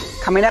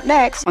Coming up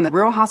next on The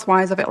Real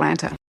Housewives of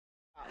Atlanta.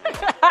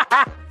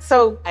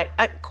 So,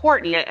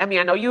 Courtney, I mean,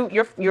 I know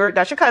you're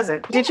that's your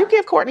cousin. Did you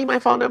give Courtney my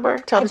phone number?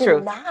 Tell the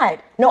truth. I did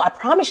not. No, I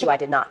promise you I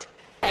did not.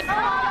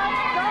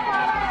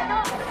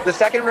 The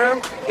second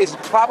room is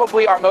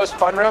probably our most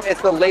fun room.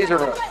 It's the laser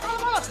room.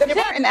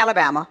 Here in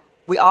Alabama,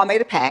 we all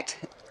made a pact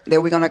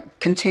that we're going to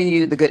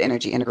continue the good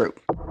energy in the group.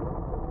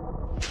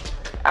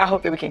 I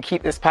hope that we can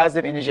keep this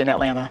positive energy in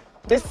Atlanta.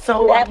 This is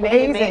so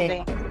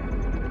amazing.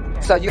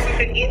 So you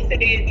an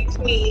incident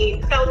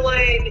between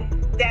someone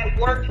that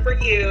worked for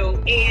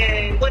you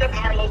and one of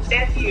Marlo's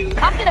nephews.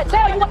 I'm gonna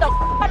tell you what the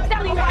I'm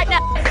telling you right now.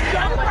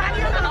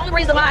 The only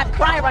reason why I'm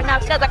crying right now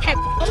is because I can't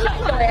shut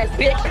your ass,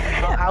 bitch.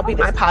 I'll be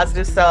my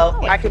positive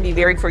self. I can be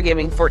very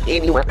forgiving for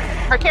anyone.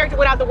 Her character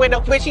went out the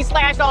window when she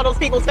slashed all those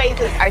people's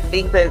faces. I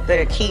think that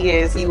the key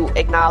is you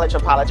acknowledge,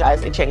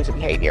 apologize, and change the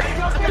behavior.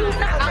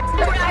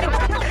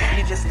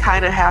 You just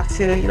kind of have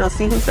to,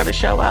 see who's going to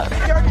show up.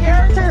 Your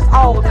character's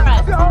old.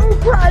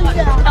 Don't cry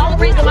now. The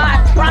only reason why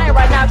I'm crying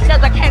right now is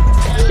because I can't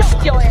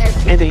shut your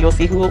ass. And then you'll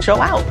see who will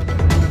show out.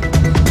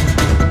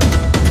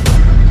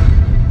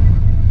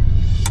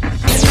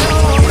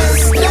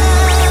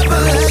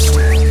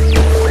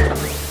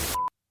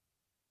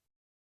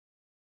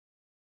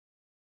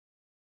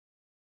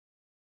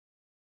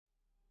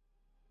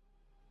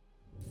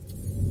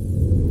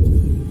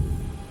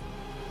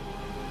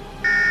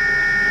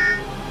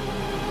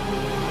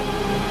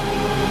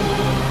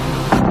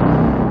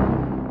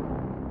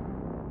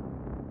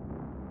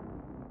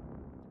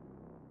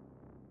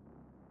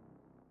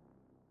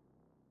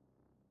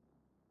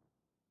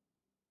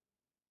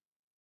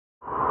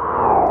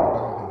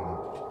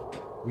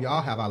 We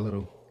all have our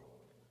little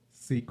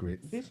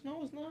secrets. Bitch,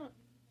 no, it's not.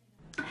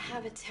 I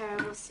have a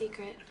terrible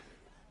secret.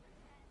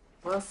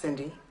 Well,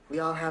 Cindy, we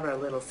all have our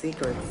little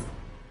secrets.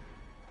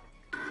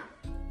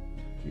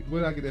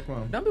 Where did I get that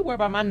from? Don't be worried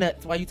about my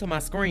nuts while you tell my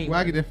screen. Where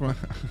I get that from?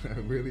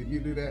 Really? You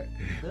do that?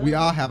 We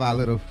all have our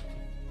little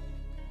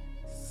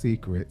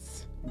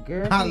secrets.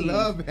 Girl, I please.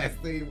 love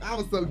that scene. I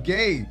was so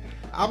gay.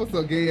 I was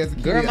so gay as a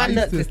kid. Girl, my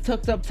nuts is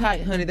tucked up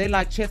tight, honey. They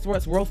like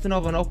chestnuts roasting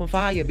over an open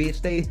fire,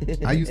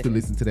 bitch. I used to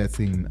listen to that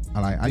scene.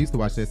 I used to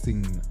watch that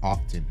scene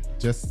often,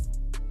 just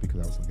because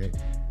I was so gay.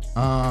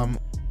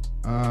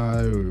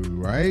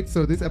 Right.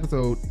 So this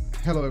episode,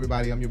 hello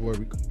everybody. I'm your boy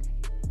Rico.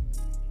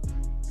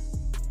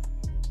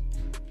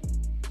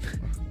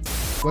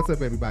 What's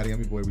up, everybody?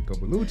 I'm your boy Rico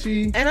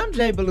Bellucci, and I'm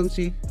Jay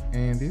Bellucci.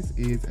 And this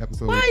is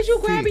episode. Why is you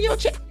 6. grabbing your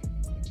chest?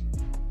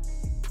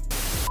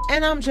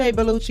 And I'm Jay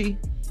Bellucci.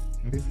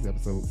 And this is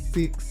episode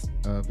 6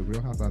 of The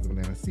Real Housewives of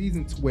Atlanta,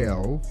 season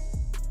 12.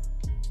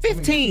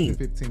 15.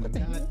 15. God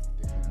damn,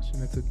 I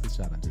shouldn't have took the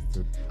shot I just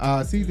took.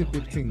 Season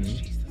 15.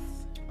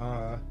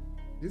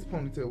 This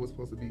ponytail was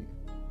supposed to be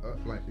up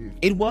like this.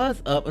 It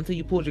was up until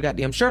you pulled your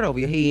goddamn shirt over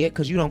your head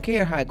because you don't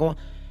care how it going.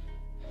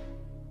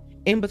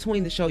 In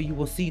between the show, you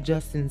will see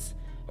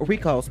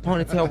Rico's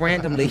ponytail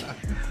randomly.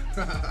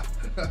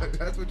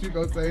 That's what you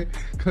gonna say?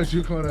 Cause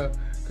you're gonna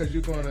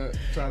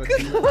try to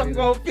do it. I'm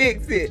gonna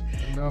fix it.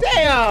 No.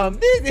 Damn,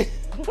 this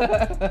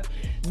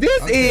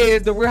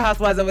is The Real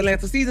Housewives of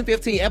Atlanta, season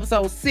 15,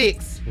 episode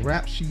 6.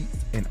 Rap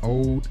sheets and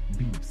old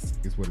beefs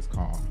is what it's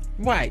called.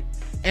 Right.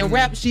 And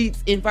rap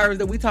sheets infers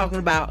that we talking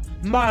about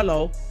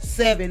Marlo,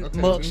 7,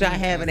 mugshot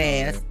having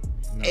ass,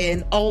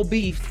 and old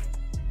beef.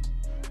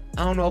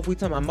 I don't know if we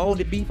talking about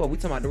molded beef or we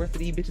talking about the rest of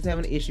these bitches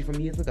having an issue from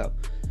years ago.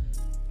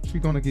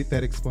 She's gonna get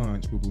that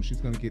expunged, boo-boo.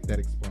 She's gonna get that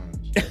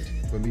expunged.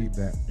 Believe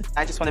that.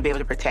 I just want to be able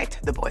to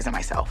protect the boys and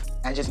myself.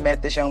 I just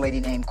met this young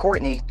lady named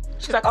Courtney.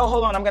 She's like, oh,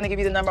 hold on, I'm going to give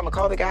you the number. I'm going to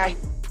call the guy.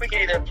 We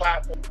can either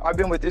apply. I've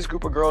been with this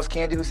group of girls,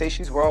 Candy, who say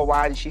she's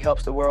worldwide and she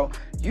helps the world.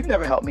 You've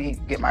never helped me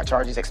get my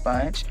charges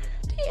expunged.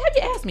 Have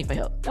you asked me for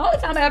help? The only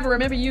time I ever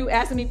remember you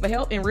asking me for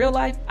help in real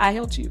life, I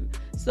helped you.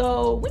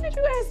 So when did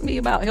you ask me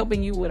about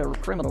helping you with a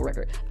criminal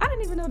record? I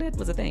didn't even know that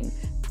was a thing.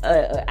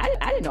 I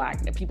didn't know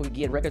people could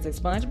get records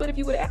expunged, but if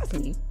you would have asked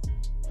me,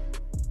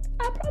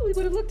 I probably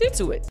would have looked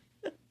into it.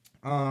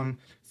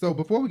 So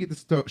before we get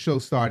the show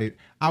started,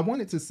 I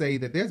wanted to say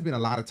that there's been a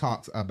lot of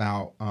talks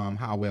about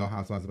how well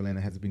Housewives of Atlanta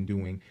has been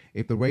doing.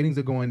 If the ratings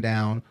are going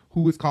down,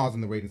 who is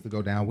causing the ratings to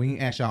go down? We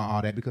ain't asked y'all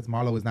all that because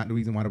Marlo is not the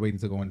reason why the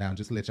ratings are going down,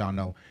 just to let y'all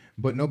know.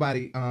 But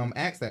nobody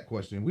asked that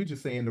question. We're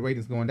just saying the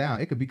ratings going down.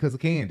 It could be because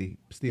of Candy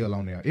still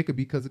on there. It could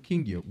be because of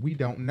Kenya. We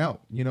don't know.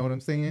 You know what I'm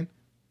saying?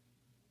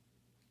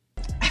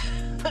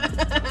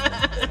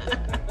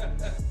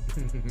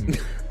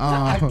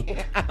 I don't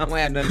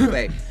have nothing to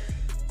say.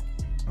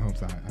 I'm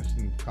sorry, I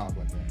shouldn't talk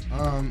like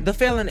that. The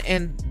felon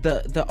and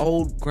the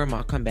old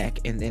grandma come back,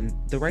 and then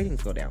the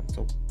ratings go down.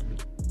 So,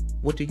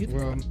 what do you think?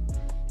 Well,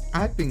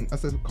 I think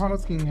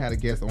Carlos King had a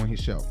guest on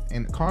his show,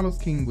 and Carlos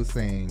King was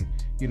saying,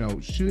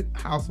 should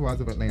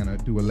Housewives of Atlanta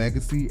do a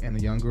legacy and a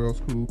young girls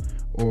crew,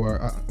 or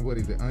what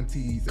is it,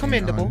 aunties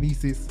Commendable. and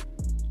nieces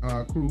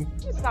crew?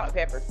 Salt and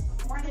pepper.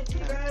 Morning,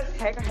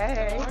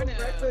 hey. Morning.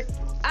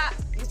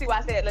 You see why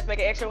I said let's make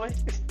an extra one?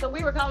 So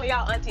we were calling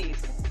y'all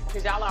aunties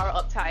because y'all are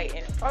uptight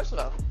and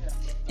approachable.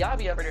 Y'all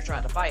be over there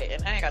trying to fight,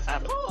 and I ain't got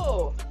time to.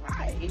 Oh,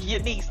 right.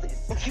 Your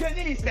nieces. Your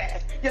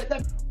nieces.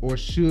 Or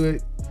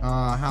should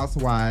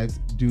Housewives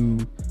do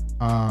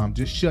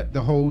just shut the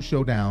whole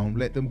show down,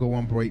 let them go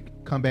on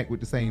break, come back with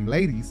the same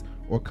ladies,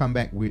 or come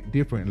back with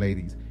different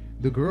ladies?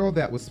 The girl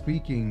that was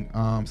speaking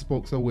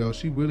spoke so well.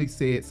 She really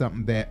said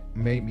something that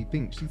made me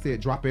think. She said,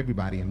 drop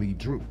everybody and leave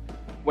Drew.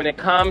 When it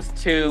comes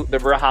to the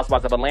Real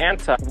Housewives of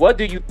Atlanta, what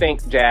do you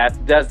think, Jazz?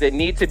 Does it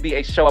need to be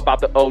a show about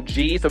the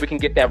OG so we can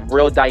get that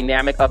real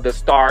dynamic of the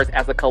stars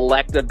as a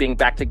collective being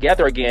back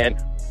together again?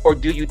 Or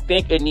do you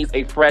think it needs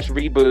a fresh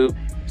reboot,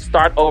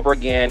 start over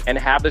again, and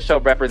have the show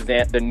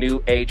represent the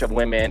new age of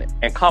women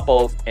and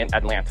couples in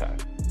Atlanta?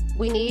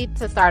 We need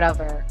to start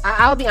over.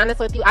 I'll be honest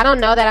with you. I don't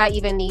know that I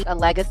even need a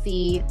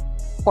legacy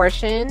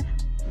portion,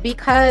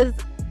 because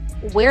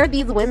where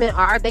these women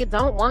are, they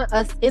don't want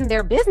us in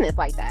their business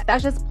like that.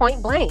 That's just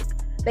point blank.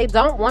 They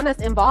don't want us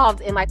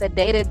involved in like the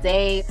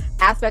day-to-day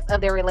aspects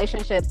of their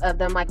relationships, of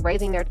them like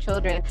raising their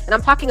children. And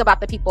I'm talking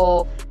about the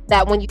people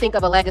that when you think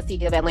of a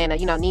legacy of Atlanta,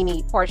 you know,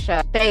 Nene,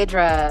 Portia,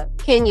 Phaedra,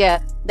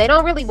 Kenya, they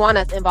don't really want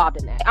us involved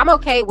in that. I'm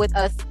okay with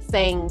us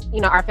saying,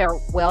 you know, our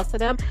farewells to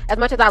them. As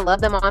much as I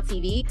love them on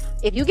TV,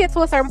 if you get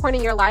to a certain point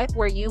in your life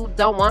where you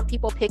don't want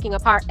people picking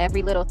apart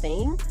every little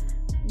thing,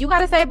 you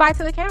got to say bye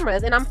to the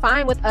cameras. And I'm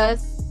fine with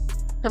us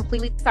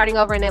completely starting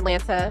over in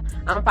Atlanta.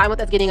 I'm fine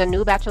with us getting a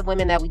new batch of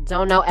women that we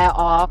don't know at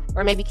all,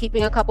 or maybe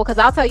keeping a couple. Because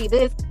I'll tell you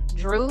this,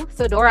 Drew,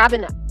 Sadora, I've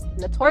been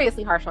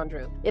notoriously harsh on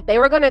Drew. If they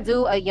were going to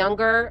do a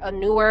younger, a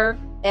newer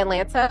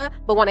Atlanta,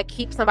 but want to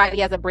keep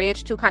somebody as a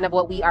bridge to kind of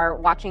what we are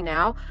watching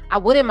now, I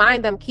wouldn't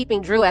mind them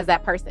keeping Drew as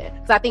that person.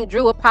 Because I think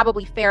Drew would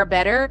probably fare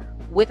better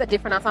with a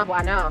different ensemble.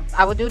 I know.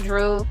 I would do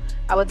Drew.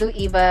 I would do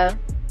Eva.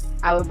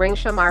 I would bring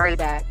Shamari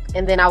back.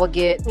 And then I would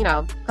get, you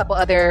know, a couple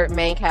other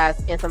main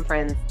cast and some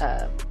friends.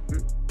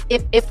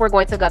 If we're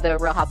going to go the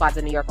Real Housewives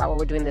of New York, while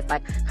we're doing this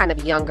like kind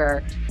of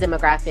younger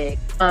demographic.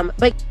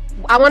 But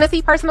I want to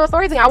see personal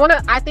stories.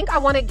 I think I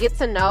want to get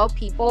to know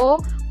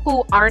people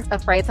who aren't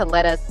afraid to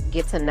let us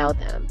get to know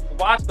them.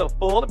 Watch the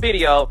full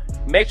video.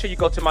 Make sure you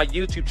go to my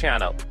YouTube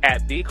channel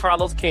at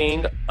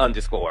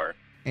 @TheCarlosKing_.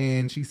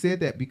 And she said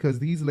that because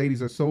these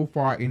ladies are so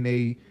far in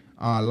their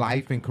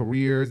life and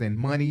careers and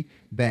money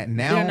that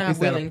now they're not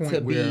it's at a willing point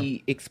to where,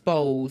 be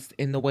exposed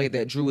in the way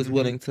that Drew is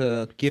willing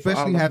to give.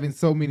 especially having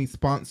so many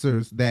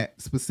sponsors that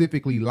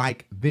specifically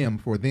like them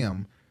for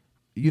them.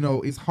 You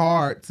know, it's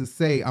hard to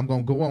say I'm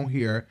gonna go on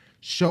here,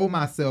 show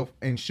myself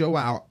and show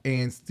out,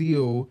 and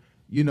still,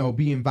 you know,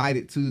 be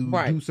invited to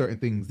do certain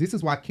things. This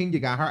is why Kenya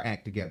got her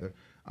act together.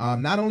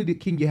 Not only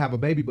did Kenya have a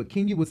baby, but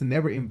Kenya was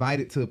never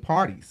invited to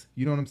parties.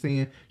 You know what I'm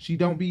saying?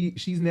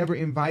 She's never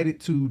invited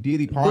to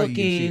Diddy parties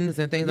bookings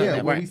and things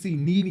like that. We see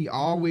Nene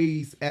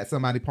always at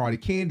somebody's party.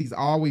 Candy's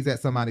always at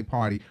somebody's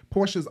party.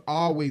 Portia's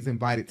always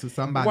invited to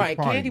somebody's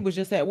party. Candy was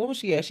just at, what was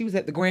she at? She was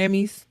at the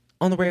Grammys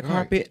on the red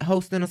carpet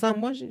hosting or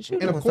something, wasn't she?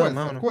 And of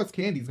course,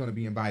 Candy's going to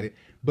be invited.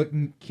 But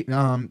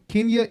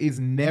Kenya is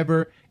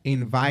never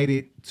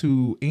invited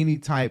to any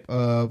type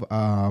of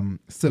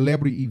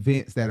celebrity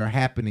events that are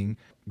happening.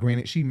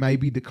 Granted, she may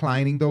be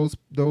declining those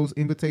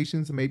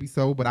invitations, maybe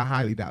so, but I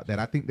highly doubt that.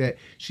 I think that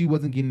she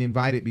wasn't getting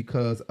invited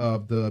because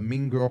of the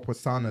mean girl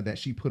persona that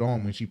she put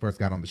on when she first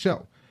got on the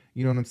show.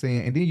 You know what I'm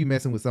saying? And then you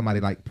messing with somebody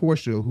like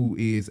Portia, who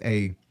is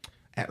a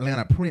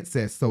Atlanta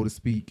princess, so to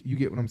speak. You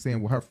get what I'm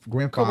saying? With her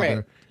grandfather.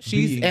 Correct.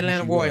 She's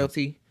Atlanta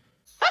royalty.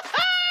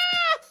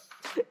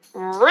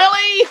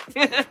 Really?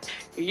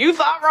 You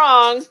thought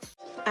wrong.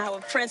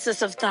 Our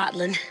princess of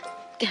Thotland.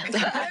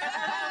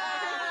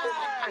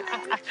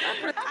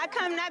 I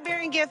come not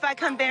bearing gift, I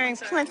come bearing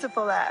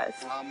plentiful as.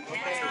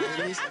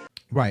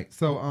 Right.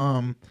 So,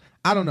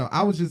 I don't know.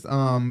 I was just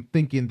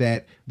thinking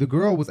that the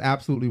girl was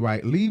absolutely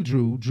right. Leave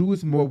Drew. Drew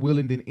is more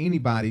willing than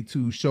anybody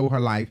to show her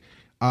life.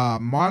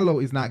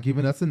 Marlo is not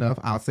giving us enough.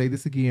 I'll say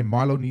this again.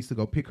 Marlo needs to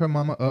go pick her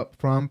mama up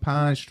from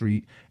Pine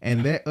Street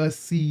and let us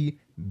see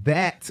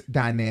that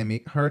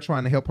dynamic. Her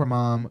trying to help her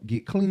mom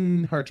get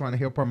clean. Her trying to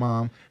help her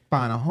mom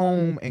find a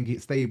home and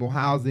get stable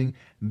housing.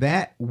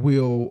 That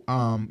will,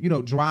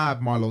 drive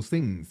Marlo's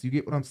scenes. You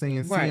get what I'm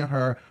saying? Right. Seeing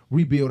her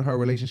rebuild her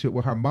relationship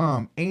with her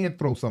mom and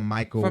throw some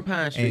Michael from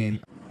Pine Street. And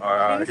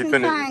he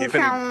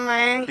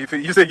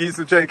finna, you said get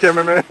some change,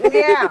 cameraman?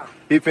 Yeah.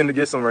 He finna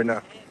get some right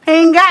now. He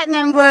ain't got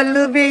nothing but a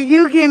little bit.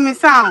 You give me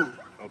some.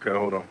 Okay,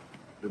 hold on.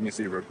 Let me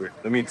see real quick.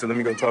 Let me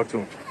go talk to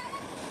him.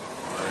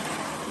 All right.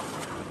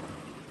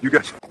 You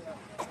got you.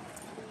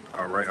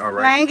 All right.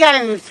 I ain't got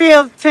any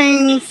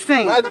 15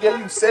 cents. I gave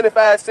you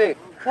 75 cents.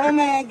 That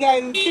man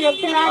gave me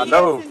 15. Can I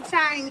know. get some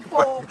change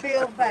for a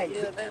bill, baby?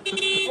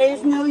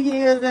 It's New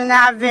Year's and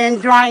I've been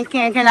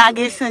drinking. Can I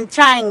get some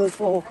change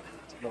for?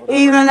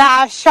 Even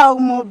I show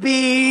my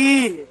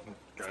bid.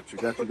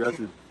 Got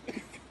you.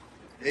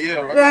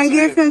 Yeah, can I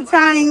get some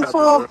change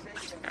for?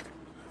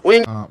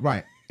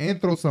 Right.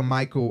 And throw some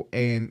Michael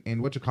and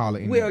what you call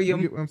it in William. There. You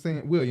get what I'm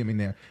saying? William in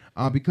there.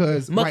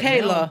 Because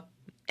Michaela right now,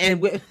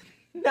 and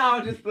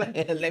no, just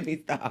playing. Let me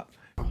stop.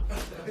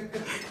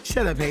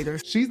 Shut up,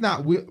 haters. She's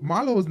not.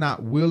 Marlo is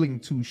not willing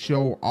to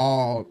show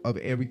all of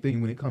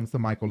everything when it comes to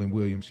Michael and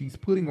William. She's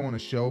putting on a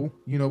show,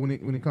 you know, when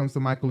it comes to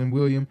Michael and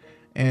William.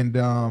 And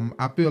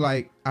I feel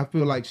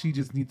like she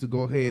just needs to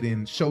go ahead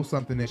and show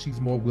something that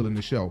she's more willing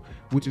to show,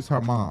 which is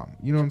her mom.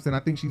 You know what I'm saying? I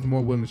think she's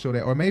more willing to show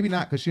that, or maybe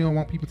not, because she don't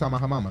want people talking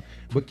about her mama.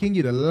 But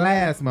Kenya, the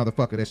last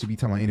motherfucker that should be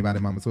talking about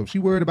anybody's mama. So if she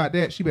worried about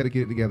that, she better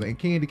get it together. And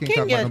Candy can't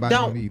talk about nobody's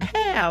mama either.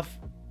 Have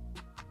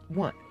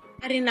one.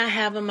 I did not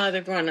have a mother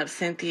growing up,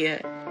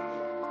 Cynthia.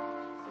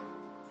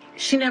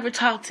 She never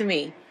talked to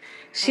me.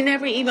 She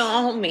never even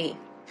owned me.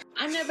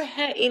 I never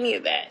had any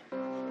of that.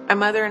 My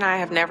mother and I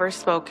have never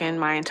spoken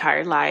my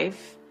entire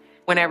life.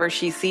 Whenever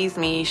she sees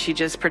me, she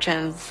just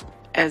pretends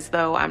as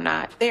though I'm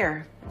not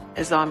there,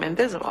 as though I'm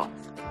invisible.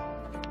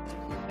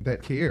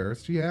 That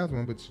cares. She has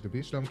one, but the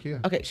bitch don't care.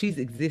 Okay, she's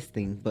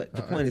existing, but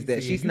the point is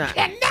that she's not.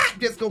 Cannot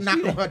just go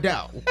knock on her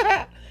door.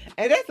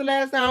 And that's the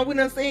last time we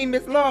done seen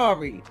Miss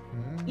Laurie.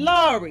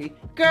 Laurie,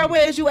 girl,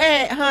 where's you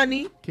at,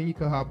 honey? Can you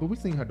call her? But we've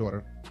seen her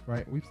daughter,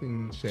 right? We've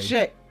seen Shay.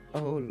 Shay.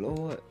 Oh,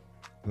 Lord.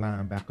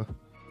 Linebacker.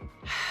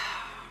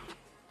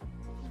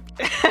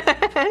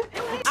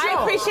 I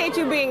appreciate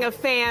you being a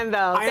fan,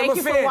 though. Thank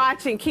you for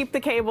watching. Keep the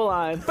cable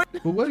on.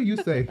 But what do you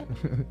say?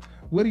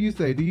 What do you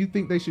say? Do you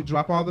think they should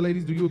drop all the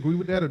ladies? Do you agree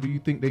with that, or do you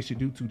think they should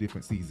do 2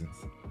 different seasons?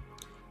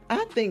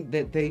 I think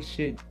that they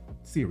should.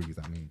 Series,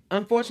 I mean.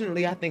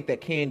 Unfortunately, I think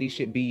that Candy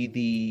should be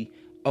the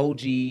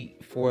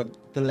OG for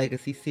the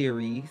Legacy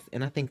series,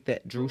 and I think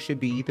that Drew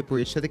should be the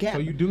bridge to the gap. So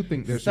you do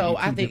think there should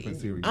be 2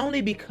 different series?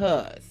 Only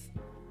because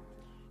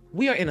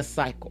we are in a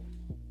cycle.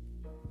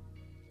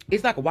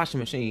 It's like a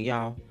washing machine,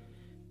 y'all.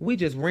 We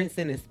just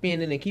rinsing and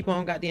spinning and keep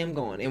on goddamn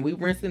going. And we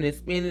rinsing and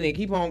spinning and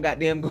keep on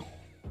goddamn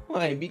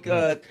going.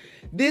 Because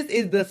this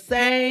is the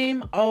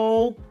same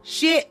old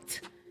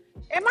shit.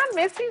 Am I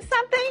missing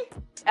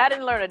something? I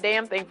didn't learn a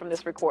damn thing from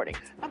this recording.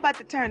 I'm about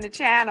to turn the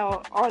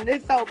channel on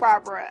this soap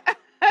opera.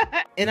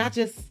 And I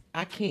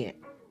can't.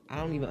 I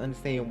don't even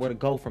understand where to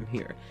go from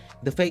here.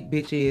 The fake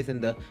bitches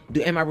and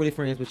am I really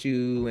friends with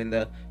you? And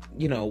I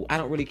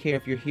don't really care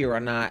if you're here or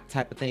not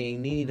type of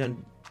thing. Nene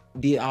done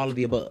did all of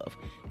the above.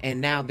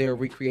 And now they're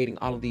recreating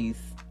all of these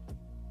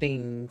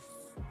things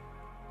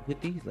with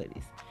these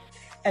ladies.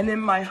 And in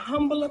my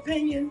humble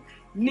opinion,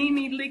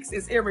 Nene Leakes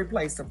is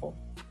irreplaceable.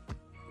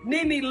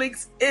 Nene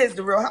Leakes is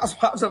the Real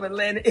Housewives of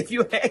Atlanta, if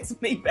you ask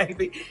me,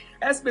 baby.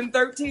 That's been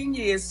 13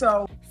 years,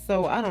 so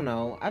I don't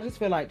know. I just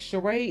feel like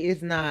Sheree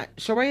is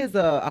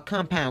a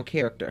compound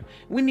character.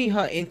 We need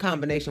her in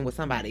combination with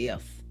somebody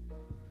else.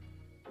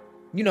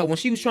 You know, when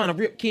she was trying to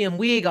rip Kim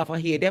wig off her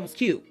head, that was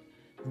cute.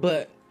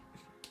 But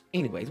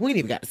anyways, we ain't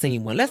even got to see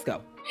one. Let's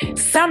go.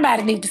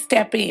 Somebody need to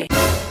step in.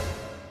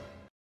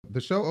 The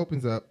show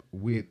opens up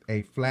with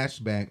a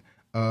flashback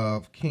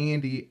of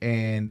Candy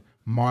and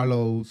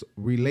Marlo's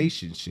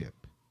relationship.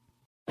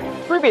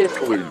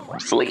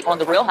 Previously on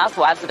The Real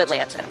Housewives of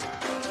Atlanta.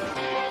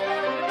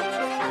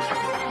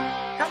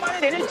 Come on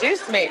and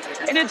introduce me.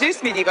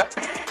 Introduce me, Diva.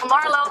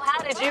 Marlo, how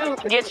did you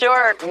get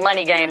your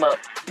money game up?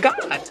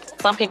 God.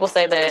 Some people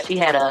say that she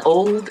had an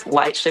old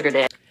white sugar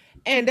daddy.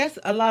 And that's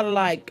a lot of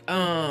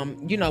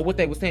what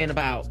they were saying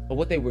about, or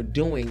what they were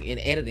doing in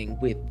editing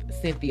with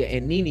Cynthia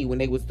and Nene when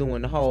they was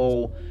doing the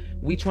whole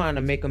 "we trying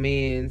to make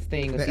amends"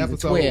 thing of The season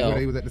episode 12. where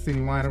they was at the City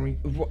Winery?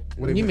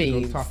 You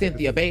mean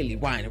Cynthia Bailey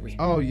Winery?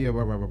 Oh yeah,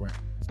 right.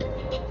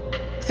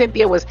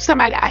 Cynthia was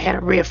somebody I had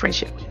a real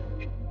friendship with.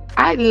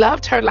 I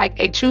loved her like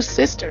a true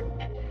sister.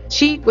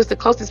 She was the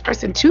closest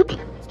person to me.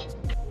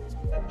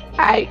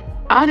 I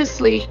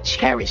honestly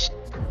cherished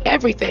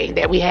everything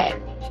that we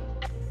had.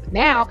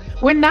 Now,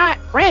 we're not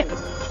friends.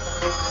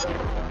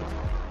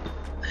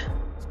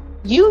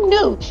 You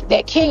knew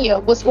that Kenya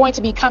was going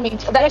to be coming.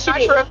 That's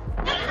not true.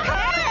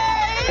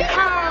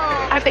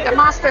 I think a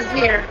monster's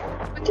here.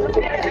 It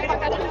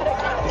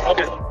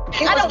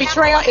was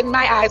betrayal in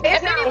my eyes.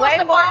 There's not way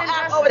more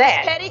over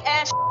that petty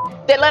ass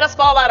that let us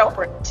fall out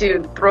over it.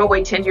 To throw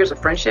away 10 years of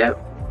friendship,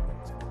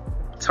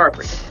 it's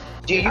heartbreaking.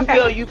 Do you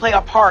feel you play a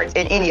part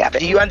in any of it?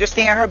 Do you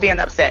understand her being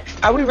upset?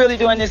 Are we really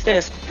doing this?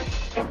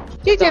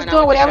 She's just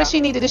doing whatever she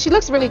needed to. She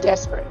looks really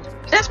desperate.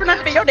 Desperate not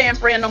to be your damn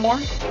friend no more.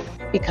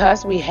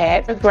 Because we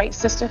had a great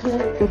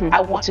sisterhood,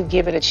 I want to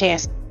give it a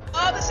chance.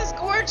 Oh, this is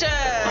gorgeous.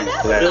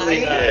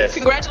 Really nice.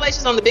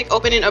 Congratulations on the big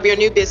opening of your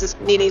new business,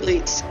 Nene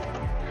Leakes.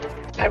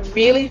 I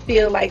really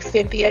feel like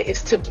Cynthia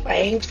is to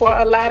blame for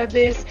a lot of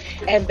this,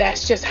 and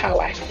that's just how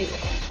I feel.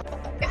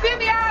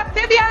 Cynthia!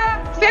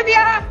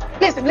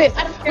 Listen.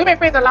 We've been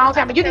friends a long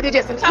time, but you need to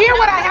just hear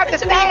what I have to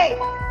say.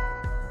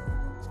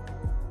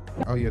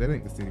 Oh yeah, that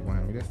ain't the City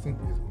Winery. That's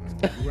Cynthia's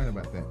winery. You're right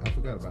about that. I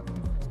forgot about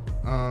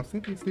that.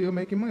 Cynthia's still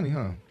making money,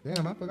 huh?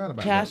 Damn, I forgot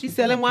about that. She's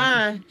selling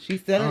wine.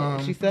 She's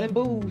selling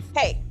booze.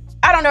 Hey,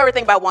 I don't know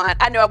everything about wine.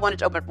 I know I wanted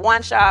to open a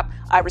wine shop.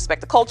 I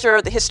respect the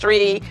culture, the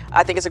history.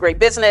 I think it's a great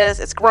business.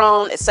 It's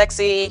grown. It's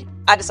sexy.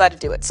 I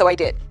decided to do it, so I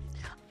did.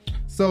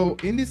 So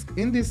in this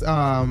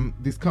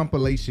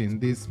compilation,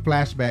 this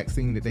flashback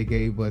scene that they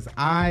gave us,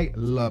 I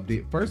loved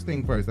it. First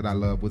thing first that I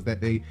loved was that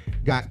they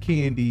got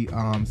Candy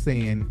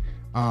saying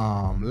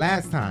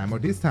last time or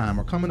this time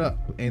or coming up,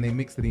 and they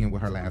mixed it in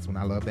with her last one.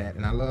 I love that.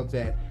 And I love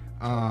that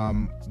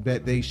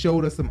that they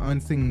showed us some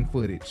unseen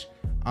footage.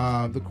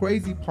 The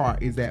crazy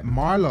part is that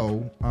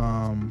Marlo,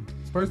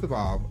 first of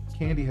all,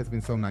 Kandi has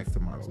been so nice to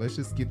Marlo. Let's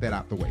just get that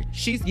out the way.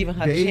 She's giving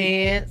her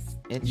chance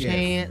and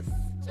chance.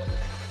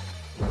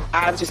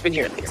 I've just been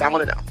hearing things. I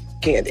want to know,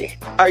 Kandi,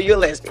 are you a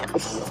lesbian?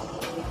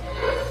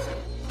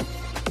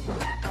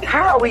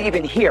 How are we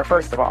even here,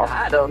 first of all?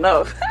 I don't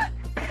know.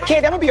 Kandi,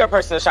 I'm gonna be your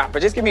personal shopper.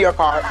 Just give me your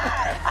card.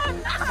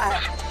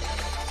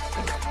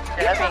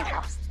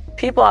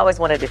 People always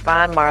want to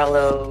define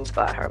Marlo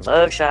by her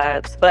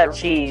mugshots, but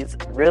she's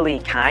really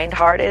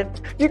kind-hearted.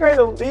 You're going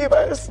to leave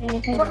us.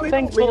 Thankfully.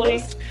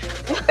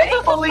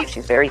 Thankfully.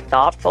 She's very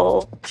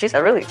thoughtful. She's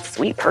a really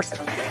sweet person.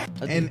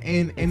 And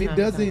it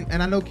doesn't,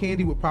 and I know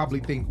Kandi would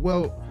probably think,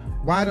 well,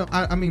 why don't,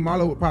 I mean,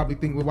 Marlo would probably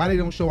think, well, why they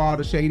don't show all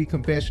the shady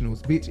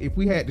confessionals? Bitch, if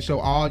we had to show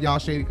all y'all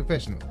shady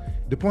confessionals,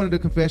 the point of the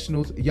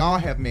confessionals, y'all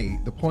have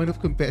made the point of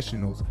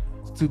confessionals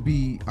to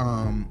be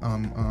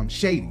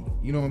shady.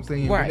 You know what I'm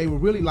saying? Right. When they were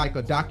really like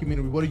a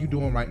documentary. What are you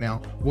doing right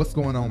now? What's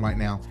going on right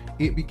now?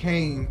 It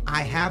became,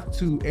 I have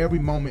to every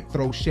moment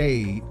throw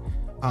shade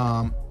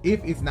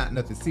if it's not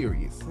nothing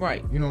serious.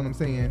 Right. You know what I'm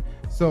saying?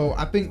 So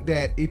I think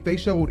that if they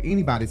showed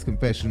anybody's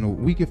confessional,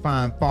 we could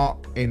find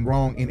fault and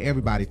wrong in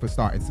everybody for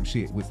starting some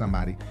shit with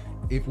somebody.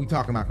 If we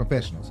talking about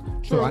confessionals.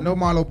 True. So I know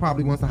Marlo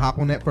probably wants to hop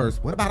on that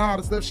first. What about all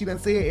the stuff she done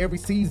said every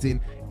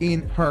season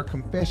in her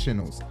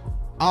confessionals?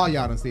 All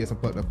y'all done said some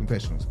fucked up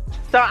confessionals.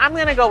 So I'm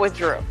gonna go with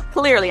Drew.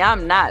 Clearly,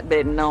 I'm not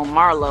betting on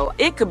Marlo.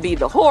 It could be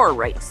the horror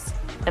race,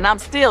 and I'm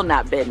still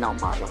not betting on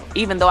Marlo,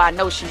 even though I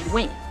know she'd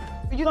win.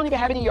 You don't even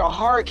have it in your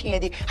heart,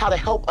 Kandi, how to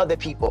help other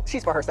people.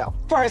 She's for herself.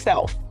 For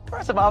herself.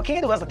 First of all,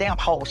 Kandi was a damn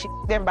hoe. She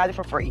did everybody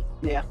for free.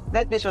 Yeah.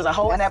 That bitch was a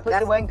hoe, and that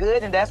pussy wasn't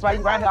good, and that's why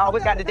you right here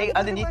always got to date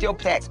underneath your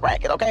tax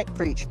bracket, okay?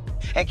 Preach.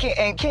 And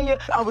Kenya,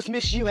 I was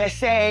Miss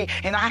USA,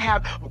 and I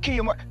have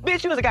Kenya more.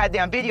 Bitch, you was a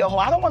goddamn video hoe.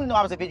 I don't want to know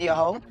I was a video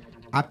hoe.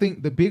 I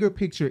think the bigger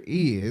picture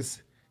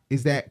is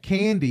that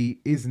Kandi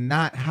is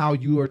not how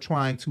you are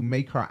trying to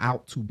make her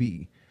out to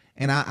be.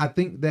 And I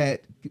think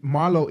that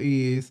Marlo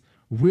is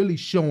really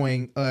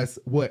showing us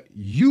what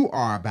you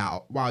are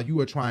about while you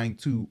are trying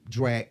to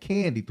drag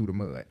Kandi through the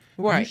mud.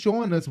 Right. You're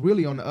showing us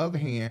really, on the other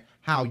hand,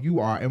 how you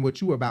are and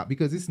what you are about,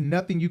 because it's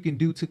nothing you can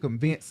do to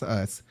convince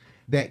us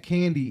that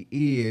Kandi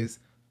is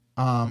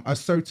a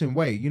certain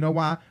way. You know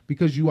why?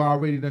 Because you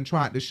already done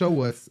tried to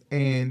show us,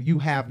 and you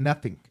have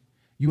nothing.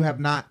 You have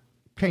not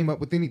came up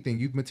with anything.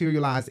 You've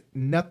materialized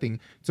nothing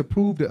to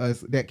prove to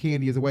us that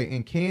Kandi is away.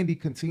 And Kandi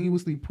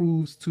continuously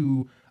proves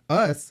to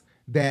us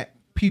that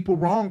people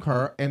wrong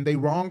her, and they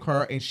wrong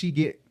her, and she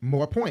get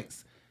more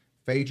points.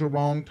 Phaedra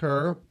wronged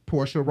her,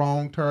 Portia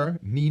wronged her,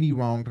 Nene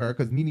wronged her,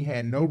 because Nene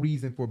had no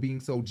reason for being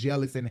so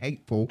jealous and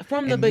hateful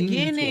from the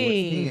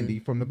beginning.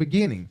 Kandi from the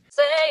beginning.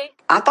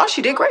 I thought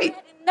she did great.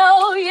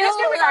 No, you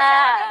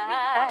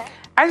lie.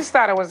 I just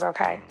thought it was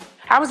okay.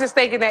 I was just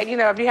thinking that,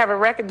 if you have a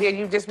record deal,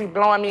 you'd just be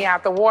blowing me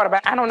out the water.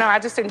 But I don't know. I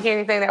just didn't hear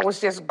anything that was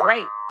just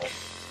great.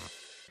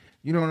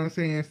 You know what I'm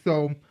saying?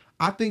 So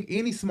I think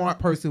any smart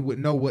person would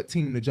know what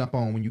team to jump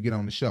on when you get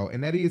on the show,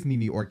 and that is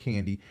Nene or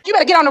Kandi. You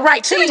better get on the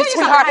right team,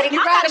 sweetheart.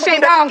 You're riding with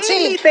the wrong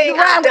team. You're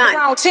riding with the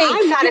wrong team.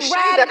 You're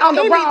riding on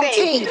the wrong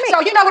team. So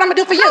you know what I'm going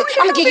to do for you?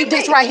 I'm going to give you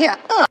this right here.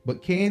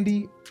 But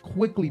Kandi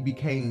quickly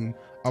became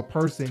a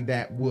person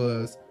that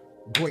was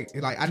great.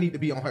 Like, I need to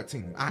be on her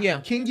team.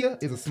 Kenya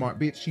is a smart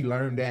bitch. She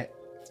learned that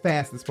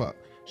fast as fuck.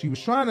 She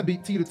was trying to be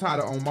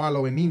teeter-totter on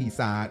Marlo and Nene's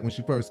side when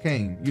she first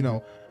came,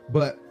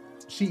 but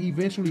she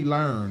eventually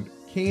learned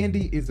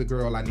Kandi is the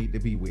girl I need to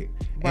be with.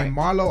 Right. And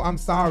Marlo, I'm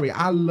sorry,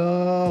 I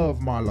love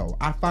Marlo.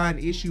 I find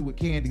issue with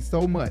Kandi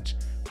so much,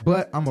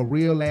 but I'm a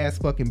real ass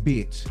fucking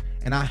bitch,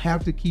 and I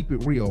have to keep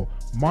it real.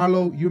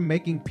 Marlo, you're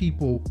making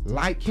people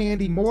like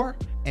Kandi more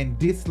and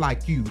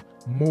dislike you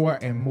more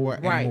and more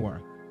and more.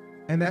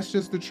 And that's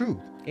just the truth.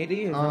 It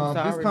is. I'm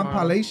sorry, this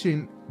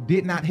compilation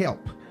did not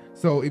help.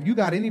 So if you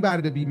got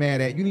anybody to be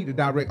mad at, you need to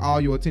direct all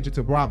your attention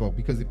to Bravo,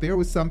 because if there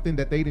was something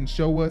that they didn't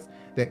show us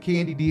that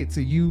Kandi did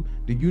to you,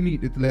 then you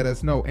need to let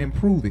us know and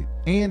prove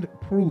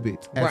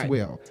it as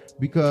well.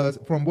 Because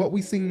from what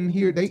we seen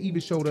here, they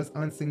even showed us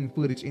unseen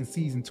footage in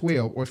season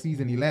 12 or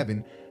season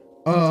 11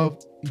 of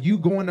you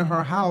going to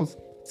her house,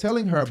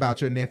 telling her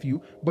about your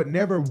nephew, but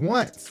never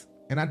once,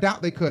 and I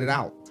doubt they cut it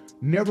out,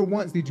 never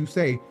once did you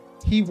say,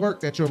 he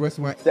worked at your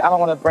restaurant. I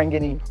don't want to bring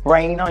any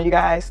rain on you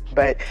guys,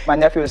 but my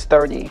nephew is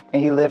 30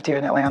 and he lived here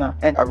in Atlanta,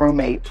 and a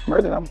roommate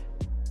murdered him.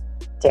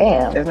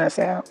 Damn. Isn't that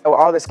sad?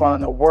 All this going on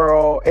in the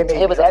world.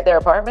 It was at their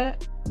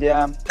apartment?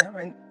 Yeah.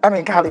 I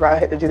mean, golly, I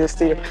had to do this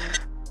to you.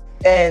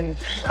 And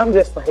I'm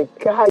just like,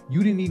 God.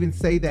 You didn't even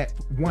say that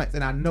once,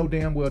 and I know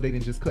damn well they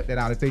didn't just cut that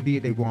out. If they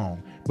did, they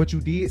wrong. But you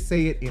did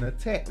say it in a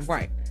text.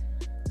 Right.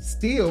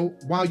 Still,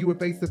 while you were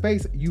face to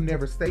face, you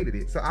never stated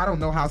it. So I don't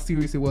know how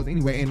serious it was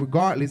anyway. And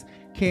regardless,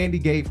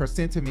 Kandi gave her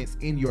sentiments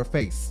in your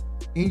face.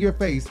 In your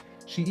face.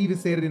 She even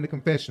said it in the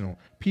confessional.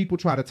 People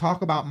try to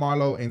talk about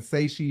Marlo and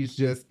say she's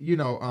just,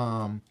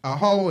 a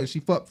hoe and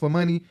she fucked for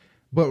money.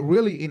 but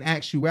really in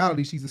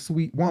actuality, she's a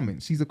sweet woman.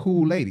 She's a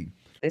cool lady.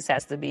 This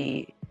has to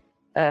be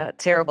a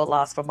terrible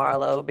loss for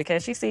Marlo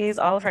because she sees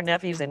all of her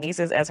nephews and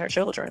nieces as her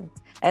children.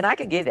 And I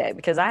can get that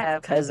because I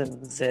have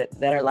cousins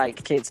that are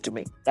like kids to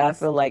me. I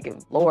feel like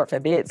if, Lord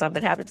forbid,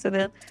 something happened to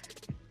them,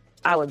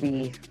 I would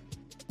be,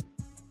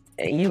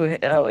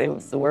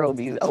 the world would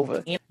be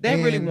over. That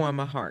really warmed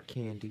my heart,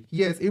 Candy.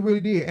 Yes, it really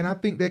did. And I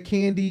think that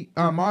Candy,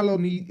 Marlo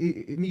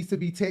needs to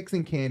be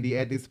texting Candy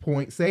at this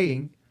point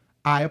saying,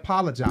 I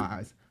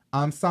apologize.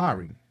 I'm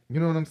sorry. You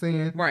know what I'm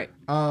saying? Right.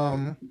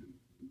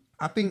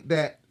 I think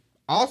that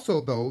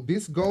also, though,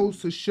 this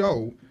goes to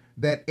show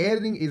that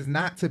editing is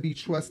not to be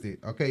trusted.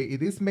 Okay,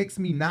 this makes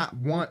me not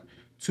want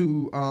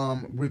to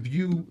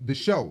review the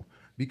show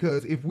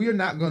because if we're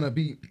going to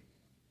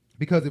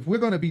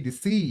be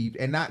deceived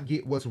and not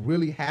get what's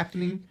really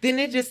happening, then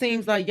it just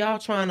seems like y'all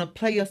trying to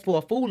play us for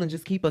a fool and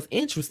just keep us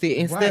interested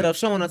instead of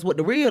showing us what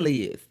the real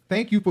is.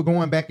 Thank you for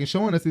going back and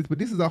showing us this, but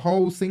this is a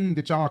whole scene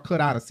that y'all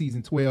cut out of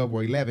season 12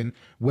 or 11,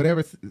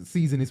 whatever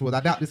season this was. I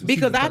doubt this was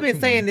because I've been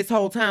 13. saying this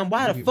whole time,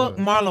 why the fuck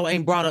Marlo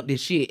ain't brought up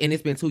this shit, and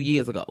it's been 2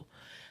 years ago.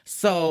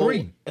 So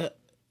 3.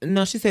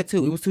 No, she said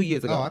 2. It was 2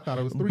 years ago. Oh, I thought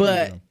it was 3.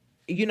 But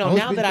you know,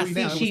 now that I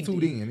see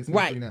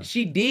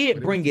she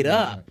did bring it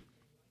up.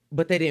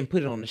 But they didn't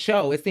put it on the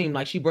show. It seemed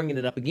like she bringing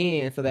it up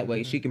again, so that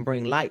way she can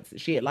bring lights.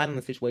 She had light on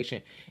the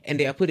situation, and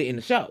they'll put it in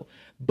the show.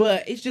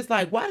 But it's just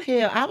like, why the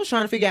hell? I was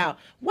trying to figure out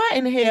why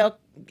in the hell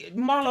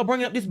Marlo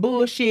bringing up this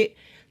bullshit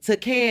to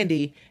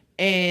Candy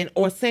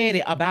or saying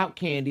it about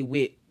Candy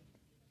with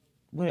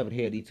whatever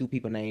the hell these two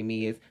people name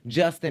is,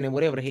 Justin and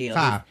whatever the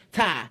hell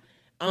Ty.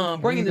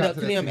 Bringing it up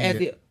to them as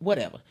it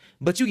whatever.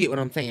 But you get what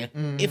I'm saying.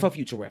 If for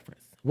future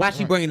reference, why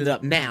she bringing it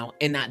up now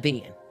and not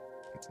then?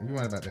 You're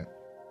right about that.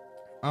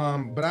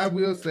 But I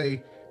will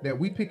say that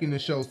we picking the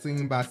show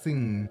scene by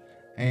scene,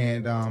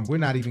 and we're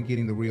not even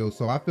getting the real.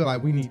 So I feel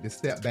like we need to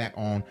step back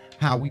on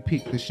how we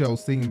pick the show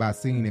scene by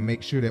scene and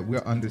make sure that we're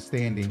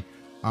understanding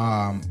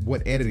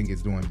what editing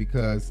is doing,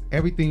 because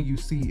everything you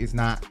see is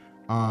not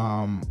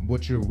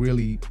what you're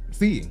really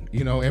seeing.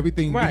 You know,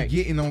 everything we're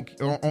getting on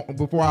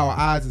before our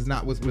eyes is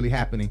not what's really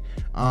happening.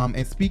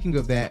 And speaking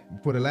of that,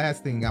 for the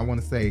last thing I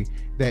want to say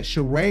that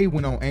Sheree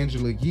went on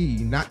Angela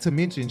Yee, not to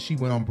mention she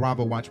went on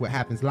Bravo Watch What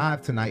Happens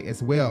Live tonight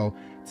as well,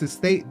 to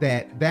state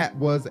that that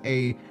was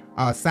a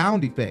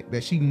sound effect,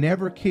 that she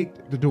never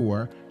kicked the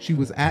door. She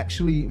was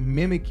actually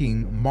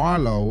mimicking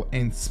Marlo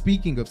and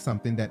speaking of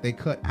something that they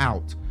cut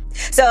out.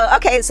 So,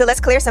 okay, so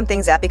let's clear some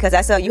things up, because I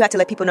saw you had to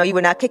let people know you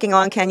were not kicking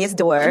on Kenya's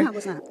door. No, I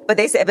was not. But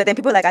then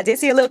people were like, I did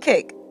see a little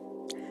kick.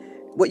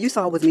 What you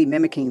saw was me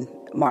mimicking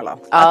Marlo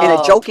in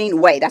a joking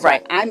way. That's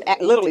right. I'm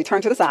literally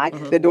turned to the side.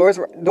 The door's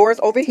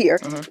over here.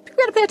 You got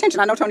to pay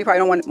attention. I know Tony probably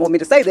don't want me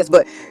to say this,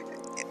 but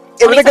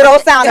it was a good old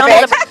sound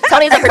effect.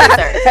 Tony's a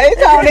producer. Hey,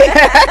 Tony.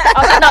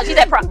 Oh, no, she's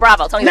at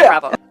Bravo. Tony's at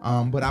Bravo.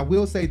 But I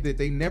will say that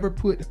they never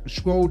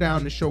scroll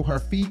down to show her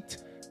feet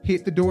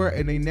hit the door,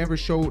 and they never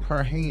showed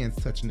her hands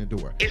touching the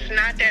door. It's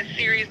not that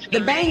serious. The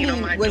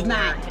banging was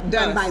not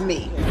done by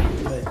me.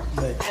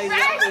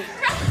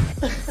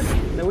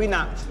 No, we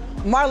not.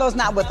 Marlo's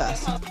not with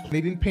us. They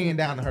didn't pan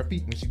down to her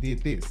feet when she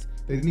did this.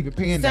 They didn't even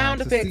pan down.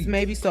 Sound effects,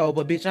 maybe so,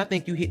 but bitch, I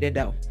think you hit that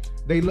door.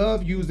 They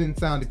love using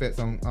sound effects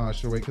on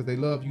Sheree, because they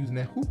love using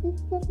that hoo, hoo,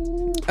 hoo,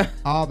 hoo,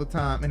 all the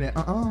time, and that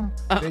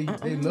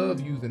they love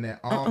using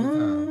that all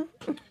the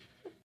time.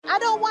 I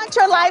don't want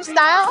your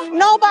lifestyle.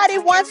 Nobody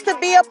wants to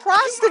be a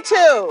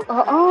prostitute.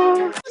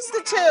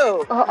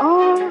 Prostitute.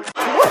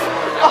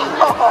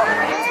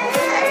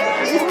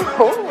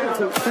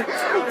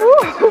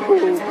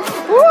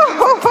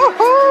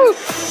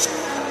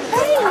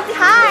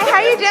 Hi,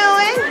 how you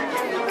doing?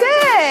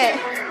 Good.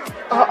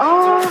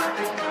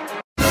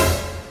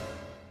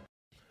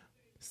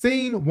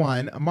 Scene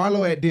 1,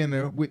 Marlo at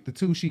dinner with the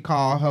two she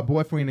called her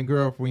boyfriend and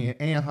girlfriend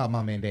and her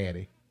mom and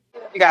daddy.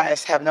 You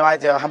guys have no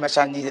idea how much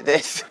I needed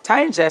this.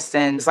 Ty and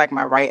Justin is like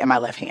my right and my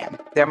left hand.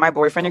 They're my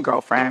boyfriend and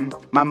girlfriend,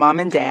 my mom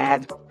and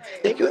dad.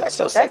 Thank you, that's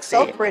so sexy.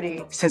 That's so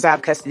pretty. Since I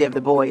have custody of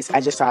the boys,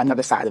 I just saw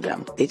another side of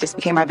them. They just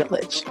became my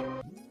village.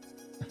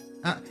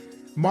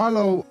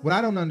 Marlo, what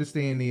I don't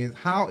understand is,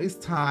 how is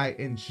Ty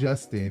and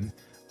Justin,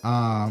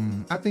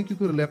 I think you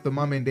could have left the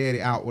mom and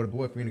daddy out, or the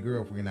boyfriend and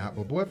girlfriend out,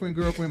 but boyfriend,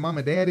 girlfriend, mom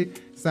and daddy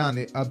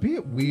sounded a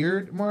bit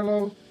weird,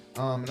 Marlo.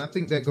 And I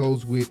think that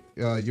goes with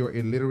your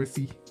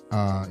illiteracy,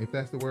 if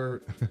that's the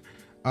word.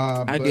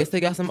 I guess they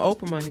got some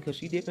Oprah money, because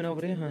she dipping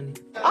over there, honey.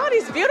 All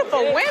these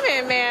beautiful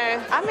women,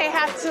 man. I may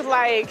have to,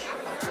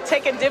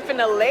 take a dip in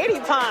the lady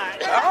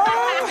pond.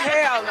 Oh,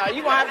 hell no.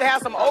 You're going to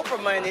have some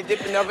Oprah money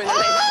dipping over in the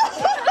lady.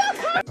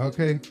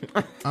 Okay.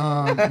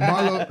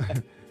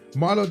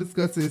 Marlo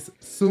discusses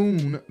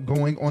soon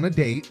going on a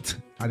date.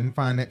 I didn't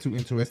find that too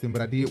interesting,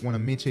 but I did want to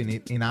mention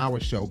it in our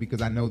show,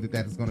 because I know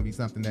that is going to be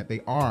something that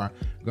they are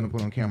going to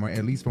put on camera,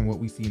 at least from what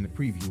we see in the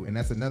preview. And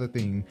that's another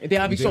thing.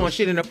 They'll be showing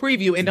shit in the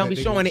preview and don't be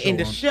showing it in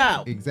the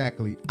show.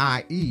 Exactly.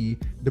 I.e.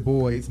 the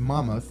boys'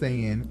 mama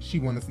saying she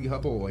want to see her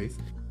boys.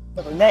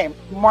 Her name,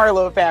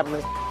 Marlo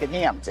Fabulous in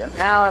Hampton.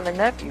 How are the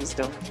nephews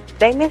doing?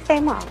 They miss their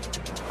mom.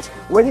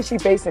 What is she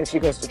facing? She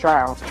goes to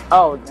trial.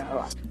 Oh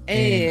no.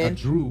 And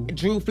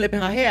Drew flipping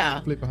her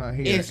hair.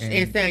 And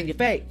saying your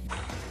face.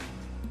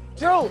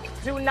 Drew,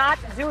 do not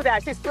do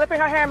that. She's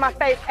flipping her hair in my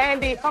face.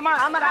 Andy, come on,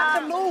 I'm gonna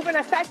have to move in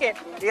a second.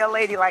 Be a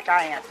lady like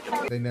I am.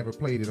 They never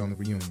played it on the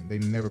reunion. They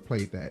never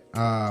played that.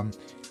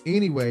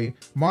 Anyway,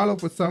 Marlo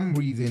for some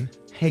reason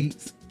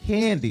hates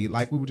Candy,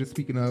 like we were just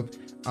speaking of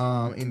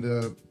in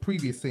the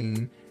previous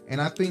scene. And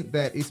I think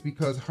that it's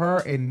because her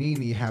and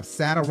Nene have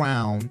sat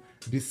around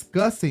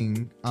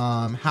discussing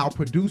how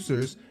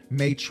producers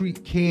may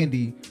treat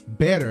Candy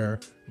better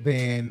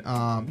than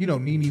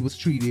Nene was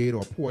treated,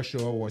 or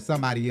Portia, or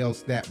somebody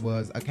else that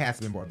was a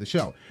cast member of the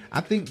show.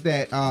 I think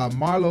that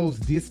Marlo's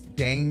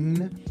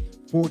disdain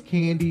for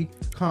Candy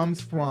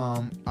comes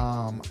from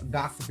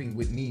gossiping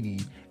with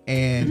Nene,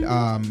 and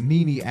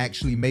Nene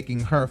actually making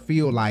her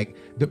feel like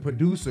the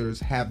producers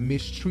have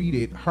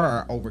mistreated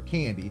her over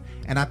Candy.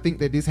 And I think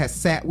that this has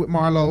sat with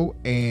Marlo,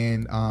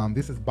 and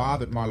this has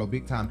bothered Marlo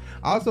big time.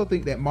 I also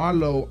think that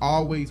Marlo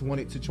always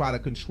wanted to try to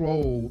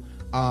control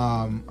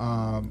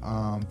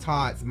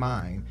Todd's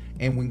mind,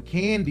 and when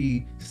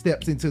Candy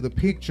steps into the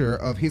picture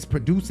of his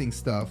producing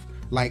stuff,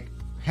 like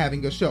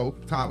having a show,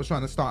 Todd was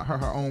trying to start her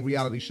own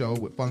reality show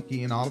with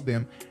Funky and all of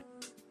them.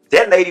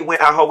 That lady went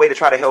out her way to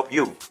try to help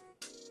you.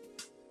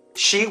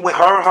 Her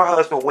and her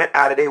husband went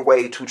out of their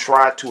way to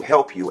try to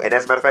help you, and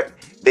as a matter of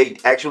fact, they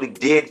actually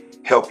did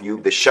help you.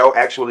 The show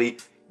actually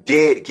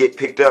did get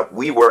picked up.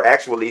 We were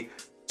actually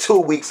 2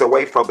 weeks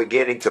away from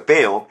beginning to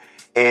film.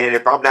 And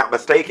if I'm not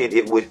mistaken,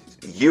 it was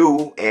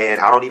you, and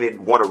I don't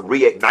even want to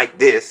reignite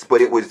this, but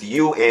it was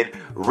you and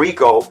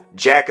Rico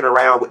jacking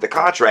around with the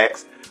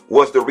contracts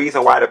was the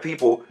reason why the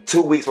people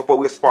 2 weeks before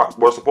we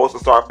were supposed to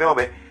start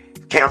filming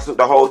canceled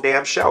the whole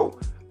damn show.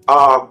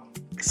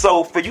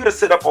 So for you to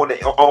sit up on the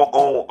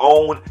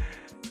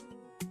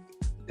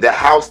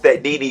house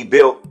that Nene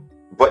built,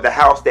 but the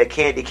house that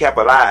Candy kept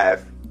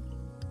alive,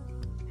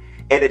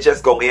 and it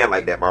just go in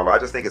like that, Marlo, I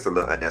just think it's a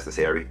little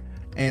unnecessary.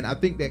 And I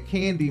think that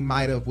Candy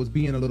was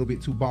being a little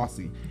bit too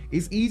bossy.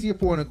 It's easier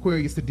for an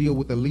Aquarius to deal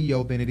with a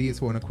Leo than it is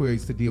for an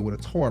Aquarius to deal with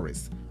a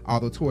Taurus.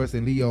 Although Taurus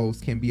and Leos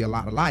can be a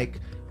lot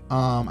alike.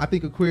 I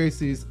think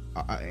Aquarius is,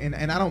 and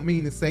I don't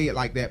mean to say it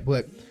like that,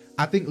 but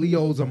I think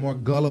Leos are more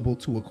gullible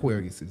to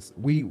Aquariuses.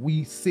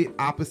 We sit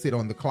opposite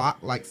on the clock,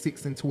 like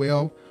 6 and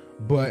 12,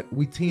 but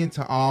we tend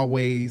to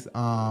always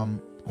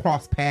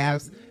cross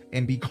paths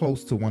and be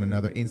close to one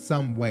another in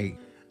some way.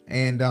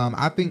 And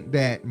I think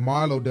that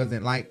Marlo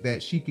doesn't like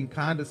that. She can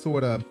kind of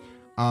sort of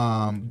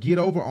get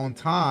over on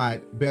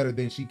Todd better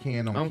than she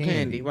can on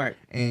Candy, right?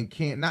 And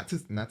not to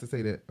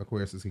say that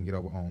Aquariuses can get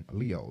over on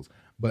Leos,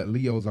 but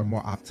Leos are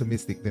more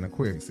optimistic than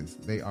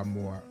Aquariuses. They are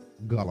more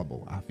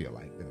gullible, I feel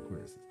like, than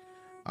Aquariuses.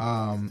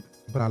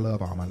 But I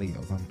love all my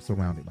Leos. I'm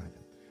surrounded by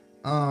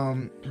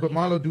them. But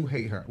Marlo do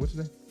hate her. What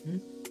you say?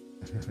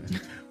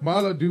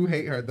 Marlo do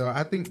hate her, though.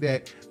 I think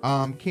that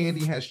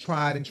Candy has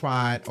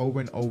tried over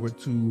and over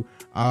to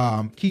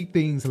keep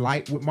things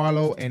light with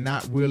Marlo and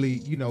not really,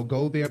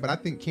 go there. But I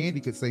think Candy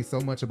could say so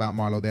much about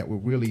Marlo that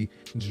would really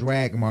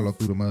drag Marlo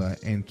through the mud,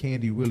 and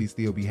Candy really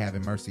still be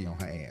having mercy on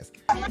her ass.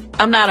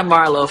 I'm not a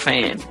Marlo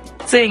fan.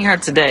 Seeing her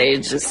today,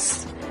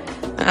 just,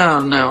 I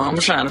don't know. I'm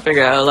trying to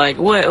figure out, like,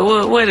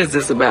 what is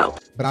this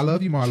about? But I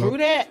love you, Marlo. True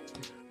that.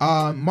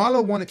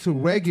 Marlo wanted to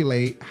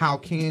regulate how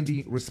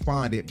Candy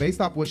responded. Based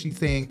off what she's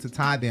saying to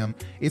tie them,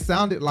 it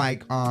sounded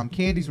like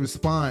Candy's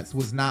response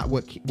was not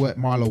what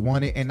Marlo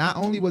wanted. And not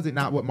only was it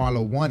not what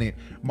Marlo wanted,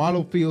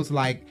 Marlo feels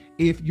like,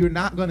 if you're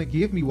not going to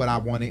give me what I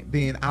wanted,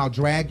 then I'll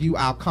drag you,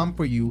 I'll come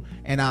for you,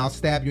 and I'll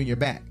stab you in your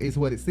back, is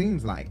what it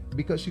seems like.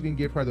 Because she didn't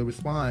give her the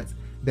response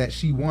that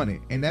she wanted.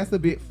 And that's a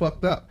bit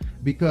fucked up,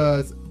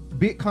 because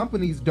big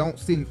companies don't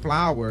send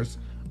flowers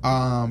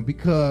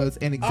because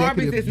an executive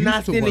Arby's is used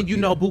not to sending work you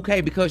there. no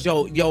bouquet because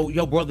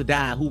your brother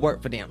died who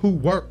worked for them. Who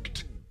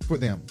worked for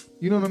them.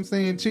 You know what I'm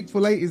saying?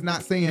 Chick-fil-A is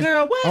not saying,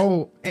 girl, what?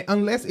 Oh,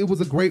 unless it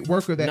was a great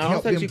worker that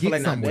helped them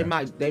get somewhere.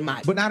 They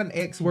might. But not an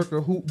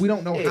ex-worker who, we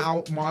don't know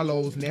how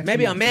Marlo's nephew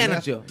Maybe a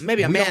manager. left.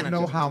 Maybe a we manager. don't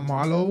know how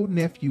Marlo's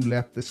nephew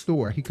left the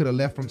store. He could have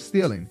left from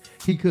stealing.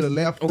 He could have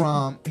left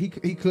from, he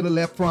could have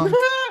left from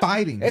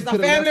fighting. It's a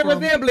family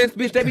resemblance,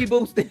 bitch. They be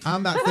boosted.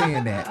 I'm not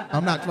saying that.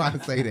 I'm not trying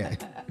to say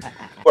that.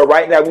 But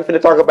right now, we're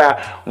finna talk about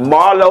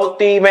Marlo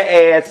thieving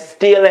ass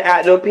stealing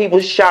out them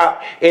people's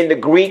shop in the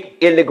Greek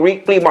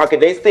flea market.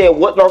 They said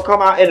what don't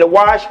come out in the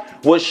wash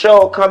will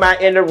sure come out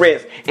in the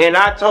rinse. And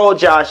I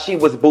told y'all she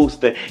was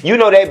boosting. You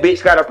know that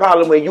bitch got a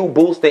problem when you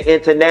boosting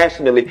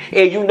internationally.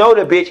 And you know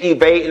the bitch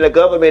evading the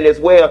government as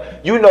well.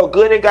 You know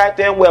good and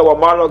goddamn well when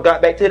Marlo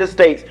got back to the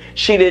States,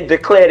 she didn't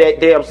declare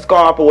that damn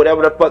scarf or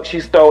whatever the fuck she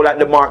stole out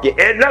the market.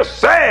 And the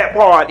sad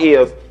part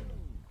is,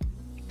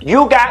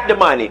 you got the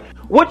money.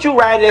 What you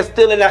riding there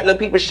stealing out the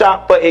people's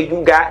shop for if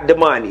you got the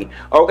money?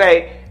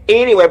 Okay?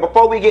 Anyway,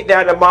 before we get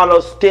down to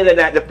Marlo stealing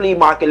at the flea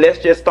market, let's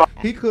just start.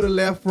 He could have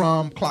left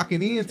from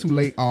clocking in too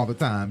late all the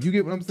time. You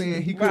get what I'm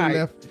saying? He could have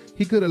left.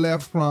 He could have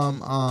left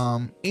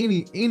from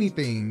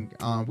anything.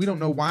 We don't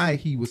know why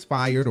he was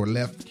fired or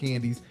left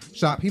Candy's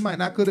shop. He might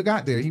not could have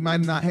got there. He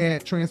might not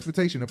had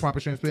transportation, the proper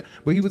transportation.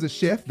 But he was a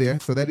chef there,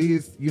 so that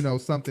is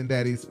something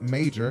that is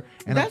major.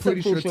 And that's I'm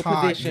pretty a crucial sure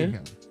Todd position. knew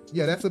him.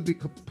 Yeah, that's a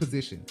big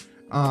position.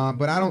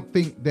 But I don't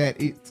think that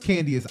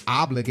Candy is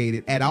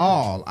obligated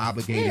Hell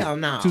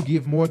no. to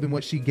give more than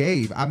what she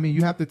gave. I mean,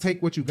 you have to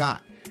take what you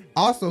got.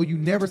 Also, you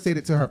never said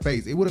it to her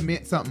face. It would have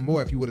meant something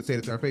more if you would have said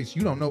it to her face.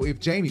 You don't know if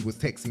Jamie was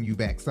texting you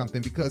back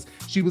something because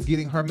she was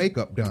getting her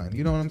makeup done.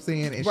 You know what I'm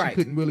saying? And she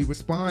couldn't really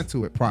respond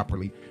to it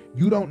properly.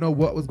 You don't know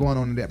what was going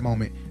on in that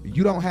moment.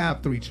 You don't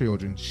have 3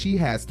 children. She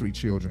has 3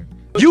 children.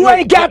 You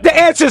ain't got the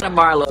answers,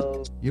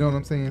 Marlo. You know what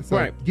I'm saying?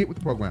 So get with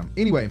the program.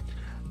 Anyway,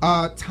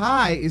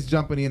 Ty is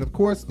jumping in. Of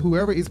course,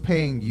 whoever is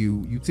paying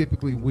you, you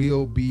typically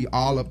will be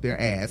all up their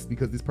ass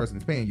because this person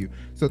is paying you.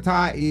 So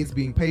Ty is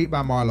being paid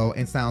by Marlo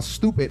and sounds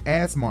stupid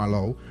as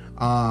Marlo,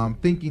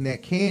 thinking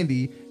that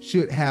Candy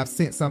should have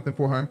sent something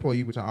for her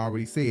employee, which I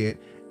already said.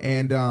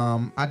 And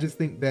I just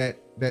think that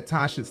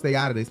Ty should stay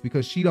out of this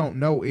because she don't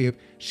know if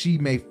she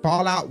may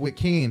fall out with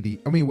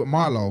with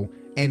Marlo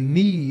and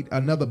need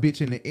another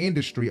bitch in the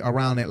industry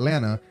around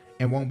Atlanta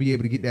and won't be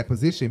able to get that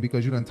position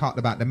because you done talked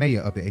about the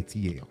mayor of the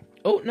ATL.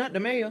 Oh, not the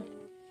mayor.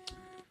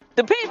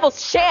 The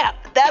people's champ.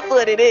 That's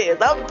what it is.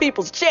 I'm the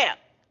people's champ.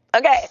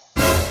 Okay.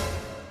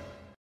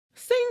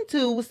 Scene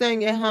 2 was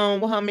staying at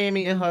home with her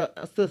mammy and her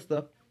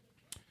sister.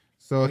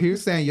 So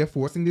here's Sanya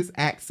forcing this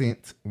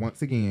accent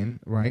once again,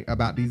 right,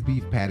 about these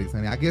beef patties,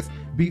 honey. I guess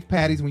beef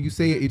patties, when you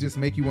say it, it just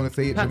make you want to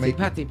say it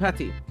Jamaican.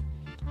 Patty.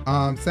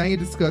 Sanya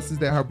discusses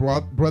that her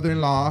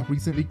brother-in-law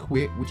recently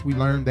quit, which we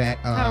learned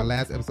that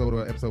last episode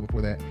or episode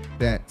before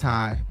that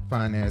Ty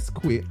Finance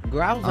quit.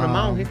 Girl, I was gonna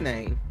moan his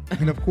name.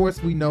 And of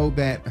course we know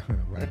that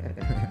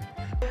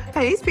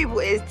Hey, these people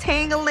is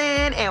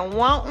tingling and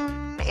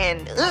wanting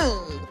and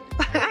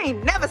I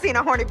ain't never seen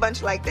a horny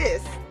bunch like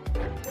this.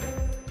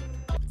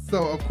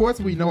 So of course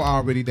we know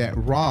already that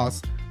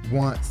Ross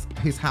wants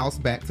his house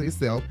back to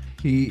himself.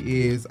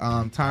 He is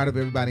tired of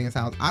everybody in his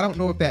house. I don't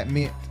know if that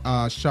meant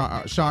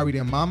Shari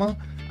their mama.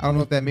 I don't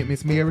know if that meant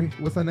Miss Mary.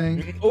 What's her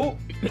name? Oh,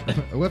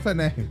 what's her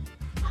name?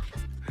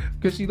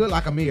 Because she looked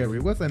like a Mary.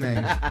 What's her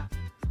name?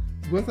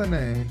 What's her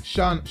name?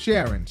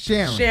 Sharon. She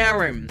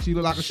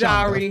looked like a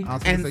Shari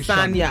and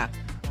Sanya.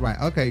 Right.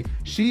 Okay.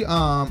 She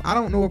I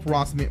don't know if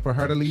Ross meant for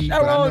her to leave,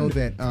 but I know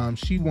that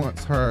she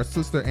wants her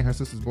sister and her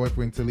sister's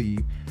boyfriend to leave.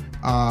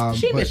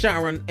 She meant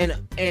Sharon and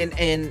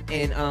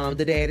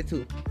the daddy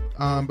too.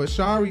 But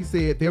Shari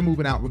said they're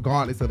moving out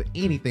regardless of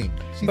anything.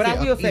 But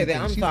I will say that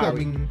I'm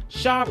sorry.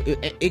 Shari,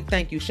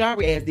 thank you.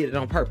 Shari ass did it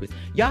on purpose.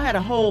 Y'all had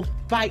a whole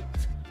fight,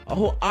 a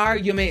whole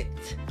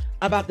argument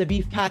about the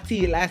beef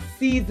patty last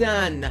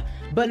season.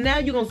 But now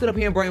you're gonna sit up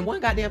here and bring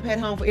one goddamn pat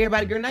home for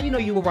everybody, girl. Now you know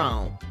you were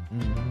wrong.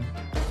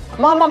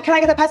 Mm-hmm. Mom, can I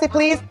get the patty,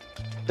 please?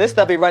 This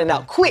stuff be running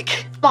out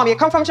quick. Mom, you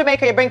come from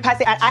Jamaica, you bring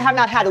patty, and I have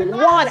not had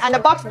one, and the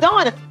box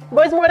done.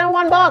 But it's more than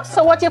one box,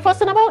 so what you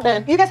fussing about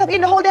then? You guys have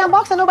eaten the whole damn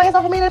box and nobody has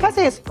offered me any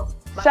patties.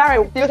 Sorry,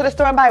 you go to the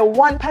store and buy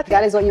one patty.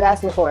 That is what you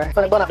asked me for. I'm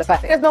gonna burn up the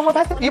patty. There's no more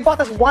patty. You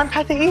bought us one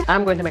patty each?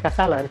 I'm going to make a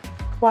salad.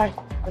 Why?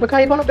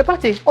 Because you burn up the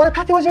patty. Oh, the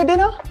patty was your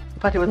dinner? The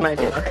patty was my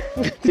dinner.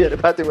 Yeah, the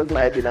patty was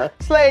my dinner.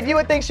 Slade, you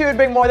would think she would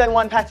bring more than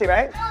one patty,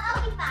 right?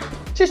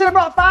 She should have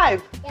brought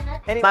 5.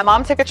 My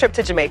mom took a trip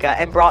to Jamaica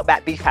and brought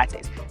back beef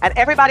patties. And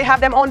everybody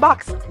have their own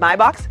box. My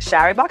box,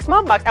 Shari box,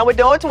 mom box. And we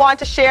don't want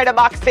to share the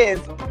boxes.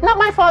 Not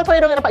my fault for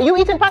you don't get a patty. You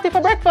eating patty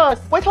for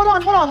breakfast. Wait, hold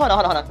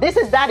on. This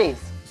is daddy's.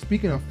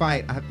 Speaking of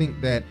fight, I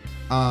think that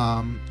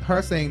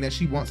her saying that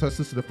she wants her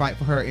sister to fight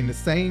for her in the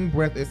same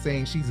breath as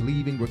saying she's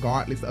leaving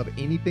regardless of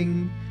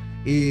anything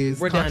is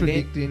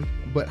contradicting.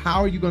 But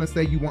how are you going to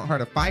say you want her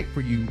to fight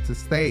for you to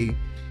stay?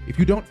 If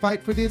you don't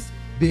fight for this,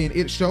 then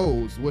it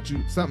shows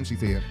something she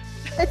said.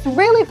 It's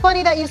really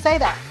funny that you say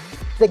that.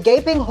 The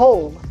gaping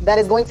hole that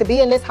is going to be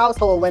in this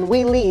household when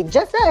we leave,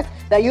 just us,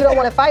 that you don't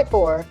want to fight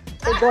for,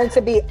 is going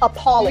to be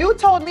appalling. You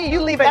told me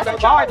you leaving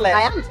regardless.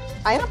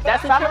 I am.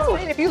 That's not true.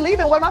 If you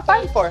leaving, what am I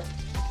fighting for?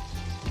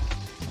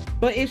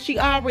 But if she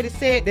already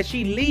said that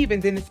she leaving,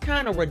 then it's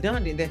kind of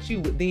redundant that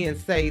you would then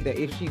say that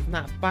if she's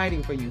not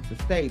fighting for you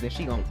to stay, that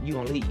you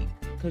gonna leave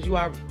because you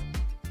are.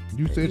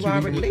 You said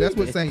that's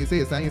what Sanya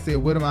said. Sanya said,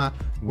 "What am I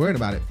worrying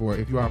about it for?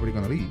 If you're already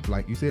gonna leave,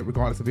 like you said,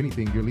 regardless of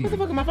anything, you're leaving." What the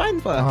fuck am I fighting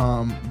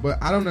for?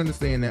 But I don't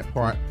understand that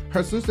part.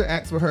 Her sister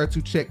asked for her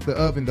to check the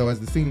oven though,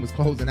 as the scene was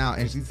closing out,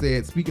 and she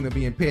said, speaking of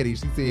being petty,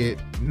 she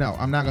said, "No,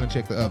 I'm not gonna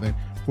check the oven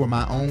for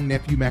my own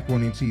nephew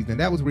macaroni and cheese." And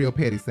that was real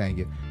petty,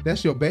 Sanya.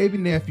 That's your baby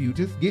nephew.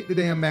 Just get the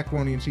damn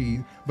macaroni and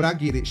cheese. But I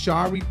get it.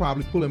 Shari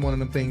probably pulling one of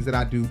them things that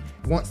I do.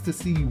 Wants to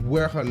see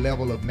where her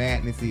level of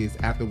madness is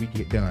after we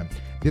get done.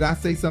 Did I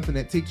say something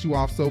that ticks you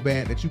off so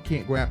bad that you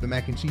can't grab the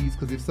mac and cheese?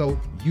 Because if so,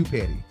 you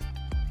petty.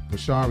 But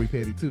Shari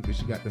petty too, because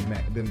she got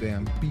them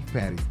damn beef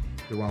patties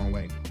the wrong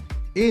way.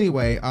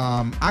 Anyway,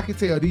 I can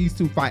tell these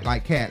two fight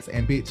like cats,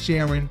 and bitch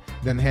Sharon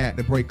done had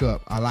to break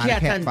up a lot of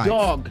cat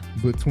fights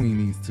between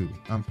these two.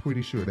 I'm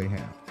pretty sure they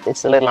have.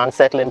 It's a little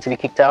unsettling to be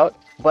kicked out.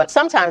 But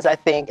sometimes I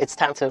think it's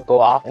time to go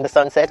off in the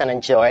sunset and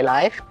enjoy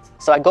life.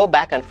 So I go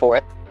back and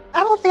forth.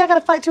 I don't think I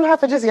gotta fight too hard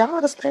for just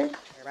y'all to stay.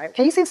 Right?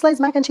 Can you see Slade's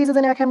mac and cheese is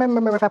in there? I can't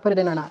remember if I put it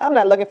in or not. I'm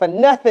not looking for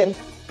nothing.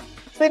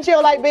 Since you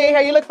don't like being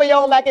here, you look for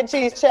your own mac and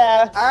cheese,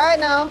 child. All right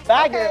now.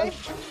 Bye, girl.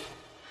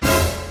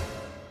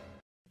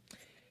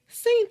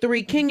 Scene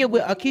 3, Kenya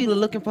with Akila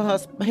looking for her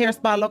hair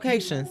spa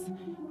locations.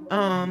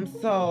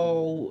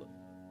 So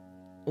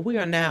we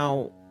are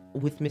now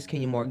with Miss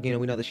Kenya Moore again.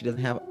 We know that she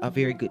doesn't have a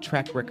very good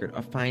track record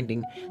of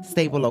finding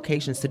stable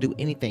locations to do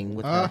anything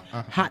with her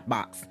hot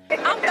box.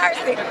 I'm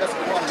thirsty.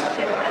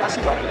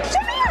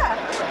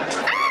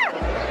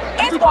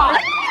 It's water.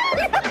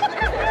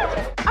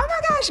 Oh my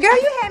gosh, girl,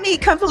 you had me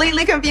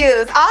completely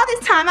confused. All this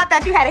time I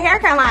thought you had a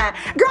haircut line.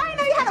 Girl, I didn't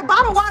know you had a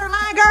bottled water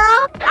line,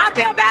 girl. I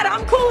feel better.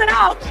 I'm cooling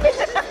off.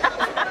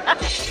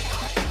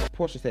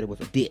 Portia said it was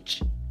a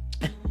ditch.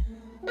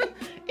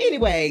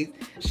 Anyways,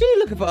 she's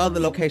looking for other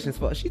locations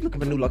she's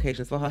looking for new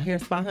locations for her hair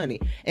spa, honey.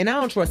 And I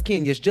don't trust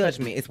Kenya's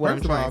judgment is what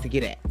I'm trying to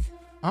get at.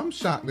 I'm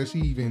shocked that she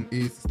even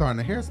is starting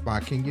a hair spa.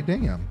 Kenya,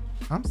 damn.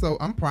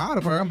 I'm proud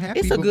of her. I'm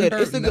happy. It's a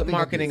good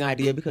marketing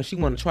idea because she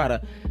want to try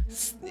to,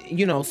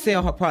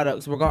 sell her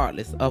products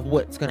regardless of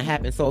what's gonna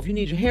happen. So if you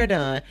need your hair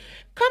done,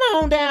 come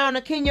on down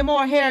to Kenya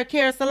Moore Hair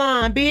Care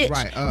Salon, bitch.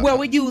 Right. Where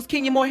we use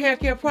Kenya Moore Hair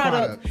Care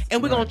products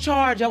and we're gonna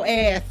charge your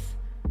ass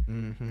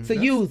to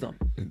use them.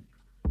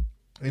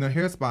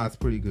 Hair spa is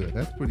pretty good.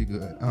 That's pretty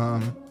good.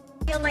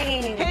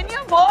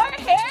 Kenya Moore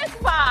Hair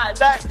Spa.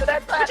 That's put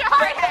your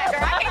hard hat,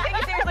 girl. I can't take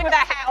you seriously with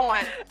that hat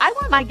on. I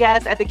want my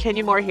guests at the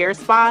Kenya Moore Hair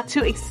Spa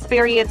to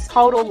experience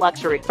total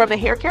luxury, from the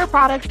hair care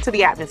products to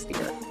the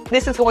atmosphere.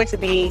 This is going to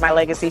be my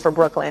legacy for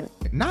Brooklyn.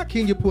 Not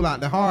Kenya pull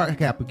out the hard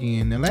cap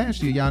again. Now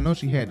last year, y'all know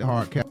she had the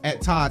hard cap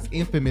at Todd's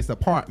infamous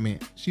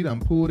apartment. She done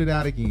pulled it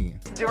out again.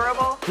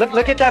 Durable.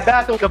 Look at that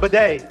bathroom, the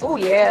bidet. Oh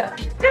yeah.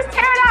 Just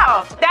tear it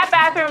out. That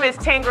bathroom is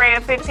 10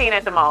 grand, 15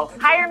 at the most.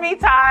 Hire me,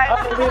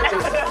 Todd.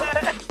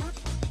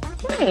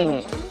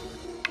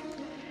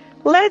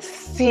 Let's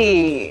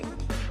see.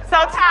 So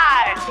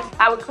Todd,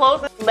 I would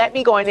close it, let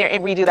me go in there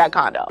and redo that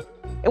condo.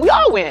 And we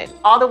all win.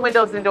 All the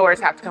windows and doors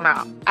have to come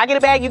out. I get a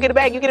bag, you get a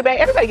bag, you get a bag.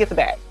 Everybody gets a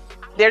bag.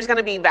 There's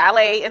gonna be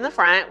valet in the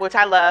front, which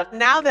I love.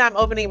 Now that I'm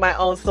opening my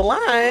own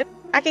salon,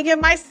 I can give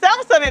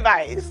myself some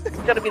advice. It's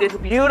gonna be this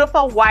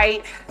beautiful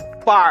white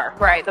bar.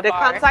 Right, the that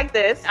bar. comes like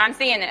this. I'm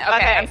seeing it.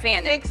 Okay, I'm seeing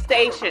it. 6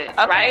 stations,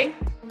 right?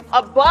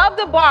 Above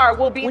the bar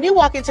will be, when you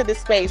walk into this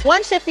space,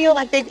 one should feel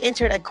like they've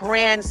entered a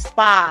grand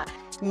spa,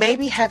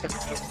 maybe heaven.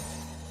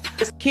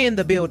 It's Ken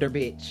the Builder,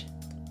 bitch.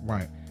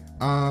 Right.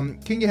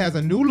 Kenya has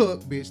a new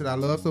look, bitch, that I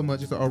love so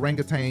much. It's an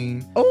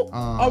orangutan.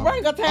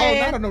 Orangutan. Oh,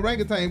 not an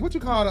orangutan. What you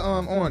call the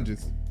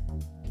oranges?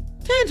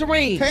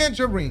 Tangerine.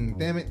 Tangerine.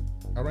 Damn it.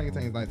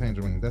 Orangutans like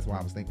tangerines. That's why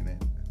I was thinking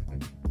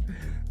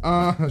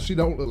that. She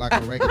don't look like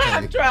an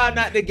orangutan. I'm trying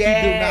not to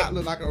gag. She do not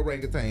look like an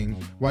orangutan.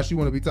 Why she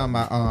want to be talking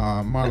about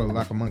Marlo look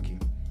like a monkey?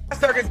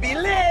 Circus be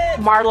lit.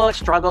 Marlo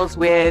struggles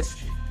with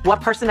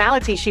what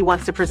personality she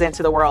wants to present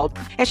to the world,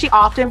 and she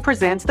often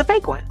presents the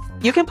fake one.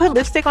 You can put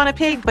lipstick on a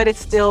pig, but it's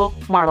still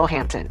Marlo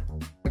Hampton.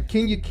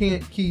 Kenya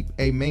can't keep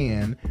a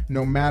man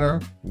no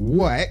matter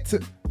what.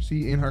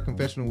 She in her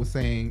confessional was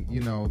saying,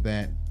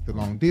 that the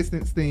long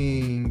distance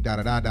thing,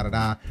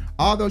 da-da-da.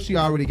 Although she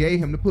already gave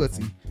him the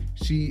pussy,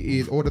 she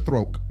is, or the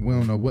throat. We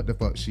don't know what the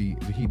fuck he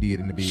did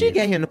in the bed. She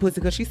gave him the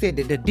pussy because she said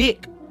that the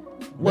dick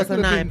was a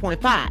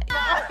 9.5.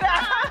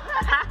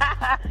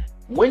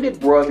 When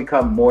did Roy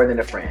become more than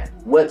a friend?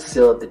 What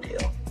sealed the deal?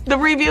 The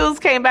reviews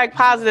came back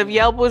positive.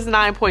 Yelp was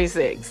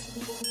 9.6.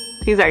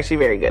 He's actually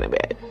very good in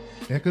bed.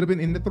 That could have been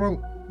in the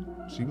throat.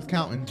 She was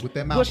counting with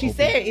that mouth. Well, she open.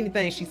 said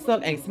anything she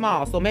sucked ain't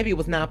small, so maybe it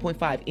was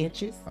 9.5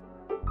 inches.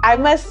 I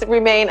must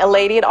remain a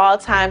lady at all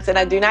times, and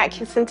I do not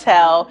kiss and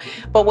tell.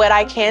 But what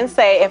I can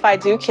say, if I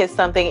do kiss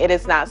something, it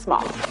is not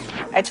small.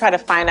 I try to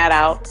find that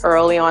out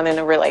early on in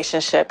a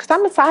relationship, because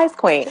I'm a size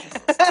queen.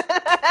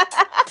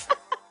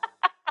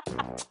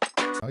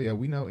 Oh yeah,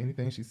 we know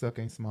anything she suck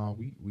ain't small.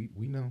 We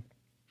know.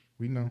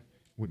 We know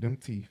with them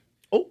teeth.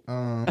 Oh.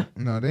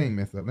 No, they ain't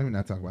messed up. Let me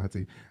not talk about her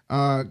teeth.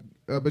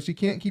 But she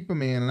can't keep a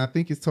man, and I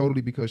think it's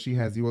totally because she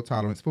has zero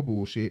tolerance for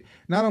bullshit.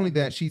 Not only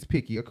that, she's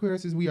picky.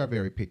 Aquariuses, we are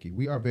very picky.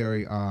 We are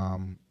very I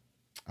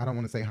don't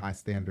want to say high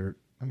standard.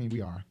 I mean,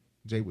 we are.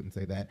 Jay wouldn't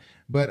say that.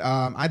 But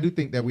I do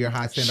think that we are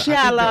high standard.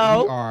 Shallow. I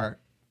think that we are,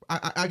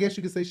 I guess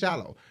you could say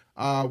shallow.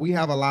 We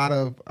have a lot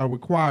of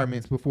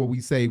requirements before we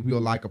say we'll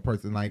like a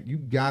person. Like, you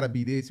gotta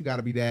be this, you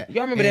gotta be that.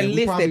 Y'all remember that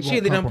list that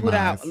Chili done put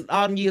out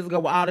all them years ago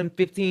with all them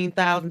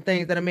 15,000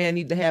 things that a man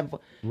need to have?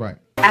 Right.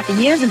 After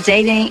years of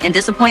dating and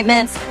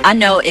disappointments, I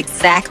know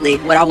exactly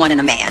what I want in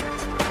a man.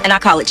 And I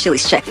call it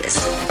Chili's checklist.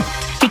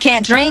 He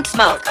can't drink,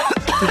 smoke.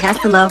 He has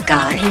to love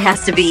God. He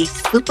has to be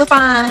super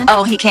fine.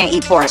 Oh, he can't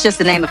eat pork, just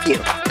to name a few.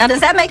 Now, does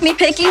that make me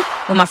picky?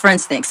 Well, my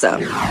friends think so.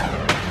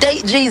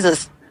 Date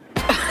Jesus.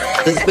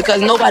 It's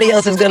because nobody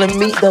else is gonna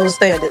meet those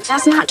standards.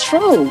 That's not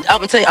true. I'm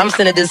gonna tell you, I'm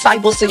sending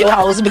disciples to your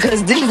house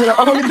because these are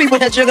the only people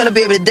that you're gonna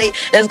be able to date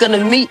that's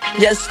gonna meet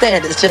your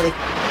standards, Chili.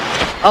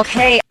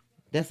 Okay.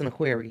 That's an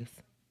Aquarius.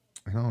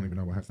 I don't even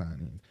know what her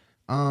sign is.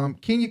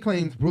 Kenya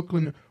claims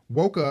Brooklyn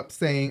woke up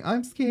saying,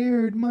 "I'm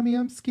scared, mommy,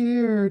 I'm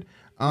scared."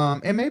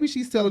 And maybe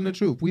she's telling the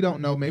truth. We don't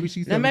know. Maybe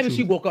she's telling maybe the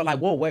she truth. woke up like,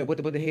 whoa, wait, what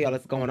the hell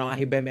is going on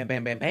here? Bam, bam,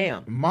 bam, bam,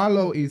 bam.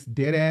 Marlo is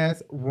dead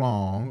ass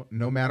wrong,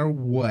 no matter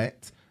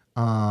what.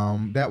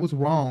 That was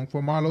wrong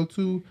for Marlo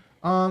to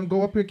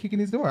go up here kicking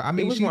his door. I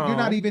mean, you're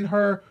not even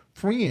her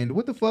friend.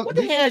 What the fuck? What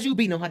the hell is you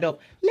beating on her door?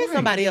 Let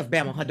somebody else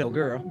bam on her door,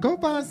 girl. Go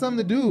find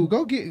something to do.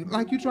 Go get,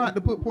 like you tried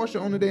to put Portia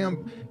on the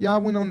damn,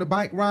 y'all went on the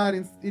bike ride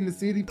in the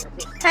city.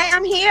 Hey,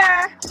 I'm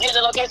here. Here's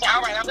the location.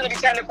 All right, I'm going to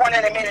be turning the corner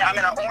in a minute. I'm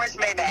in an orange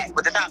Maybach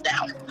with the top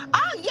down.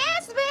 Oh,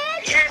 yes,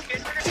 bitch. Yes,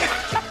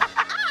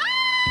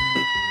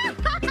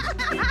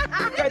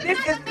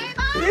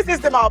 This is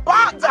the most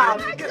box out.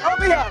 Get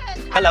over here.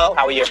 Hello,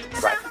 how are you?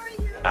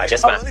 Right.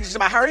 Just fine. This is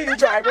my hurry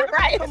driver.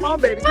 Right. Come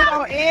on, baby. Get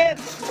on in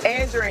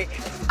and drink.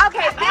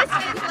 Okay, this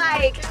is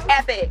like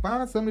epic.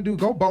 Find something to do.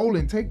 Go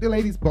bowling. Take the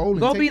ladies bowling.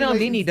 Go Take beat the on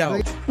ladies-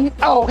 Nene, though.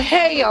 Oh,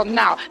 hell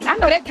no. I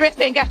know that dress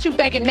ain't got you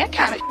thinking that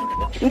kind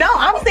of. No,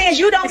 I'm saying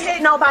you don't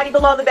hit nobody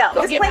below the belt.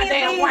 Go There's get my plenty of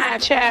damn things. wine,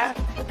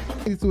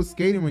 child. To a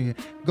skating ring.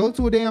 Go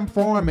to a damn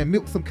farm and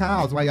milk some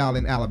cows while y'all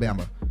in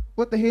Alabama.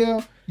 What the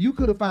hell? You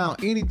could have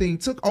found anything,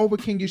 took over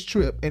Kenya's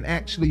trip, and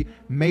actually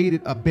made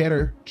it a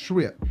better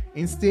trip.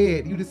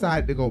 Instead, you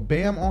decided to go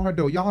bam on her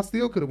door. Y'all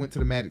still could have went to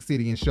the Magic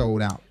City and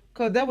showed out.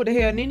 Cause that what the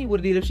hell Nene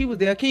would have did if she was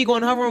there. Can you go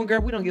in her room, girl?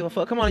 We don't give a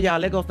fuck. Come on, y'all.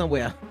 Let's go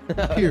somewhere.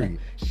 Period.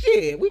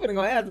 Shit, we better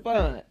go have some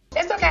fun.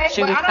 It's okay.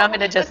 She was coming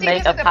to just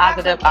make a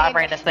positive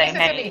offering and say,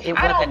 hey, it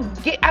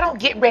wasn't. I don't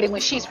get ready when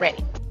she's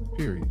ready.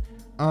 Period.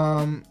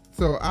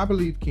 So I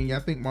believe Kenya. I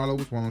think Marlo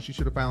was wrong. She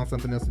should have found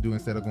something else to do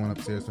instead of going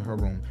upstairs to her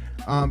room.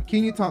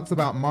 Kenya talks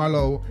about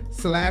Marlo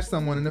slashed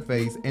someone in the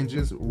face and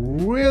just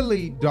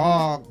really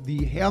dogged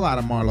the hell out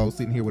of Marlo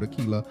sitting here with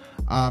Akila,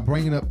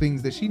 bringing up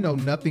things that she know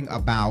nothing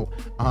about.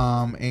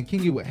 And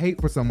Kenya would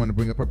hate for someone to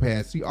bring up her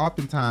past. She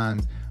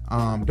oftentimes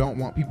don't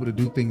want people to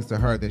do things to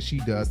her that she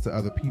does to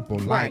other people,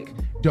 like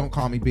don't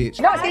call me bitch.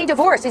 No, I was getting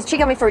divorced. She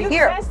got me for a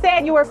year. You just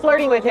said you were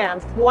flirting with him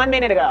 1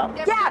 minute ago.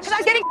 Yeah, because I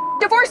was getting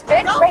divorced,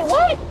 bitch. No. Wait,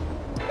 what?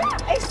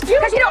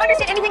 Because you don't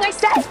understand anything I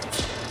said.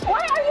 Why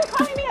are you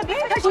calling me a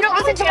bitch? Because you don't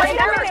listen to my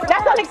words.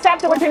 That's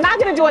unacceptable. What you're not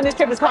going to do on this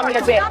trip is call me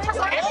a bitch.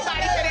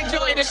 Everybody's been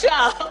enjoying the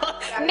show.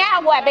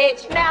 Now what,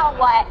 bitch? Now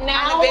what?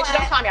 Now I'm a bitch. what?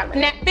 Don't call me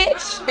a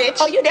bitch.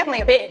 Oh, you're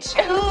definitely a bitch.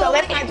 So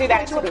let's not do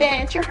that to a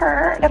bitch. You're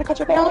hurt. Gotta cut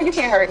your back. No, you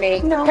can't hurt me.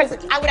 No. Because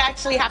I would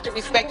actually have to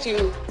respect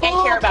you and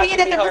care about you.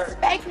 Doesn't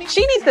respect me.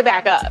 She needs to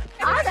back up.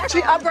 I've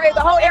actually upgraded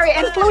the whole area,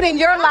 including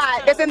your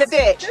lot that's in the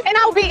ditch. And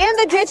I'll be in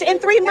the ditch in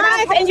 3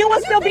 months, and you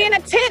will still be in a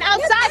tent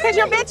outside because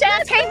your bitch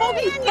ass can't move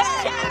in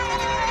yet.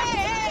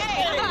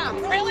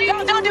 Really?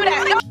 Don't do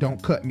that.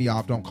 Don't cut me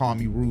off. Don't call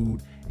me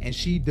rude. And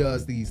she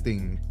does these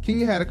things.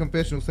 Kenya had a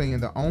confessional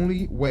saying the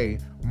only way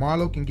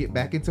Marlo can get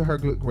back into her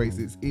good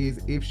graces is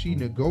if she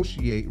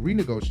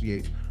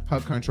renegotiates her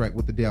contract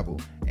with the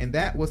devil. And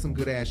that was some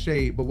good ass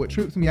shade. But what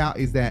trips me out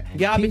is that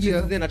y'all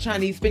bitches is in a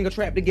Chinese finger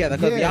trap together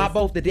because y'all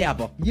both the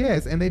devil.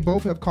 Yes, and they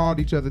both have called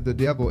each other the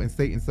devil and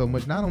Satan so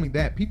much. Not only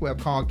that, people have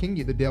called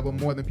Kenya the devil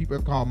more than people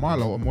have called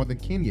Marlo, or more than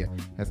Kenya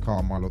has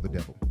called Marlo the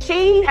devil.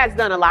 She has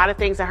done a lot of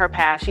things in her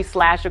past. She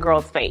slashed a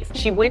girl's face.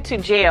 She went to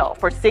jail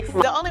for 6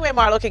 months. The only way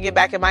Marlo can get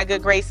back in my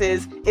good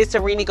graces is to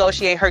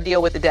renegotiate her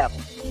deal with the devil.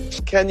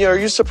 Kenya, are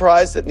you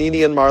surprised that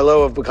Nene and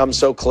Marlo have become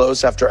so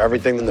close after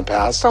everything in the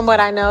past? From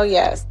what I know,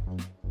 yes.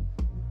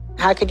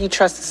 How could you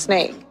trust a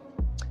snake?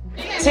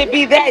 To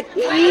be that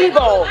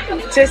evil,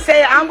 to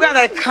say I'm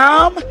gonna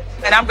come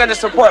and I'm gonna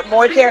support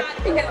more care,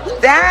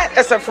 that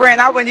is a friend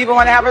I wouldn't even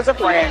want to have as a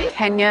friend.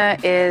 Kenya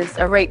is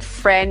a great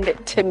friend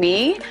to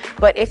me,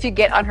 but if you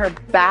get on her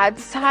bad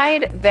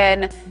side,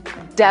 then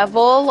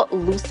devil,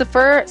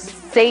 Lucifer,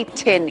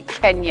 Satan,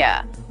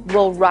 Kenya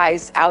will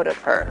rise out of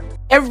her.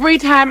 Every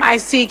time I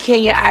see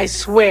Kenya, I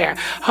swear,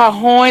 her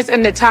horns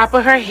in the top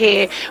of her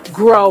head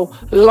grow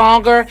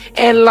longer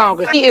and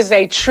longer. She is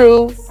a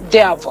true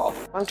devil.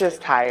 I'm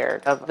just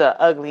tired of the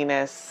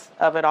ugliness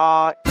of it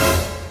all.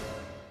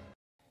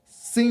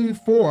 Scene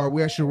 4,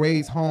 where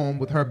Sheree's home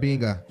with her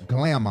being a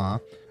glamour.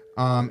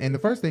 And the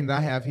first thing that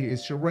I have here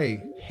is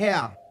Sheree.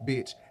 Hair,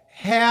 bitch.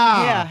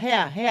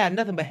 Hair,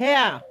 nothing but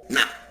hair.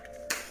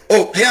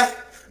 Oh, hair?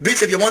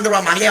 Bitch, if you wonder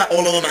why my hair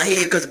all over my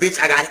head, because, bitch,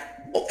 I got it.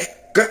 Oh,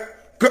 girl,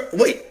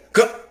 wait.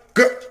 Girl.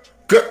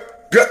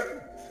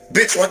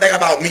 Bitch, one thing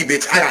about me,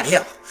 bitch, I got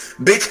hair.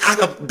 Bitch,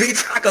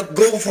 I could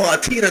go for a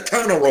Tina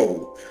Turner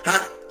role.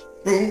 Huh?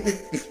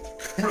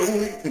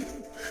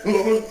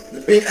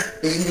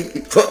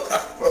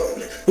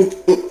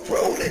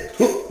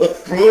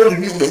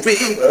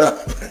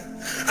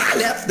 I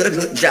left a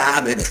good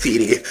job in the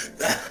city.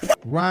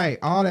 Right,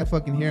 all that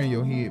fucking hair in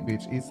your head,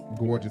 bitch. It's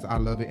gorgeous. I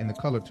love it, and the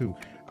color too.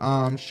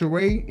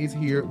 Sheree is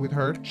here with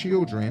her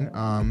children,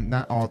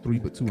 not all 3,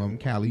 but 2 of them,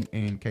 Callie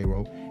and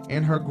Cairo,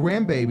 and her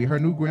grandbaby, her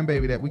new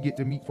grandbaby that we get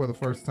to meet for the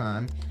first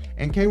time.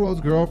 And Cairo's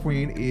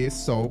girlfriend is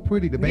so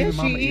pretty. The baby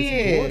mama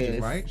is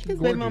gorgeous, right? She's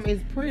gorgeous. Baby mama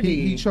is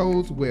pretty. He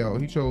chose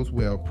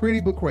well. Pretty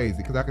but crazy,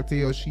 because I could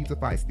tell she's a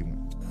feisty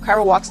one.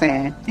 Cairo walks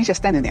in. He's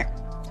just standing there.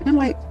 And I'm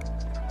like,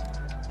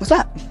 what's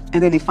up?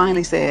 And then he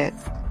finally said,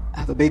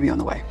 I have a baby on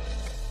the way.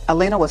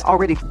 Elena was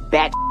already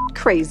bat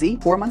crazy,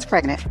 4 months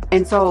pregnant.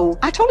 And so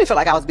I totally felt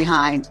like I was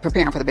behind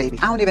preparing for the baby.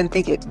 I don't even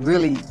think it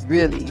really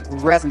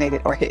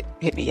resonated or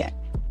hit me yet.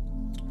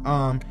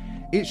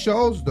 It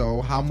shows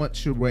though how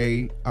much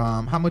Sheree,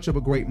 how much of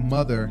a great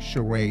mother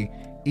Sheree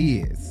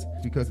is,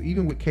 because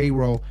even with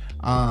K-Ro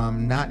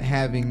not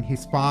having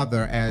his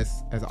father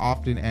as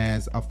often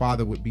as a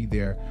father would be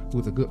there, who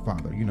was a good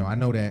father. You know, I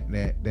know that,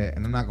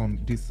 and I'm not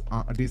going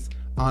to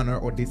dishonor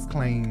or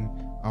disclaim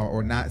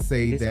or not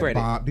say that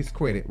Bob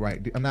discredit,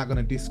 right? I'm not going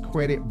to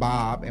discredit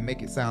Bob and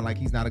make it sound like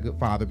he's not a good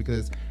father,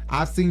 because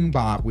I've seen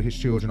Bob with his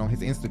children on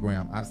his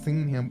Instagram. I've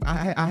seen him.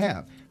 I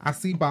have. I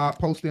see Bob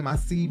post them. I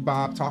see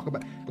Bob talk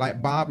about,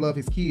 like, Bob love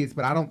his kids,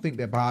 but I don't think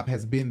that Bob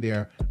has been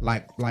there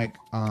like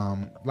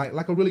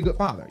a really good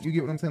father. You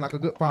get what I'm saying? Like a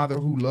good father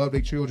who loved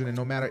their children, and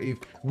no matter if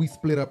we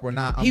split up or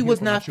not, he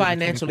was not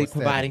financially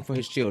providing for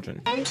his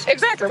children.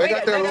 Exactly. They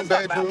got their own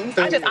bedroom.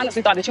 I just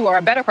honestly thought that you are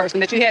a better person,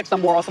 that you had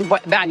some morals, some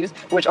values,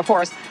 which of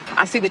course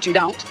I see that you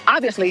don't.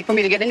 Obviously, for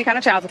me to get any kind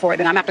of child support,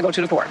 then I'm gonna have to go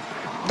to the court.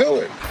 Do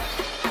it.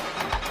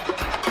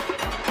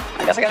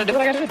 I guess I gotta do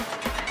what I gotta do.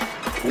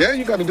 Yeah,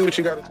 you gotta do what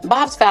you gotta do.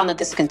 Bob's found that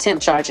this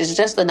contempt charge is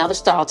just another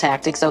stall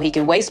tactic so he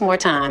can waste more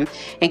time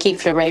and keep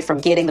Sheree from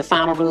getting the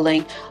final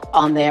ruling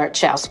on their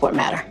child support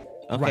matter.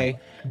 Okay. Right.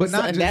 But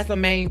not just, that's the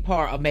main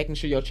part of making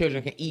sure your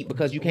children can eat,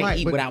 because you can't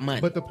eat without money.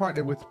 But the part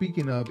that we're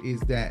speaking of is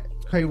that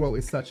K-Ro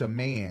is such a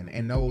man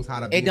and knows how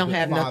to be it don't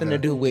have nothing to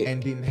do with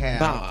and didn't have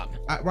Bob.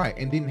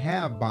 And didn't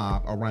have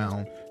Bob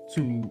around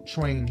to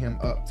train him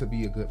up to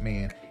be a good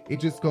man. It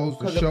just goes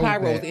to show that... Because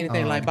if K-Ro was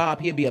anything like Bob,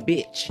 he'd be a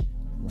bitch.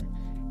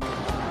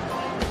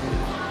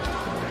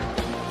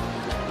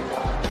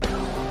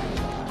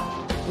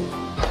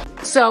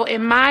 So,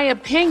 in my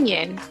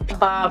opinion,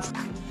 Bob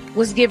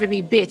was giving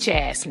me bitch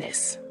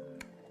assness.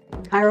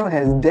 K-Ro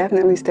has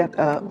definitely stepped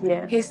up.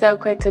 Yeah, he's so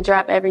quick to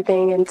drop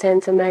everything and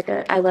tend to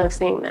Mecca. I love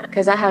seeing that,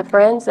 because I have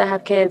friends that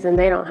have kids and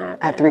they don't have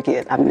that. I have 3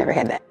 kids. I've never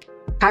had that.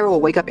 K-Ro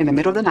will wake up in the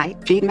middle of the night,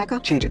 feed Mecca,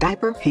 change a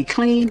diaper, he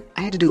clean.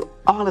 I had to do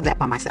all of that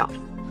by myself.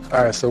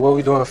 All right, so what are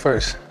we doing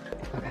first?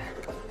 Okay.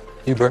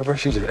 You Berber?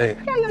 She just ate.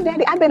 Yeah, yo,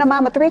 daddy, I've been a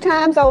mama 3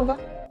 times over.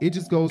 It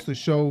just goes to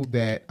show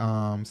that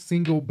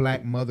single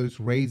black mothers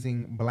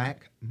raising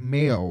black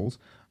males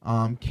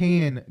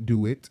can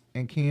do it,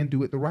 and can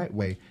do it the right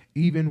way,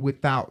 even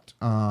without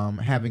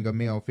having a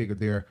male figure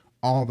there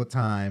all the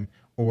time,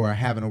 or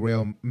having a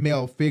real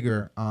male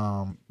figure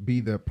be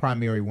the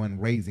primary one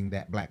raising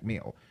that black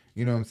male.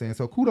 You know what I'm saying?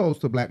 So kudos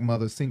to black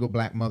mothers, single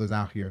black mothers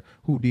out here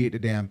who did the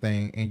damn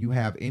thing, and you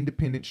have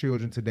independent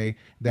children today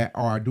that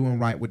are doing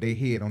right with their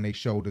head on their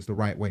shoulders the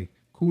right way.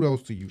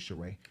 Kudos to you,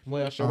 Sheree.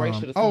 Well, Sheree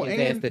should have sent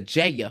his ass to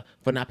jail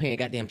for not paying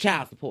goddamn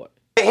child support.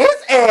 His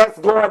ass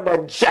going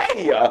to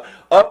jail.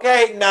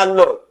 Okay, now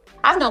look.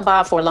 I've known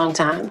Bob for a long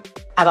time.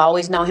 I've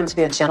always known him to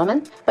be a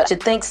gentleman, but to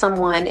think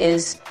someone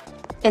is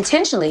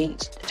intentionally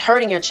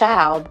hurting your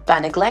child by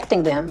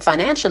neglecting them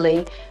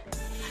financially,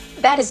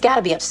 that has got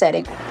to be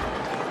upsetting.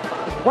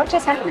 What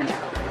just happened?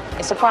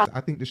 It's a problem. I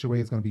think that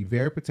Sheree is going to be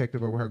very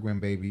protective over her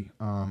grandbaby.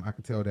 I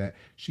can tell that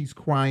she's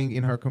crying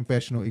in her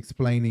confessional,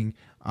 explaining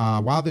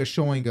while they're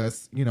showing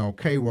us, you know,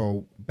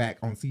 K-Ro back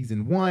on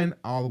season 1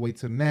 all the way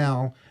to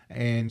now,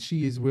 and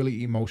she is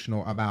really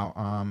emotional about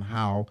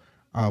how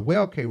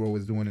well K-Ro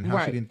is doing and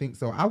how she didn't think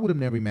so. I would have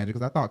never imagined,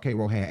 because I thought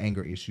K-Ro had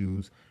anger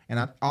issues, and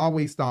I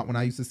always thought when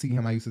I used to see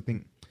him, I used to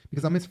think,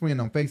 because I'm his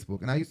friend on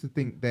Facebook, and I used to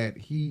think that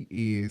he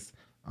is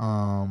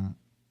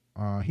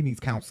he needs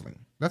counseling.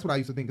 That's what I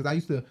used to think, because I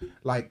used to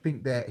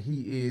think that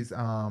he is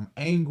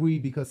angry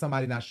because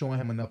somebody not showing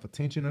him enough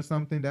attention or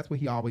something. That's what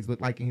he always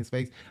looked like in his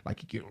face.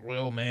 Like he get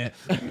real mad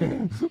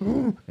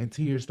and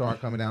tears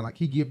start coming down. Like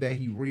he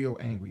real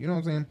angry. You know what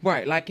I'm saying?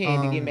 Right, like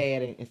Candy get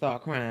mad and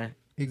start crying.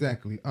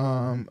 Exactly.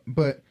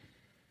 But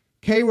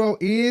K-Ro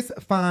is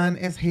fine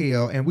as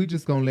hell, and we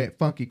just gonna let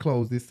Funky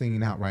close this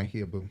scene out right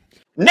here, boo.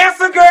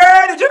 Nessa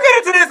girl, did you get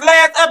into this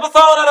last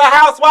episode of the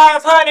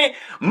Housewives, honey?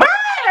 Man,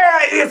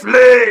 it's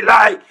lit.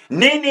 Like,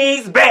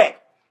 Nene's back,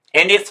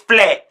 and it's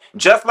flat,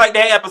 just like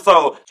that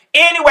episode.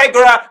 Anyway,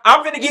 girl,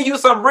 I'm finna give you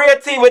some real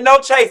tea with no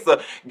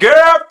chaser.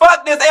 Girl,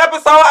 fuck this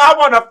episode. I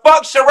wanna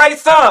fuck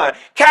Sheree's son.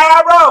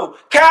 K-Ro.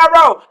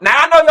 Now,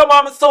 I know your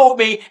mama sued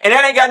me, and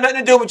that ain't got nothing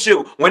to do with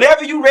you.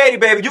 Whenever you ready,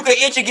 baby, you can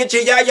itch and get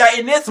your yaya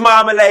in this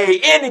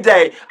marmalade any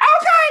day.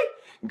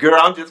 Okay? Girl,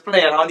 I'm just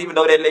playing. I don't even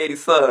know that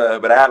lady's son,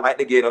 but I'd like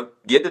to get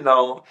to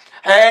know him.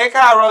 Hey,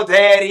 K-Ro,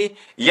 daddy.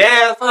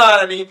 Yes,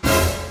 honey.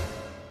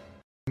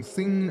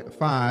 Scene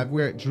 5,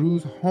 we're at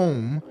Drew's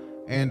home,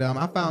 and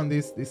I found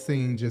this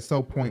scene just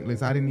so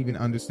pointless. I didn't even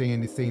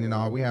understand this scene at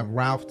all. We have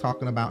Ralph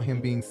talking about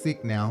him being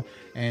sick now,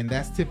 and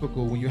that's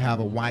typical when you have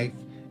a wife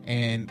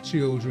and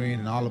children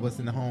and all of us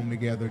in the home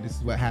together. This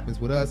is what happens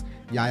with us.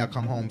 Yaya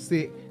come home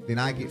sick, then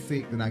I get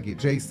sick, then I get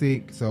Jay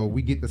sick, so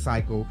we get the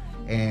cycle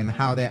and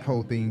how that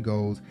whole thing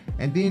goes.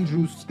 And then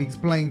Drew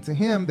explained to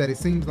him that it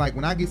seems like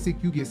when I get sick,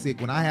 you get sick.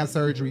 When I have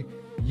surgery,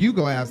 you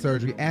go have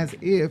surgery, as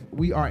if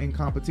we are in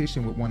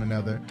competition with one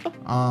another.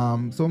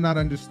 So I'm not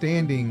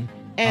understanding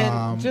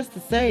And just to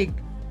say,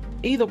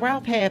 either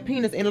Ralph had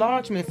penis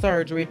enlargement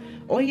surgery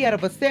or he had a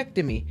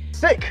vasectomy.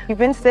 Sick. You've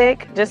been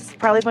sick, just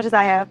probably as much as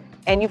I have.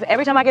 And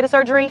every time I get a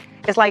surgery,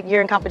 it's like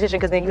you're in competition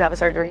because then you have a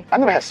surgery. I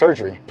never had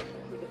surgery.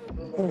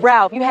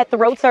 Ralph, you had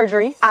throat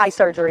surgery, eye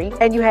surgery,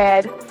 and you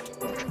had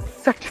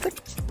surgery.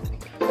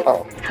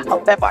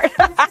 Oh, that part.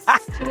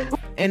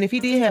 And if he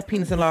did have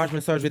penis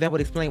enlargement surgery, that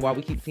would explain why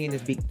we keep seeing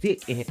this big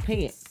dick in his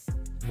pants.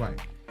 Right.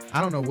 I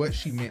don't know what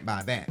she meant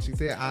by that. She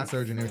said eye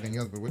surgery and everything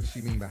else, but what did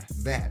she mean by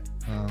that?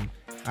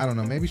 I don't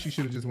know. Maybe she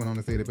should have just went on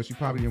to say that, but she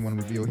probably didn't want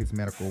to reveal his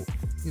medical,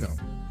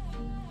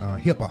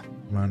 HIPAA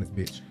around this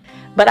bitch.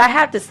 But I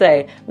have to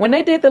say, when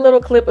they did the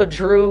little clip of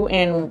Drew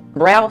and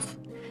Ralph,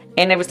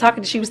 and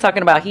she was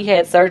talking about he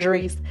had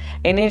surgeries,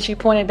 and then she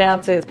pointed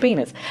down to his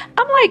penis.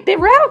 I'm like, did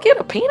Ralph get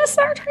a penis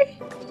surgery?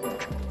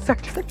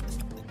 Surgery.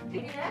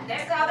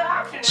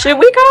 Should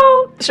we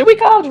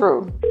call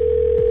Drew?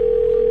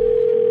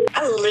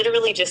 I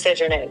literally just said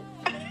your name.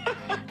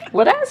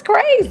 Well, that's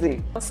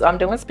crazy. So I'm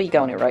doing speak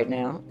on it right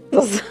now.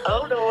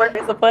 Oh, Lord.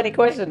 It's a funny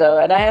question, though,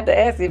 and I have to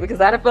ask you because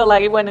I didn't feel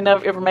like it wasn't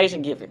enough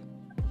information given.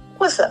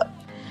 What's up?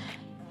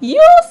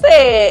 You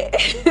said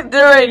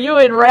during you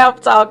and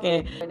Ralph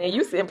talking, and then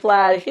you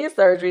implied his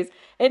surgeries,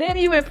 and then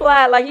you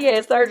implied like he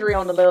had surgery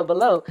on the level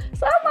below.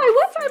 So I'm like,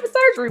 what type of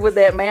surgery was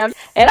that, ma'am?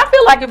 And I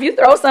feel like if you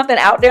throw something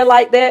out there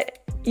like that,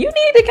 you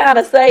need to kind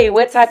of say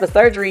what type of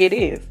surgery it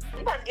is.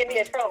 You about to get me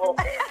in trouble.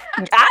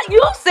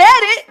 You said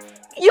it.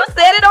 You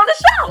said it on the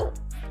show.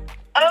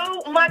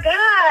 Oh my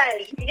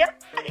God.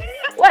 Yep.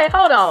 Wait,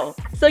 hold on.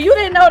 So you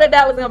didn't know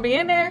that was going to be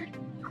in there?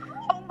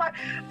 Oh my,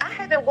 I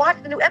haven't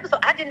watched the new episode.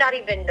 I did not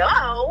even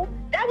know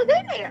that was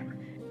in there.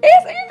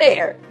 It's in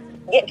there.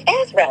 Yeah,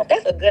 ask Ralph.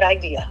 That's a good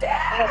idea.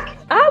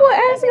 I will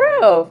ask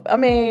Ralph. I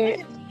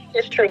mean,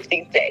 it's truth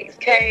these days,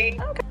 okay?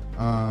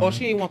 Or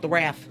she didn't want the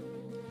Ralph.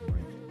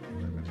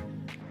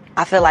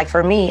 I feel like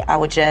for me, I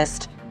would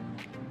just,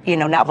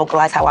 not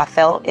vocalize how I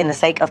felt in the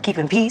sake of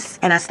keeping peace.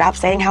 And I stopped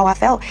saying how I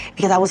felt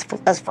because I was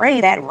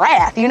afraid that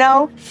wrath,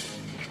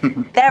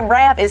 that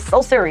wrath is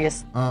so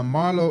serious.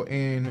 Marlo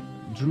and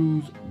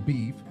Drew's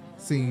beef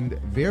seemed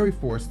very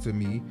forced to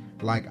me.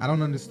 Like, I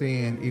don't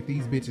understand if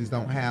these bitches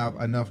don't have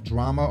enough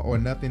drama or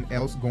nothing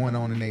else going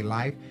on in their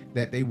life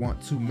that they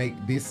want to make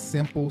this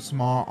simple,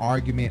 small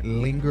argument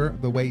linger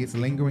the way it's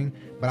lingering.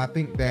 But I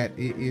think that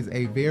it is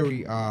a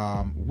very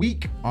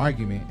weak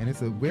argument, and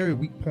it's a very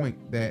weak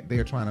point that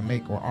they're trying to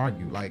make or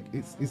argue. Like,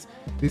 this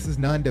is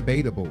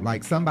non-debatable.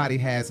 Like, somebody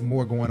has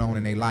more going on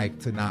in their life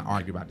to not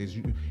argue about this.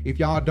 If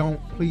y'all don't,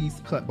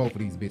 please cut both of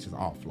these bitches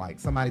off. Like,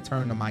 somebody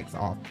turn the mics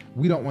off.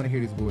 We don't want to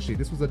hear this bullshit.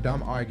 This was a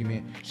dumb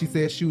argument. She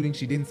said shooting.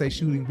 She didn't say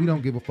shooting. We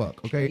don't give a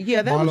fuck, okay?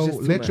 Yeah, that was just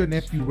Marlo, too let much. your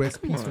nephew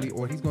rest peacefully,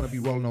 or he's going to be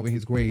rolling over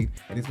his grave,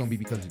 and it's going to be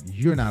because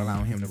you're not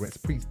allowing him to rest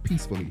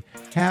peacefully.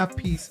 Have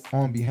peace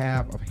on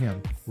behalf of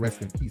him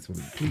resting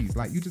peacefully, please.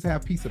 Like, you just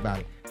have peace about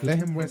it. Let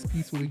him rest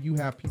peacefully. You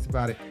have peace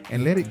about it,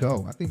 and let it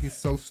go. I think it's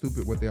so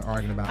stupid what they're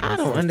arguing about. I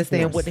It's don't so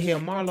understand forced. what the hell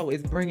Marlo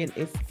is bringing.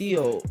 Is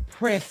still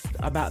pressed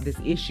about this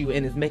issue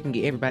and is making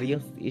it everybody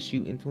else's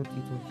issue in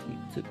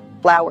 2022.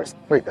 Flowers.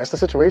 Wait, that's the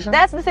situation?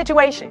 That's the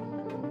situation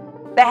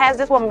that has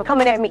this woman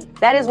coming at me.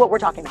 That is what we're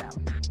talking about.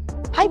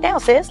 Pipe down,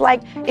 sis.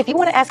 Like, if you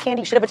want to ask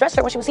Candy, you should have addressed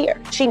her when she was here.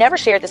 She never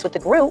shared this with the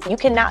group. You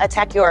cannot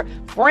attack your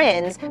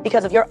friends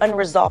because of your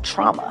unresolved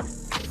trauma.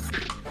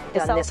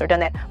 Done this or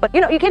done that. But,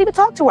 you can't even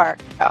talk to her.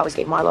 I always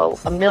gave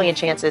Marlo a million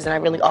chances, and I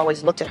really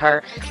always looked at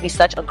her to be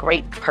such a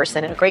great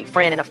person and a great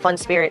friend and a fun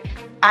spirit.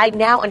 I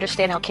now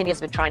understand how Candy has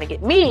been trying to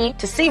get me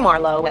to see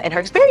Marlo and her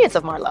experience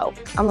of Marlo.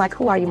 I'm like,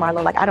 who are you,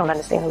 Marlo? Like, I don't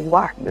understand who you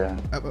are. Yeah.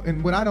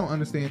 And what I don't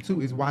understand,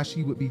 too, is why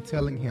she would be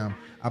telling him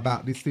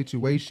about this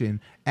situation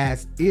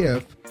as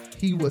if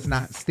he was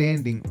not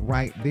standing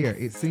right there.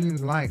 It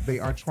seems like they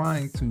are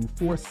trying to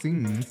force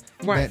scenes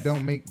that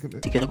don't make...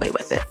 To get away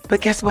with it.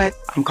 But guess what?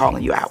 I'm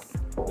calling you out.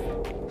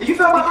 You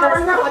feel my heart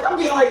right now? Like, I'm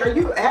being like, are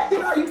you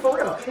acting? Are you for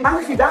real? How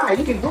if you die?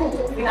 You can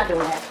Google. You're not doing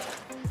that.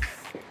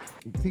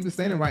 He was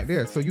standing right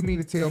there. So you mean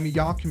to tell me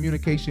y'all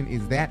communication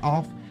is that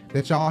off?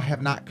 That y'all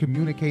have not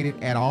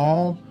communicated at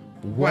all?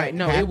 Right,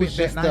 no, it was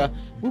just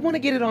we want to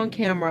get it on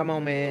camera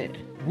moment.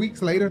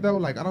 Weeks later, though,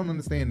 like, I don't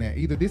understand that.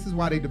 Either this is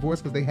why they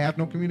divorced because they have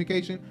no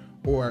communication,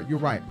 or you're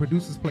right,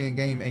 producers playing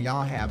game and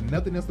y'all have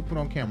nothing else to put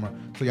on camera.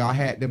 So y'all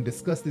had them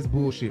discuss this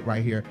bullshit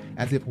right here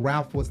as if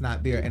Ralph was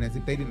not there and as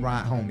if they didn't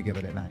ride home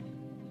together that night.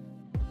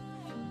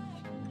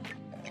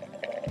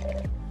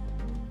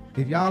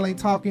 If y'all ain't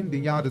talking,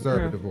 then y'all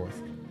deserve a divorce.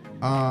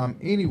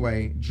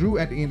 Anyway, Drew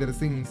at the end of the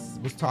scene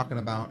was talking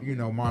about,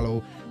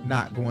 Marlo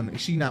not wanting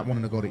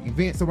to go to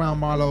events around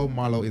Marlo.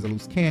 Marlo is a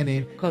loose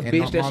cannon. Cause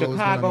bitch, that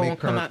Chicago won't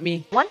come at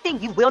me. One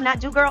thing you will not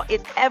do, girl,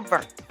 is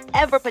ever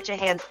put your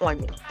hands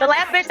on me. The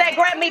last bitch that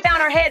grabbed me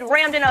found her head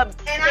rammed in a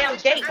damn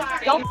gate.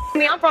 Don't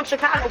me, I'm from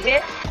Chicago,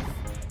 bitch.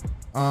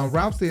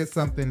 Ralph said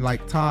something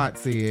like Todd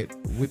said,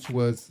 which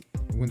was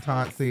when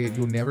Todd said,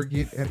 "You'll never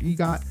get an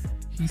EGOT."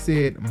 He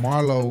said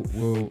Marlo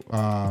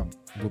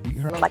will beat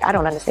her. Like, I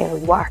don't understand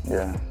who you are.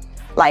 Yeah.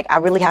 Like, I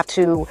really have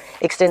to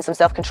extend some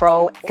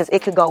self-control because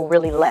it could go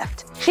really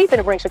left. She's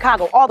gonna bring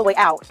Chicago all the way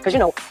out. Because, you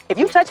know, if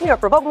you touch me or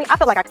provoke me, I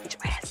feel like I can beat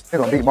your ass. They're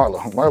gonna beat Marlo.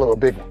 Marlo a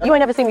big one. You ain't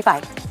never seen me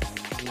fight.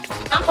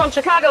 I'm from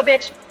Chicago,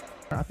 bitch.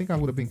 I think I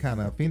would have been kind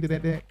of offended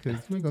at that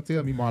because you ain't gonna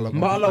tell me Marlo.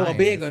 Marlo a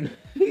big one.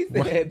 He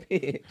said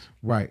bitch.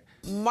 Right.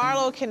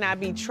 Marlo cannot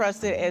be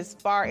trusted as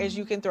far as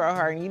you can throw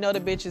her. And you know the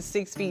bitch is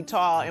 6 feet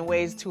tall and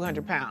weighs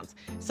 200 pounds.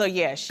 So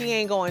yeah, she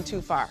ain't going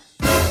too far.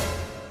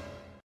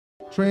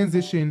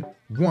 Transition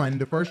 1,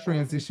 the first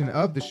transition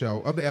of the show,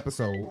 of the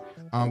episode.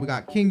 We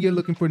got Kenya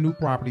looking for new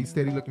properties,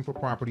 steady looking for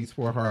properties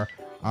for her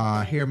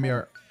hair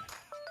more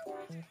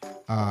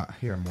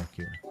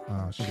care.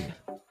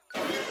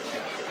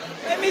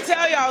 Let me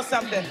tell y'all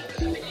something.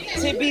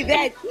 To be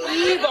that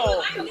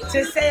evil,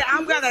 to say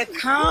I'm gonna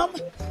come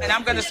and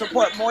I'm gonna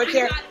support more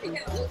care,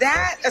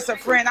 that is a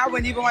friend I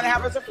wouldn't even want to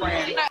have as a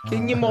friend.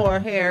 Kenya Moore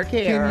Hair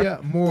Care. Kenya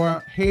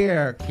Moore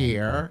Hair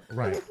Care.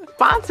 Right.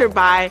 Sponsored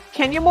by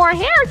Kenya Moore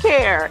Hair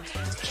Care.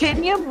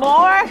 Kenya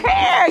Moore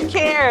Hair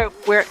Care.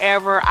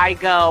 Wherever I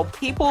go,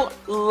 people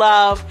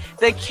love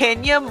the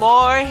Kenya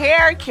Moore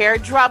Hair Care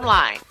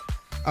drumline.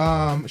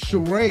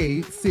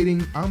 Sheree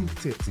sitting, I'm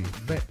tipsy.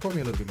 Pour me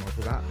a little bit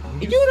more.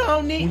 You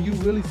don't need. When you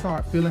really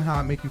start feeling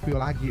how it make you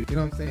feel, I get it. You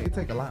know what I'm saying? It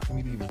take a lot for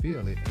me to even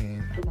feel it.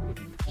 And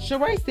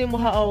Sheree sitting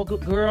with her old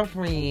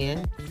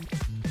girlfriend.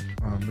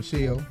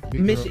 Michelle.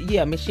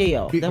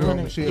 Michelle. Big that girl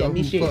one, Michelle, yeah, who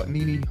Michelle. fucked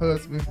Nene's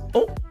husband.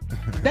 Oh,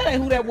 that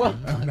ain't who that was.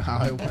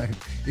 No,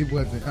 it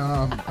wasn't.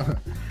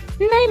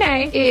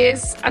 Nene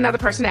is another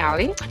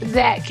personality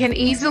that can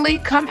easily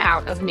come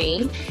out of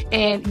me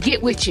and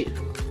get with you.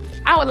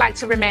 I would like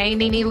to remain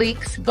Nene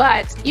Leakes,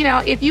 but, you know,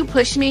 if you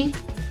push me,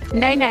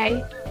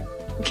 Nene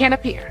can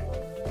appear.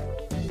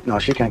 No,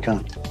 she can't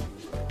come.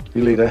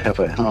 You leave that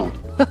heifer at home.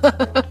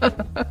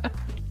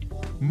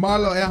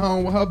 Marlo at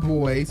home with her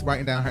boys,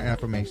 writing down her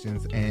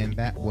affirmations, and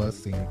that was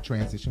scene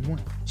transition 1.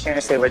 Sharon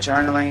said we're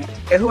journaling.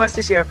 And who wants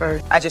to share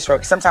first? I just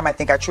wrote, sometimes I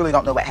think I truly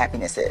don't know what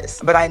happiness is.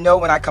 But I know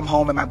when I come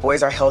home and my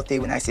boys are healthy,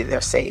 when I see that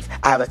they're safe,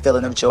 I have a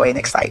feeling of joy and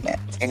excitement.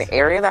 An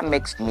area that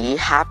makes me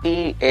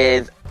happy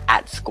is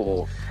at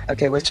school.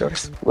 Okay, what's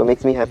yours? What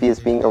makes me happy is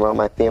being around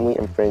my family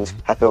and friends.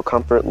 I feel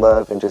comfort,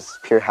 love, and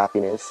just pure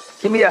happiness.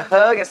 Give me a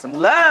hug and some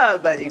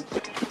love, buddy.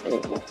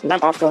 And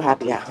I'm also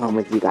happy at home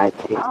with you guys.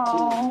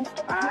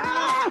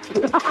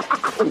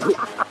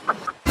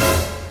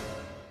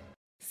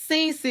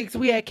 Scene 6,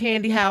 we at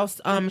Candy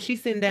House.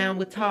 She's sitting down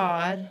with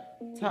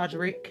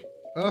Todrick.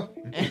 Oh,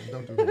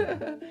 don't do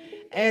that.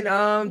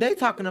 And they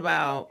talking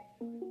about.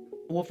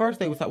 Well, first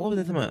they was talking. What was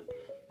it about?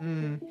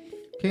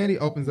 Candy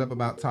opens up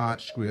about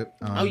Todd's script.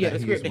 The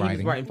script that he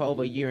was writing for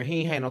over a year, and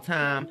he ain't had no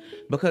time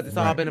because it's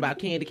all been about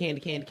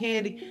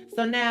candy.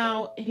 So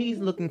now he's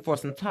looking for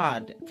some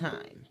Todd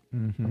time.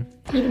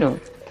 You know,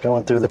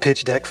 Going through the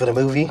pitch deck for the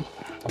movie.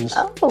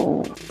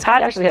 Oh,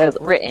 Todd actually has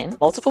written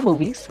multiple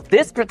movies.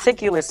 This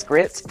particular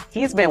script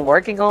he's been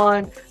working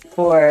on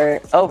for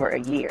over a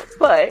year,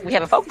 but we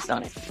haven't focused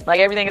on it. Like,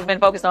 everything has been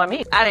focused on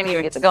me. I didn't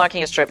even get to go on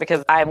Kenya's trip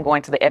because I'm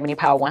going to the Ebony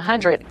Power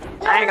 100.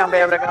 I ain't gonna be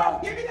able to go.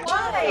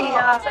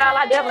 Why? Sal,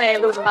 I definitely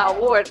ain't losing my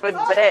award for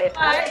that.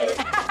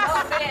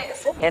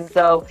 And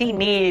so he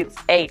needs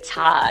a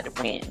Todd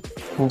win.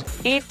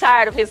 He's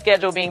tired of his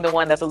schedule being the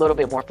one that's a little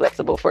bit more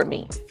flexible for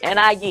me, and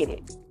I get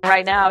it.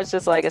 Right now, it's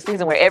just like a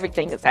season where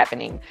everything is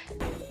happening.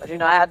 But, you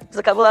know, I have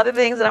a couple other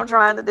things that I'm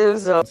trying to do,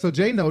 So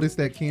Jay noticed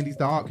that Candy's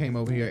dog came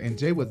over here, and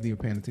Jay wasn't even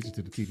paying attention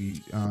to the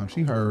TV.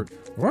 She heard,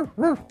 ruff,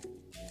 ruff.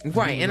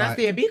 Right, and I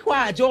said, be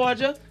quiet,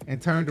 Georgia. And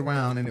turned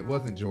around, and it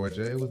wasn't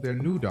Georgia. It was their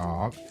new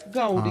dog.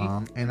 Goldie.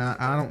 And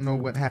I don't know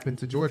what happened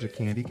to Georgia,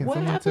 Candy. Can What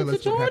someone happened tell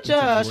us to what happened to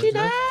Georgia? Georgia? She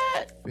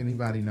died? If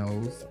anybody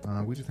knows.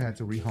 We just had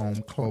to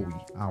rehome Chloe,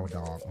 our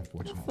dog,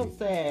 unfortunately. So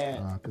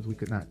sad. Because we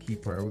could not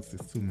keep her. It was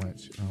just too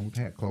much. We've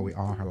had Chloe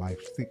all her life,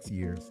 6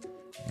 years,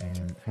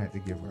 and had to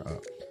give her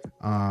up.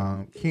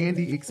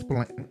 Candy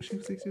explained. She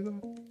was 6 years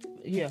old?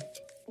 Yeah.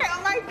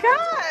 Oh my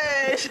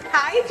gosh.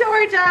 Hi,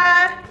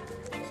 Georgia.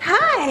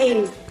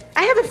 Hi.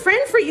 I have a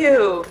friend for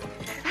you.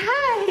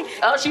 Hi.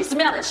 Oh, she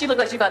smelled it. She looked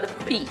like she about to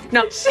pee.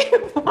 No, she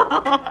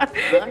won't.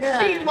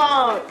 She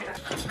won't.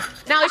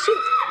 No,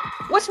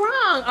 what's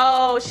wrong?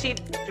 Oh,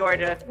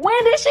 Georgia.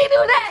 When did she do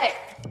that?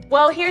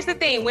 Well, here's the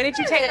thing. When did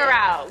you take her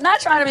out? Not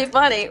trying to be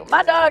funny.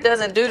 My dog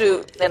doesn't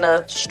doo-doo in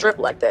a strip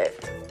like that.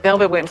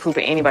 Velvet wouldn't poop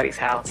at anybody's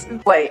house.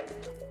 Wait,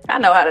 I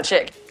know how to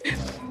check.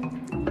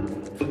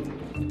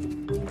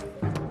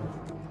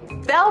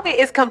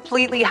 Velvet is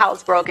completely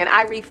housebroken.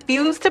 I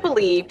refuse to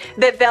believe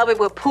that Velvet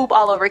would poop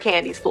all over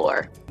Candy's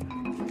floor.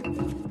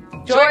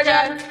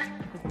 Georgia.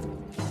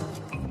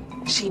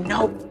 She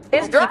knows.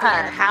 It's dry. In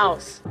her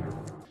house.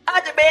 I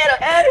demand an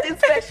added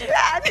inspection.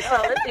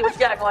 Let's see what you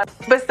got going.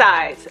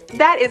 Besides,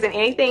 that isn't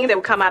anything that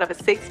would come out of a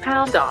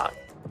 6-pound dog.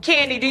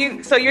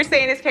 Candy, so you're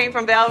saying this came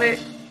from Velvet?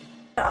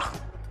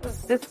 Oh,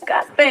 it's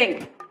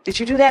disgusting. Did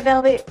you do that,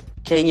 Velvet?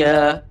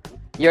 Kenya,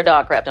 your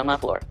dog crapped on my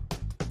floor.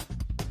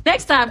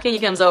 Next time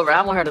Kenya comes over,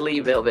 I want her to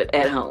leave Velvet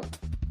at home.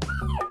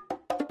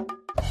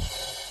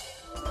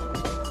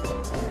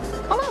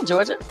 Hold on,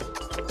 Georgia.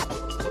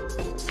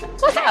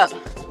 What's up?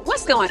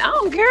 What's going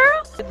on,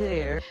 girl?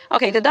 There.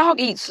 Okay, the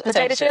dog eats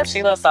potato chips.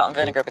 She loves salt and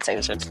vinegar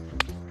potato chips.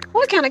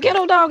 What kind of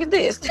ghetto dog is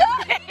this?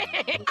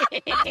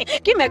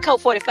 Give me a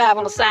Coke 45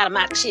 on the side of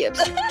my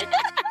chips.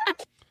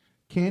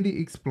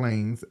 Candy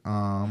explains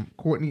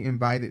Courtney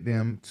invited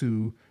them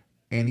to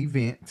an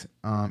event,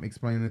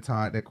 explaining to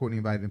Todd that Courtney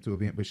invited them to an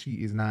event, but she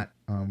is not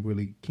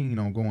really keen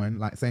on going.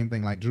 Like same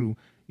thing like Drew.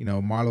 You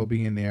know, Marlo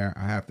being there,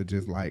 I have to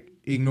just like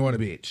ignore the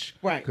bitch.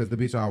 Right. Because the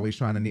bitch always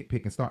trying to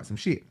nitpick and start some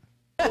shit.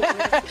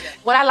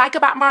 What I like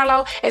about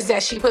Marlo is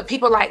that she put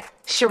people like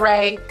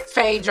Sheree,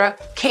 Phaedra,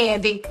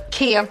 Candy,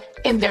 Kim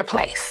in their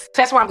place.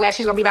 That's why I'm glad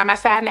she's going to be by my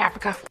side in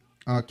Africa.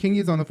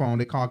 Kenya's on the phone.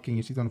 They call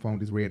Kenya. She's on the phone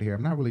with this red hair.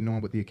 I'm not really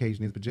knowing what the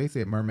occasion is, but Jay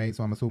said mermaid,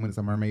 so I'm assuming it's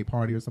a mermaid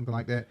party or something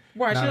like that.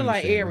 Right, she look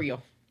like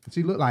Ariel.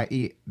 She looked like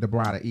it, the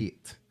bride of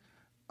it.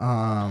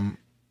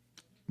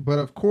 But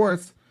of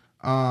course,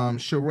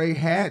 Sheree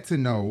had to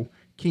know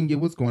Kenya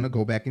was going to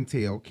go back and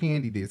tell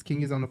Candy this.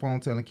 Kenya's on the phone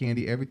telling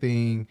Candy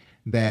everything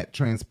that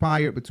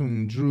transpired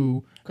between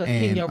Drew and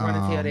Kenya run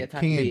and tell that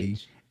type Candy. of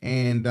bitch.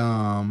 And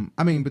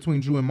I mean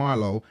between Drew and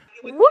Marlo.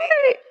 What?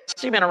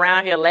 She been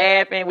around here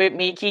laughing with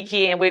me,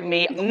 kikiing with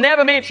me.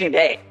 Never mentioned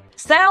that.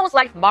 Sounds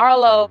like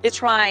Marlo is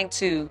trying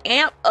to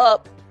amp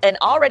up an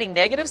already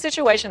negative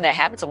situation that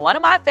happened to one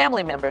of my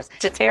family members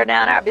to tear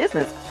down our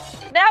business.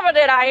 Never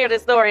did I hear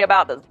this story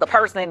about the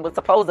person was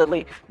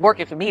supposedly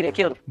working for me that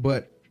killed him.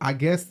 But I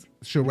guess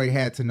Sheree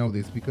had to know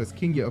this because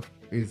Kenya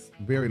is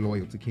very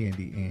loyal to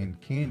Candy, and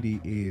Candy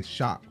is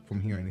shocked from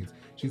hearing this.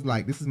 She's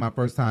like, this is my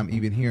first time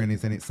even hearing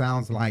this, and it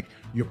sounds like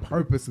you're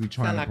purposely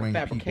trying to bring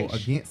people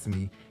against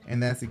me,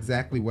 and that's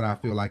exactly what I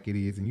feel like it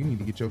is, and you need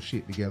to get your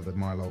shit together,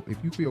 Marlo. If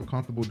you feel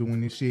comfortable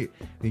doing this shit,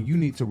 then you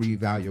need to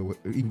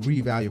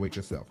reevaluate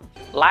yourself.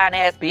 Lying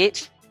ass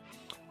bitch.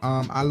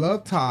 I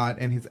love Todd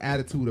and his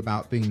attitude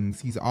about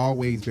things. He's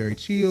always very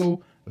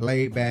chill,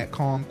 laid back,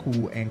 calm,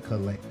 cool, and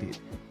collected.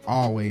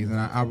 Always. And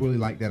I really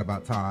like that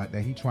about Todd,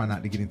 that he try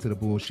not to get into the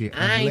bullshit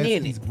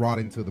unless he's brought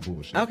into the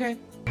bullshit. Okay.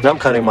 I'm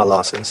cutting my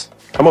losses.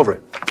 I'm over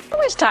it. I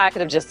wish Todd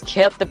could have just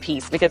kept the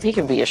peace because he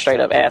can be a straight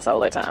up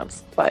asshole at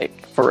times.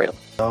 Like, for real.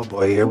 Oh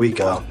boy, here we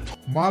go.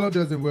 Marlo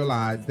doesn't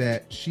realize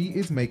that she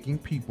is making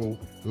people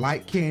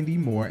like Candy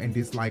more and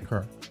dislike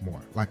her more.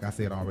 Like I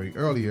said already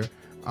earlier,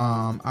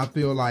 I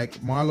feel like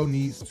Marlo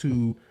needs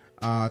to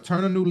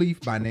turn a new leaf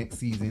by next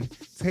season.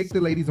 Take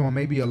the ladies on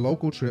maybe a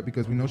local trip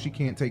because we know she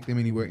can't take them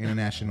anywhere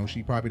international.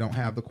 She probably don't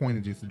have the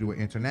coinages to do an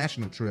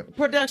international trip.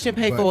 Production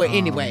pay for it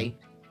anyway.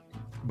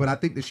 But I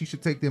think that she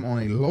should take them on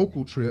a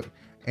local trip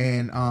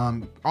and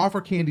offer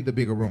Candy the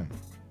bigger room.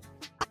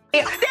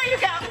 There you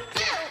go.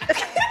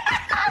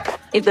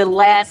 If the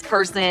last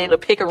person to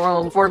pick a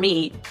room for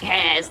me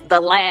has the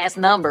last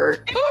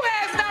number. Who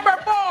has number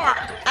 4?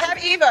 I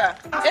have Eva.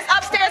 It's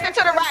upstairs and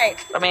to the right.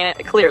 I mean,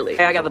 clearly,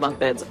 I got the bunk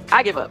beds.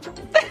 I give up.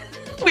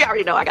 We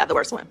already know I got the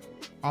worst one.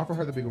 Offer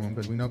her the bigger room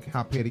because we know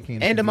how petty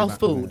Candy and the most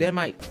food. That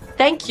might.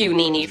 Thank you,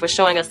 Nene, for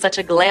showing us such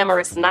a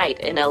glamorous night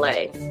in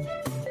LA.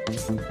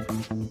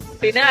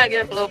 See, now I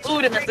get a little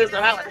food in the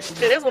system. I'm like, shit,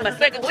 this when the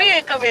second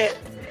wind come in.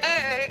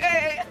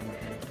 Hey.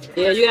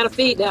 Yeah, you gotta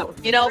feed that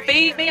one. You know,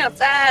 feed me. I'm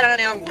tired.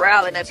 I'm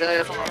growling at your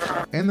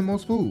ass. And the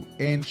most food.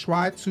 And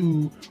try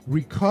to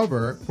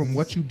recover from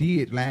what you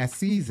did last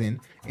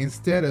season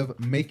instead of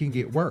making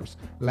it worse.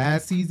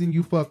 Last season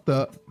you fucked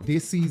up.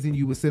 This season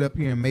you would sit up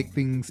here and make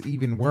things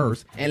even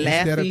worse. And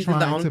last season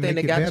the only thing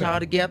that got y'all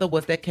together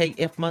was that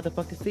KF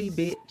motherfucking C,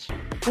 bitch.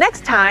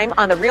 Next time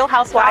on The Real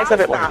Housewives of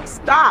Atlanta.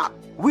 Stop.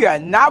 We are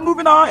not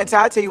moving on until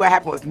I tell you what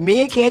happened with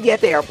me and Candy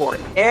at the airport.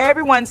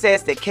 Everyone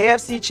says that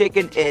KFC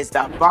chicken is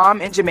the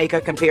bomb in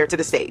Jamaica compared to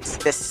the States.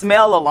 The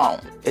smell alone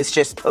is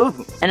just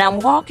ooh. And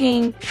I'm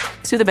walking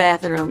to the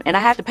bathroom and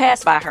I have to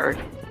pass by her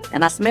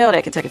and I smell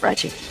that Kentucky Fried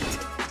Chicken.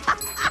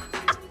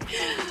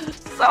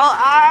 So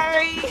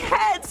I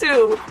had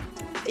to.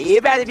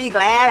 You better be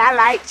glad I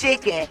like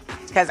chicken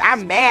because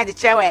I'm mad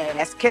at your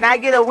ass. Can I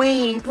get a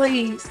wing,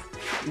 please?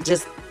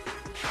 Just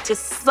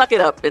suck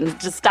it up and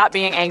just stop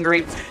being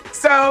angry.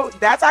 So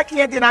that's how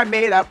Candy and I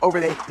made up over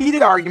the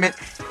heated argument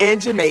in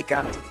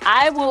Jamaica.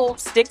 I will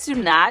stick to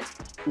not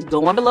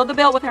going below the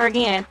belt with her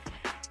again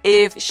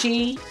if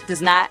she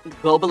does not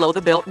go below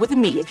the belt with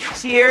me.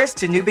 Cheers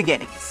to new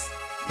beginnings.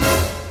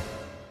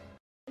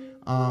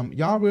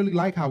 Y'all really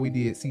like how we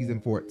did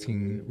season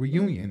 14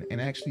 reunion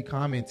and actually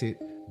commented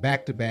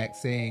back to back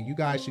saying you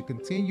guys should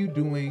continue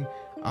doing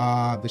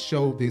the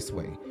show this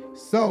way.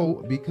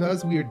 So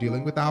because we are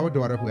dealing with our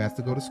daughter who has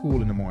to go to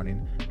school in the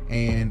morning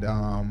and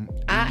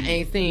I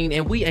ain't seen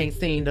and we ain't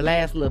seen the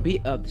last little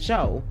bit of the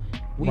show,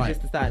 we Right.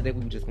 just decided that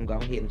we were just gonna go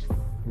ahead and just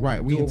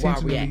we do a raw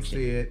intentionally reaction.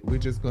 said we're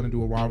just going to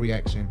do a raw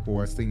reaction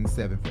for scene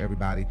 7 for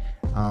everybody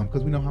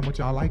because we know how much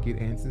y'all like it,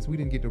 and since we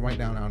didn't get to write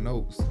down our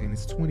notes and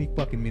it's 20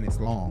 fucking minutes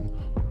long,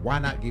 why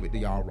not give it to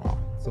y'all raw?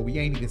 So we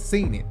ain't even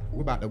seen it.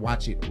 We're about to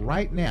watch it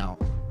right now,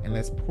 and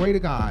let's pray to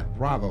God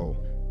Bravo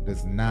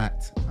does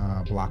not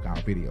block our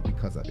video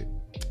because of it.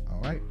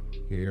 All right,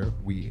 here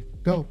we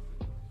go.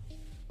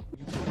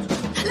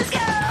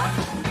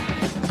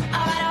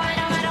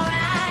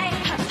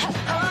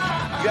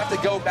 You have to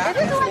go back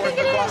and forth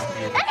across.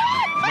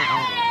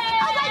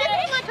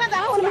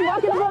 I want to be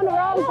walking around the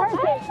wrong person.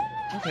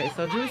 Okay,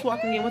 so Drew's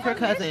walking in with her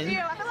cousin.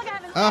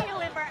 Then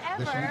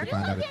she need to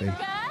find out if they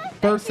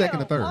first,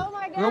 second, or third.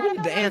 Girl, we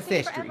need the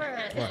ancestry.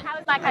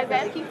 How's my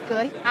cousin? He's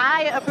good.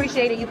 I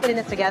appreciated you putting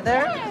this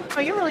together. Oh,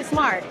 you're really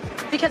smart.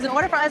 Because in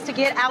order for us to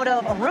get out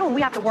of a room,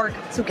 we have to work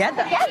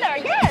together. Together,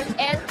 yes.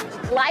 And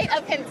light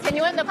of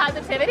continuing the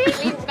positivity,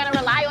 we're going to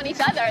rely on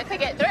each other to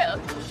get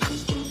through.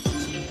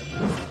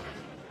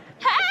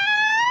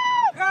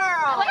 Hey,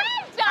 girl.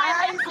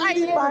 Hi,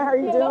 how are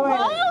you doing?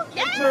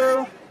 Yes.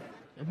 True.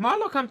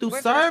 Marlo come through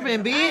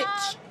serving,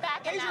 bitch.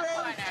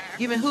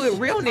 Giving hood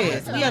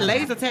realness. We a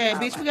laser tag,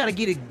 bitch. We gotta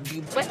get it.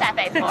 What's that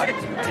face for?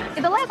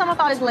 The last time I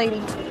saw this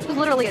lady, she was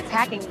literally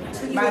attacking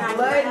me. My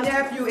blood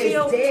nephew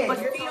is dead.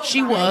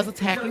 She was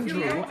attacking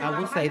Drew. I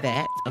will say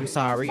that. I'm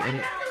sorry.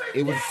 And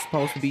it was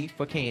supposed to be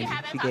for Candy.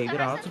 She gave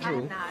it all to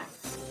Drew.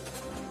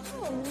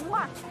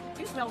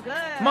 You smell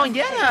good.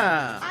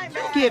 Moneta,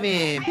 you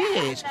giving,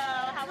 bitch.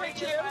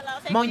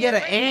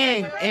 Moneta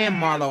and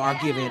Marlo are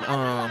giving,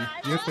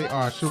 yes, they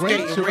are.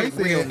 Sheree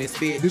realness, said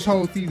bitch. this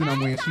whole season I'm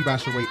winning, she buy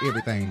Sheree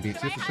everything, bitch,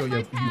 just to show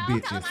you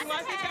bitches.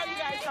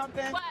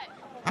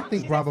 I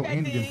think Bravo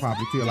Andy didn't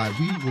probably feel like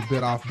we was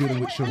better off dealing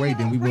with Sheree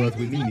than we was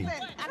with Nene.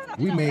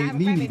 We made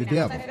Nene the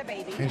devil,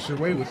 and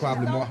Sheree was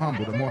probably more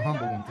humble, the more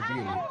humble one to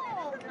deal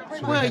with.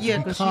 Sheree Well, has yeah,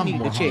 because she become need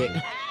more to check.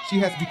 humble. She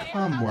has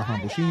become more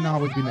humble. She ain't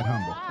always been that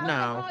humble.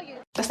 No.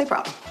 That's their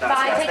problem.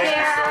 Bye, take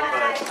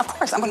care. Of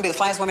course, I'm going to be the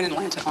flyest woman in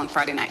Atlanta on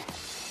Friday night,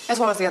 as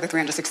well as the other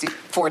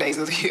 364 days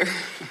of the year.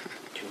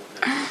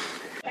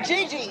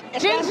 Gigi.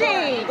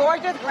 Gigi.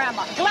 Gorgeous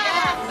grandma.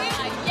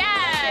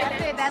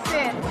 Yes. That's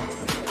it.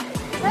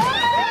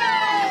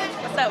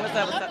 What's up, what's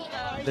up, what's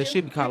up? They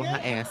should be calling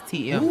her ass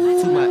TM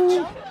too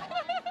much.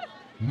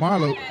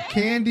 Marlo,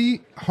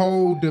 Candy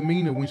whole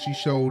demeanor when she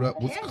showed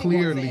up was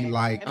clearly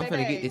like, I'm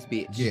finna get this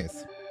bitch.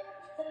 Yes.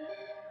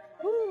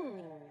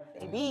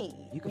 Baby.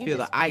 You can feel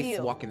the ice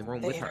walk in the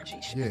room with her.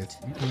 Yes,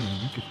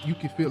 you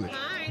can feel it.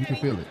 You can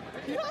feel it.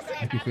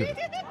 You can feel it.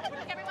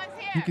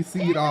 You can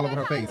see it all over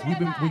her face.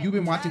 When you've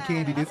been watching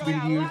Candy this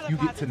many years, you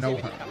get to know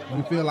her.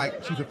 You feel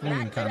like she's a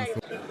friend kind of.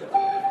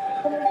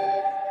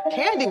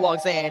 Candy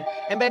walks in,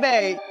 and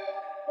baby,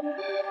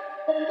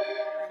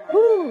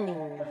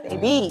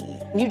 Baby,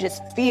 you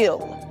just feel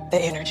the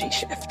energy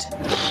shift.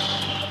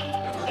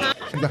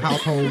 She's a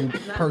household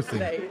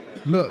person.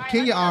 Look,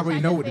 Kenya already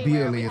know what the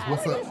deal is.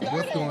 What's up?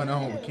 What's going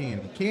on with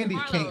Candy? Candy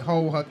can't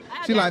hold her.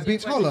 She like,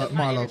 bitch, hold up,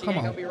 Marlo, come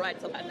on. Be right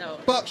till I know.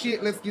 Fuck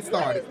shit, let's get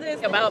started. What is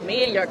this about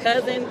me and your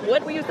cousin?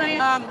 What were you saying?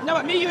 no,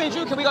 but me, you, and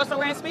Drew, can we go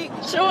somewhere and speak?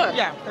 Sure.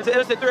 Yeah, it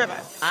was the three of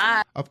us.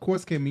 Of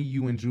course, can me,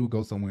 you, and Drew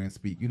go somewhere and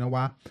speak. You know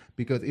why?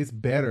 Because it's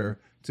better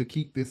to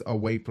keep this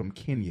away from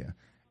Kenya.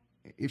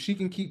 If she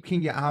can keep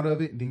Kenya out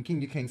of it, then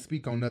Kenya can't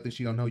speak on nothing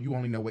she don't know. You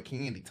only know what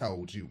Candy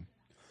told you.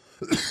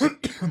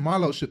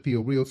 Marlo should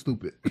feel real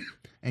stupid.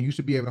 And you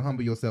should be able to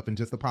humble yourself and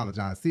just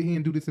apologize. Sit here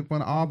and do this in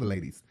front of all the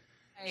ladies.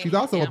 She's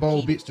also a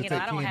bold bitch to take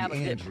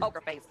Candy and Drew.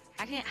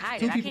 I can't hide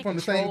Two it. people from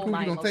the same crew,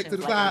 you gonna take to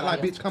the side like,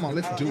 bitch, come on,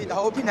 let's do it. The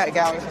whole peanut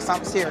gallery for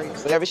something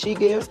serious. Whatever she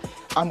gives,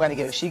 I'm gonna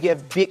give. If she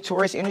give big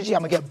Taurus energy,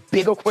 I'm gonna give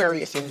big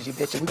Aquarius energy,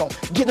 bitch. And we're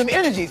gonna give them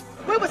energies.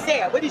 What was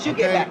said? What did you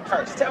get back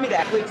first? Tell me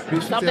that, please.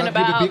 Bitch, Something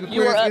about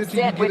you were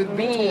upset with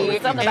me.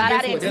 Something about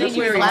I didn't send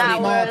you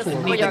flowers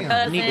for your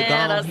cousin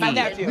or My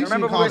nephew.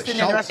 Remember we were sitting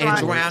in the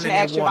restaurant and she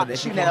asked you about the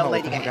shooting that old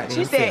lady got.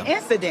 She said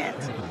incident.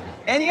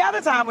 Any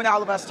other time when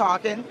all of us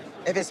talking,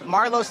 if it's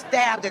Marlo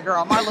stabbed a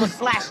girl, Marlo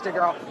slashed a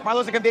girl,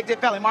 Marlo's a convicted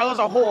felon, Marlo's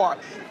a whore.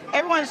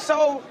 Everyone's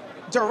so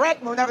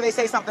direct whenever they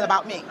say something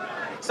about me.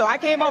 So I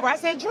came over, I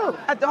said, Drew,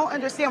 I don't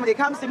understand when it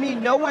comes to me,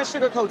 no one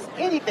sugarcoats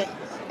anything.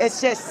 It's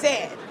just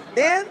said.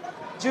 Then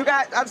Drew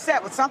got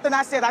upset with something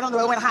I said, I don't know,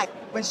 it went hype.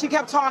 When she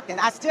kept talking,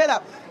 I stood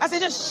up. I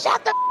said, just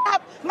shut the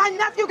up. My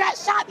nephew got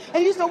shot and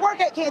he used to work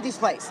at Candy's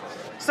place.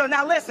 So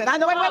now listen, I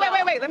know,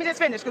 wait, let me just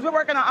finish, because I'm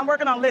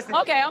working on listening.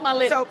 Okay, I'm on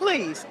listen. So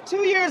please, 2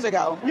 years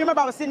ago, you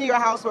remember I was sitting in your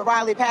house with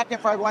Riley packing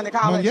for going to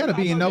college? Moneta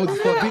being nosy,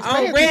 fuck, bitch.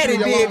 I'm ready,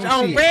 bitch.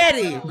 I'm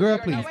ready. Girl,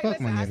 please, fuck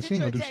Moneta. She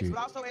ain't gonna do shit.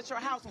 Also at your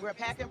house when we were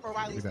packing for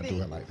Riley's We gotta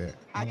do it like that.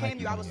 I came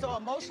to you, I was so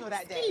emotional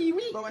that day.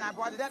 But when I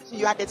brought it up to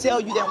you, I could tell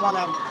you didn't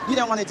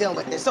want to deal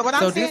with this. So what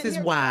I'm saying this is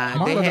why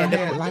they had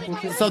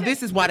to. So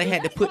this is why they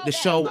had to put the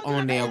show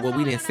on there where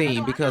we didn't see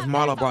him, because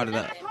Marlo brought it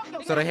up.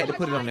 So they had to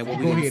put it on there where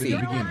we didn't see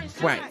him.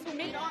 Right.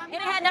 And it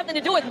had nothing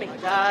to do with me.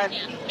 God,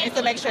 it's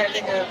to make sure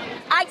everything good.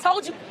 I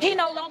told you he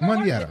no longer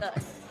works with Moneta.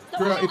 us.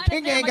 Girl, if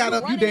Kenya ain't got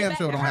up, you damn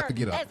sure don't have to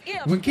get up.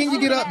 When Kenya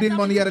get up, then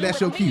Moneta,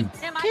 that's your cue.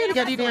 Kenya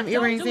got these damn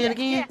earrings in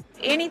again.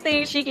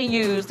 Anything she can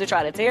use to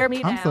try to tear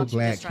me down. I'm so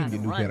glad Kenya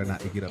knew better not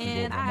to get up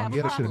and go.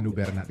 Moneta should have knew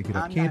better not to get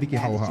up. Candy can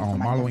hold her own.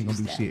 Marlo ain't gonna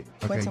do shit.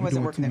 Okay, you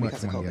doing too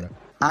much, Moneta.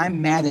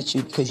 I'm mad at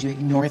you because you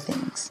ignore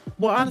things.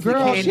 Well, honestly,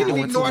 girl, Candy she didn't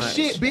doing too ignore much.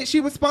 shit, bitch. She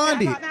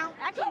responded.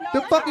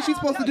 The fuck is she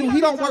supposed to do?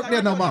 He don't work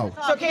there no more.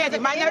 So Candy,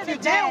 my nephew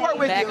did work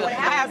with you. I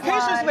have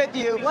pictures with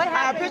you. I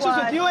have pictures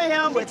with you and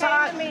him with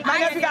Todd. My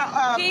nephew got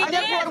my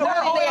nephew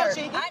got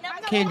OLG.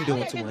 Candy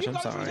doing too much. I'm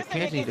sorry.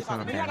 Candy need to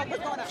calm down.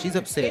 She's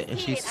upset and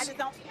she's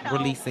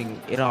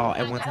releasing it all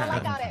at one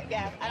time.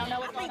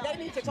 They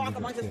need to talk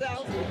amongst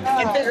themselves.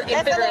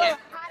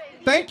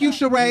 Thank you,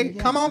 Sheree.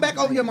 Come on back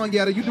over here,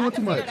 Monietta. You doing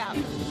too much.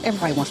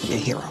 Everybody wants to be a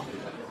hero.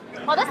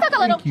 Well, this took a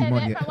little Thank you,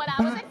 pivot Monietta. from what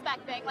I was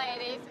expecting,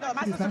 ladies.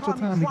 It's not your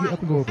time to get up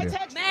and go over there.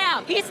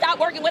 Ma'am, he stopped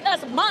working with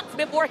us months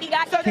before he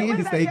got here.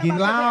 Candy stay getting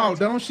loud,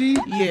 don't she?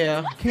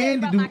 Yeah.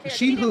 Candy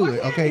she hood,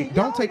 okay?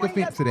 Don't take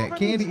offense to that.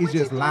 Candy is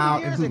just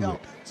loud and hood.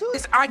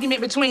 This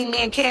argument between me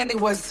and Candy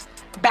was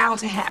bound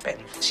to happen.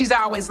 She's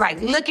always like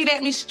looking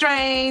at me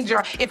strange,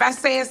 or if I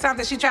say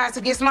something, she tries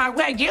to get smart.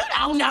 Well, you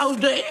don't know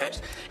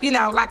this. You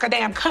know, like a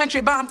damn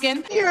country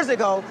bumpkin. Years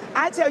ago,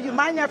 I tell you,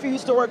 my nephew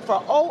used to work for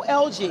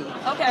OLG.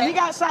 Okay. And he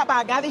got shot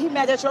by a guy that he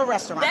met at your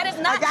restaurant. That is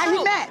not a guy true.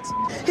 he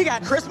met. He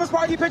got Christmas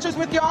party pictures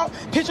with y'all,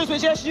 pictures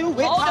with just you,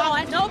 with Hold Tom.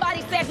 on,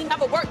 nobody said he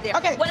never worked there.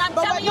 Okay, What I'm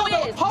but telling you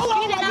is, hold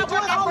on, he did while not you're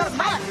work doing all there for this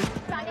months.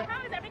 Sonia,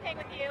 how is everything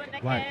with you and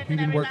the Right. kids He and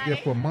didn't work there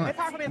everything? for months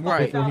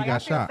Right. before he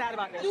got shot. I'm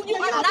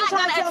not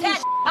gonna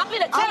attach. I'm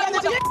gonna tell you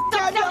what the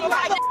fuck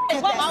you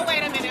right now.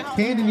 Wait a minute.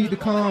 Candy need to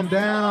calm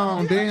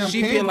down. Damn,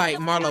 She Candy. feel like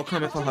Marlo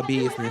coming for her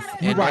business.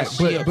 You're And right,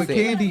 she but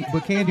Candy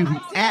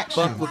reaction.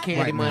 fuck with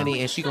Candy right money now.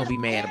 and she gonna be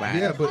mad about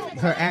Yeah, it. but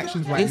her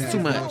actions right It's now too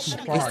is going much. too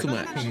far, It's too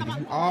much. Candy,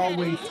 you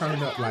always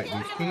turn up like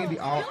this. Candy,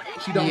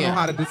 she don't Yeah. know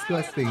how to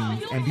discuss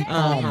things and be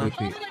calm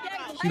with it.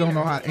 She don't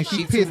know how, and she's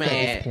She too pissed at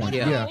mad. this point.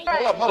 Yeah. Yeah.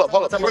 Hold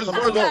up. First of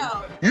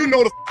all, you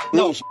know the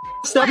rules.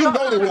 Step You up.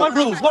 know the rules. What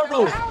rules? What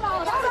rules?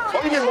 Oh,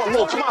 you didn't want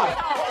rules. Come on.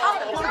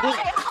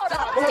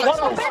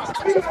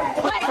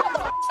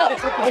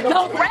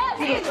 Don't grab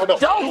me.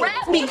 Don't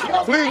grab me.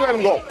 Please let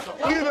him go.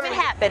 Please let It him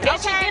happened.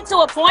 It should get to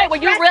a point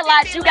where you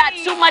realize you got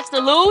too much to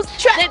lose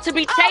than to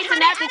be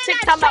chasing after chicks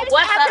talking about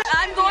what's up.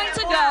 I'm going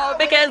to go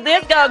because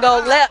this girl go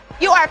left.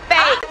 You are fake.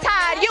 I'm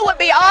tired. You would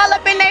be all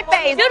up in their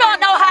face. You don't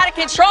know how to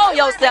control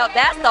yourself.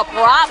 That's the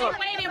problem.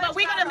 Waiting, but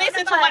we're gonna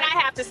listen to what I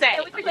have to say.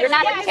 You're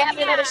not the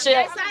captain of the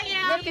ship.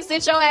 You can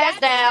sit your ass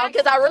down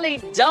because I really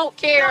don't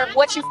care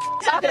what you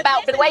talking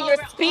about, but the way you're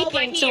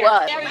speaking to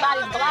us.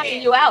 Everybody's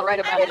blocking you out right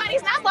about it.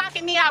 Everybody's not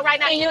blocking me out right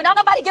now. And you know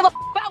nobody give a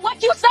about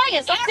what you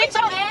saying, so sit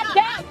your ass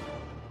down.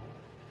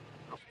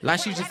 Like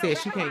she just said,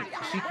 she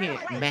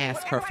can't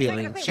mask her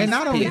feelings. She's And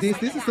not only pissed.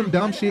 this is some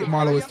dumb shit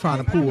Marlo is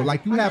trying to pull.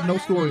 Like, you have no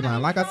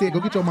storyline. Like I said, go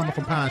get your mama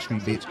from Pine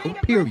Street,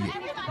 bitch. Period.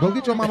 Go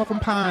get your mama from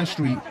Pine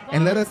Street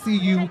and let us see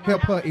you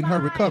help her in her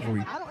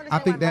recovery. I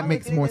think that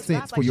makes more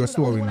sense for your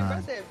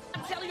storyline.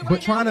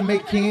 But trying to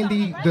make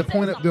Candy the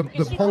point of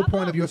the whole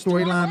point of your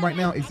storyline right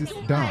now is just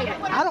dumb.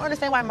 I don't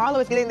understand why Marlo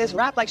is getting this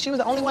rap like she was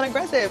the only one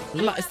aggressive.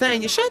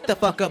 Saying you shut the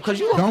fuck up because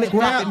you Don't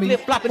grab me.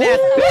 flip-flopping ass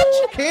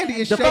bitch. Candy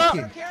is The fuck?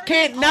 shaking.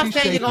 Can't not She's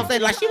saying you're gonna shaking.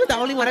 say like she was the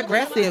only one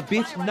aggressive,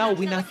 bitch. No,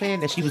 we're not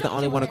saying that she was the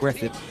only one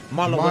aggressive.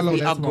 Marlo was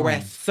the that's wrong.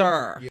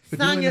 aggressor. For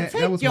doing Sonya, that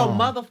take was your wrong.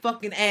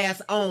 motherfucking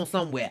ass on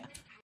somewhere.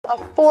 A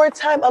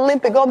 4-time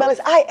Olympic gold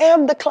medalist. I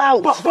am the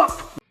clout.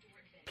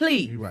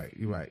 Please. You're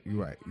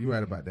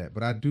right about that.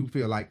 But I do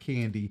feel like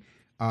Candy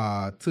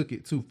took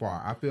it too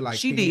far. I feel like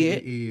She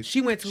Candy did.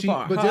 She went too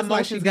far. But Her just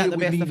like she emotions got did the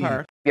with best of Nene.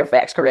 her. Your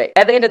facts correct.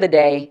 At the end of the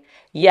day,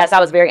 yes, I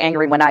was very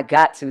angry when I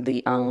got to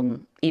the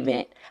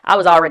event. I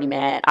was already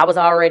mad. I was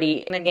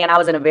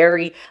in a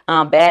very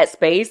bad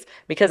space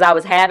because I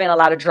was having a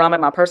lot of drama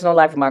in my personal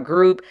life with my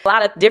group. A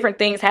lot of different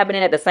things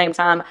happening at the same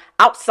time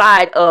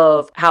outside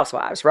of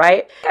Housewives,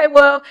 right? Okay,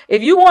 well,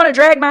 if you want to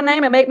drag my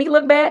name and make me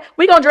look bad,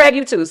 we're going to drag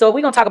you too. So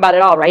we're going to talk about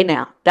it all right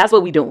now. That's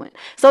what we're doing.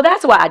 So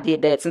that's why I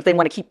did that, since they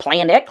want to keep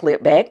playing that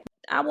clip back.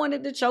 I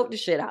wanted to choke the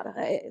shit out of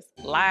her ass.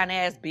 Lying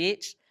ass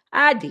bitch.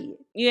 I did.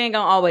 You ain't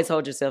gonna always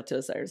hold yourself to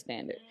a certain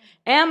standard.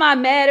 Am I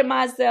mad at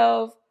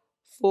myself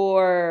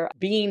for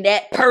being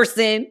that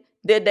person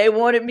that they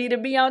wanted me to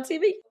be on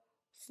TV?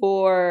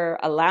 For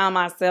allowing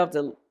myself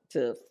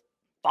to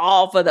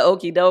fall for the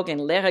okie doke and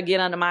let her get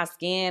under my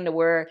skin to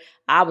where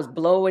I was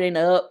blowing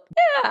up.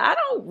 Yeah, I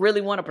don't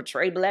really want to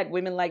portray black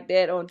women like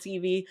that on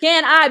TV.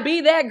 Can I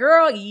be that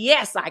girl?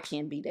 Yes, I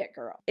can be that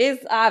girl.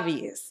 It's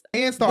obvious.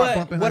 And start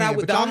bumping her hand,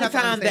 but The y'all only have to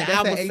time that understand,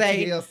 I that's would that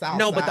say ATL South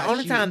no, but the Side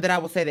only shit. time that I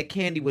would say that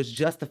Candy was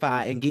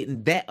justified in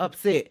getting that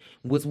upset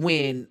was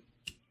when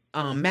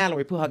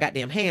Mallory put her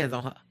goddamn hands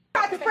on her.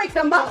 You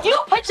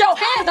put your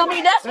hands on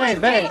me, that's what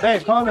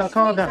Babe, calm down.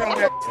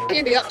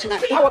 Candy up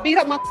tonight. I will beat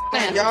up my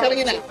man. I'm telling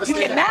you now. You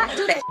cannot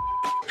do that.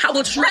 I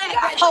will drag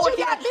that whole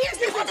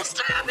business and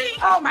disturb me.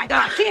 Oh my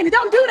God, Candy,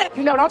 don't do that.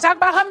 You know, don't talk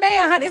about her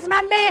man, huh? This is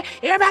my man.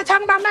 Everybody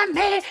talking about my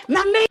man,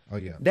 my man. Oh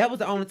yeah. That was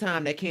the only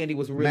time that Candy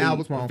was really Mal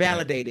was wrong for that.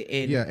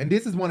 validated. Yeah, and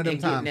this is one of them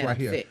and getting times that right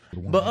here.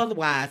 upset. But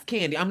otherwise,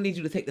 Candy, I'm gonna need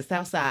you to take the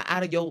South Side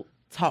out of your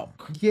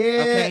talk. Yeah,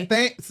 Okay?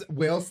 thanks.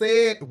 Well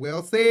said.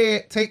 Well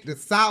said. Take the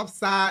South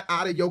Side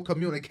out of your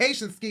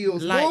communication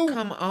skills. Like, boo.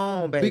 come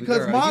on, baby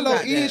Because girl. You Marlo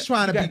got is to-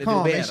 trying you to got be do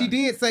calm, and better. she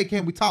did say,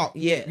 "Can we talk?"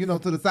 Yes. You know,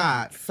 to the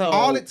side. So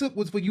all it took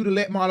was for you to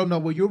let Marlo know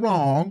where you're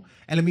wrong,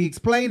 and let me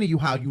explain to you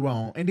how you're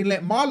wrong, and then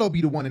let Marlo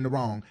be the one in the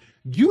wrong.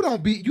 You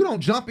don't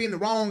jump in the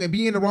wrong and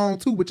be in the wrong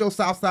too with your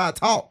South Side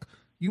talk.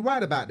 You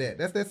right about that.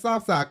 That's that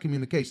South Side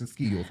communication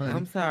skills, honey.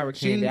 I'm sorry,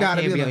 She ain't Candy. got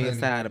I it can't in be her, on your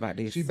honey. side about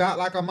this. She about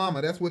like her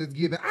mama. That's what it's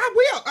giving. I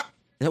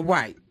will.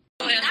 Right.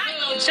 Well, I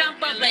gonna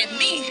jump up at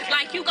me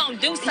like you gonna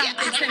do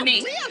something to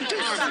me. We'll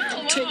do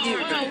something to you.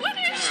 What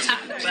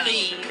is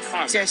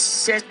please?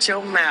 Just shut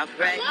your mouth,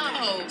 right?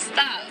 No,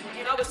 stop.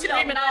 I was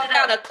screaming all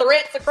kind of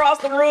threats across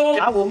the room.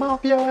 I will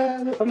mop your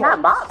ass.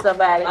 Not mop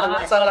somebody.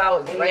 I thought I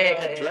was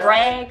dragging.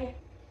 Drag.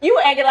 You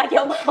acting like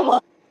your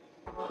mama.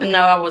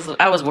 No,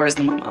 I was worse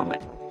than my mama.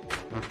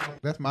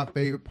 That's my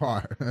favorite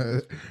part.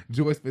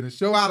 Joyce finna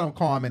show out on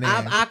Carmen.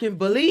 I can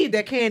believe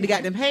that Candy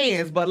got them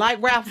hands, but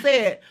like Ralph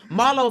said,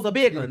 Marlo's a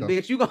big one,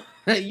 bitch. You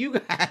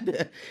got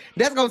to,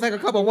 that's gonna take a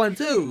couple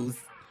 1-2s.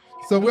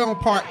 So we're on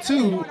part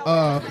 2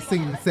 of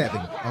scene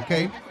 7,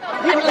 okay?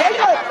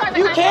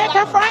 You can't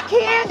confront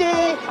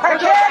Candy. Her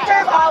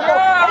character is awful.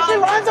 And she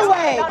runs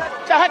away.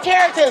 So her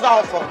character is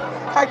awful.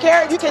 Her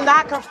character, you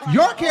cannot confront.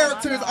 Your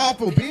character is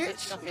awful,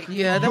 bitch.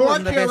 Yeah, that Your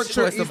wasn't the best character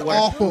choice is of words.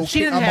 awful. She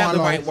didn't have the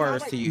Marlo. right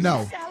words to use.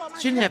 No.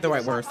 She didn't have the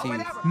right words to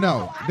use.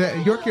 No,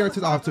 your character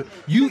is awful.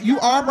 You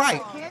are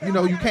right. You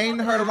know, you came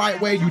to her the right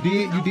way. You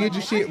did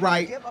your shit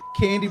right.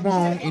 Candy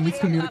wrong in this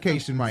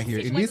communication right here.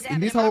 In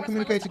this whole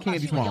communication,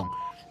 Candy's wrong.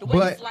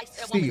 But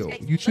still,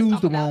 you choose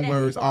the wrong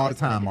words all the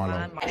time,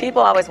 Marlo.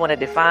 People always want to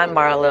define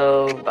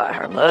Marlo by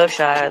her mug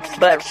shots,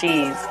 but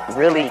she's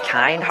really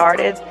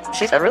kind-hearted.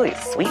 She's a really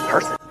sweet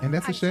person. And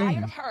that's a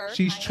shame.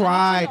 She's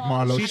tried,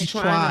 Marlo. She's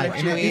tried.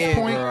 And at this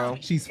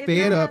point, she's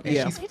fed up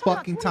and she's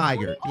fucking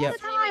tired. Yep.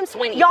 Times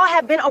when y'all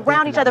have been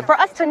around each other, for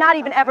us to not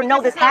even ever know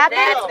this happened,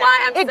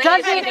 it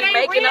doesn't.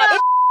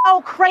 It's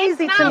so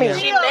crazy to me.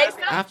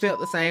 I felt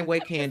the same way,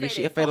 Candy.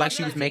 I felt like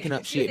she was making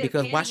up shit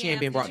because why she ain't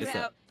been brought this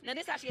up?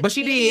 But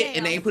she did,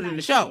 and they ain't put it in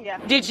the show.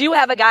 Did you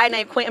have a guy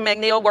named Quentin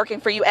McNeil working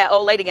for you at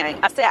Old Lady Gang?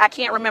 I said, I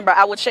can't remember.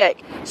 I will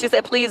check. She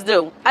said, please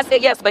do. I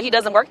said, yes, but he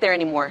doesn't work there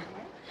anymore.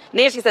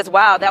 Then she says,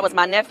 wow, that was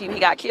my nephew. He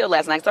got killed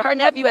last night. So her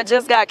nephew had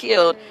just got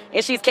killed,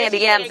 and she's Candy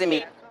Yams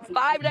me.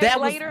 5 days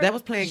later, that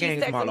was playing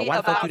games, Marlo. Why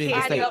the fuck you didn't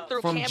just say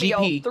from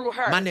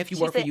GP? My nephew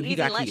worked for you. He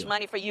got lunch killed.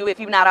 money for you if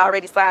you've not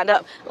already signed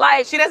up.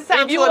 Like She doesn't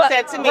sound too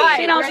upset to me.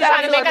 Right, She don't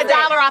try to make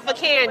 $1 off of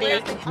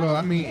Candy. Well,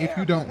 I mean, if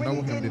you don't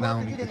know him, then I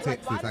don't need to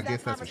text this. I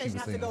guess that's what she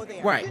was saying.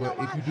 Right. But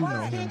if you do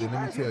know him, then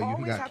let me tell you,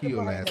 he got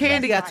killed last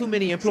Candy night. got too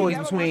many employees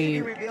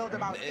between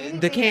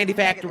the Candy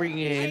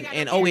Factory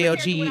and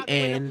OLG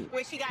and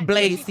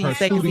Blaze Her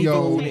Second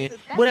studio, Seafood and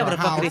whatever her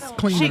the fuck it is. house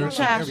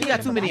cleaners, She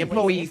got too many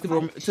employees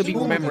to be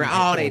remembering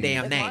all their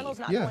damn names.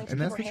 Yeah,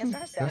 and that's the truth.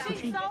 That's the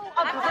truth.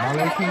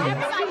 Marlo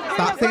King.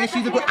 Stop saying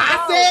she's a good.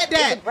 I said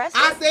that.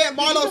 I said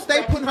Marlo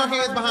stay putting her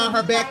hands behind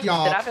her back,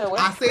 y'all.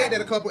 I said that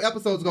a couple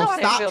episodes ago.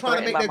 Stop trying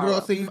to make that girl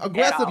seem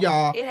aggressive,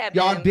 y'all.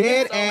 Y'all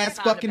dead ass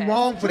fucking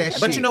wrong for that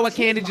shit. But you know what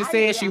Candy just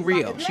said? She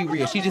real. She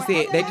real. She just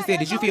said, they just said,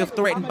 did you feel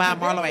threatened by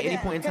Marlo at any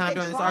point in time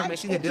during this argument?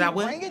 She said, did I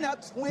what?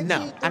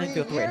 No, I didn't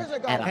feel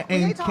threatened at all.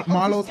 And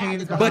Marlo's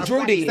hand is behind But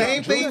Drew did.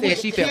 Same Drew thing. said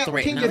she felt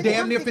threatened. Kenya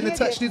damn near finna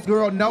touch this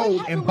girl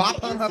nose and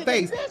bop on her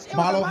face.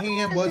 Marlo's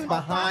hand was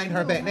behind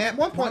her back. Now at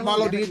one point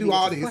Marlo did do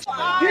all this.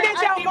 You didn't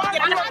tell Marlo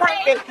I'm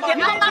perfect. You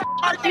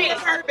didn't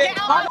tell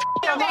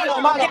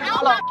Marlo I'm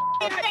perfect.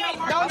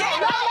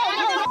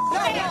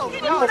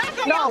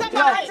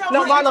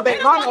 No, Marlo,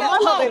 baby.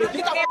 Marlo, baby.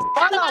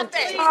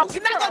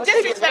 You're not gonna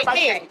disrespect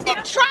me.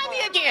 Try me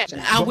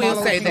again. I will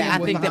say that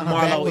I think that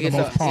Marlo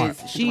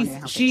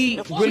she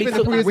really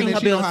took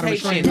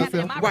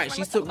rehabilitation. Right,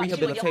 she took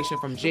rehabilitation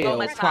from jail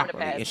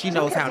properly, and she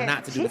knows how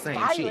not to do the same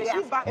shit. If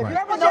you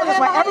ever notice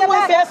when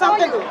everyone says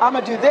something, I'm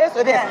gonna do this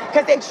or this,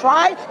 because they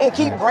tried and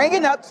keep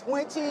bringing up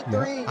 23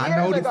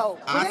 years ago.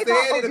 I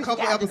said it a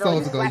couple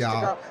episodes ago,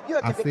 y'all.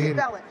 I said it.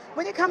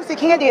 When it comes to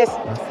Candace,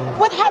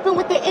 what happened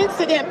with the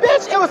incident?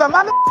 Bitch, it was a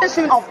mother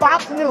issue on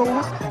Fox News.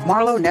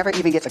 Marlo never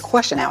even gets a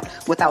question out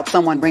without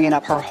someone bringing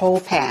up her whole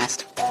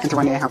past and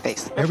throwing it in her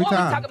face. Every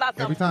time.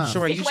 Every time.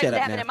 Sheree, you shut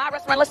up now. In my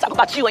restaurant, let's talk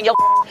about you and your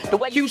the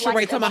way you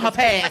Sheree talking about her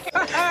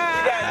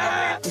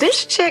past.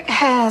 This chick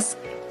has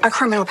a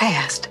criminal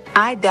past.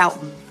 I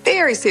doubt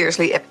very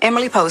seriously if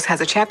Emily Post has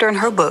a chapter in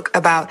her book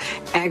about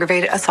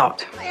aggravated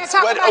assault. We can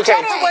talk about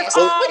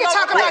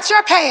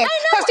your past.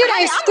 Because you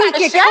ain't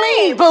squeaky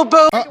clean,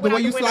 boo-boo. The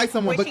way you slice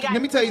someone. But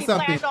let me tell you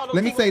something.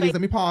 Let me say this.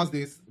 Let me pause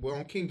this. Well,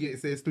 on King it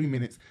says 3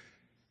 minutes.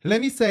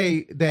 Let me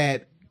say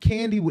that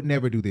Candy would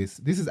never do this.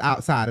 This is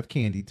outside of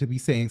Candy to be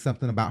saying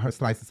something about her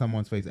slicing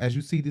someone's face. As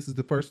you see, this is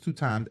the first 2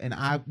 times, and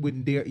I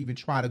wouldn't dare even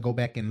try to go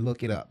back and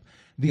look it up.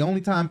 The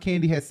only time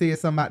Candy has said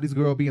something about this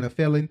girl being a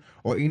felon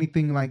or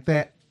anything like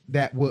that,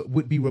 that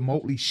would be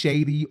remotely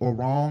shady or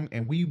wrong,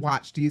 and we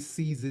watched this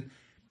season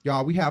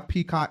Y'all, we have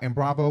Peacock and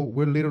Bravo.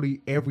 We're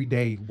literally every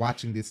day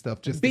watching this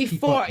stuff just before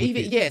to keep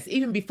up with it.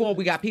 even before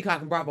we got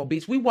Peacock and Bravo,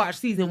 bitch. We watched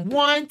season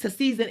 1 to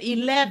season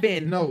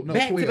 11. No,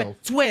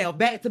 12.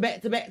 Back to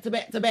back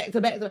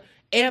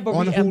every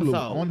on episode. Hulu.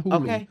 On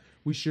Hulu. Okay.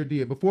 We sure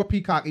did. Before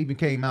Peacock even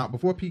came out,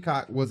 before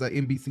Peacock was an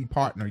NBC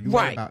partner, you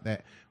right about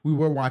that. We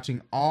were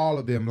watching all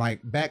of them like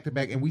back to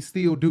back, and we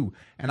still do.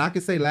 And I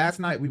could say last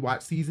night we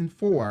watched season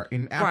 4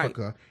 in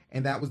Africa,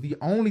 and that was the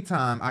only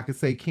time I could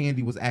say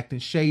Candy was acting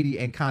shady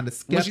and kind of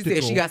skeptical. When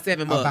she said she got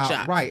 7 mug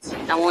shots. Right.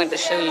 I wanted to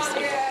show you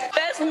something.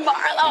 That's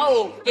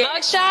Marlo.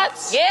 Mug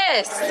shots?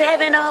 Yes,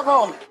 7 of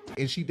them.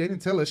 And she didn't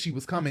tell us she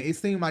was coming. It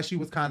seemed like she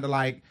was kind of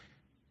like,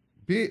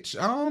 bitch,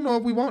 I don't know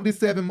if we want this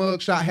 7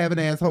 mug shot having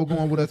asshole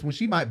going with us when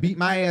she might beat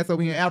my ass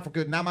over here in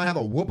Africa and I might have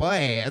to whoop her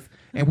ass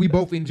and we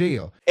both in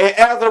jail. And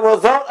as a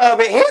result of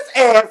it, his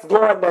ass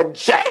going to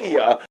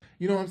jail.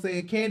 You know what I'm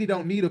saying? Candy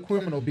don't need a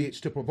criminal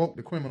bitch to provoke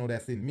the criminal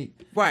that's in me.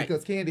 Right.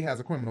 Because Candy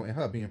has a criminal in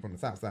her being from the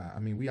South Side. I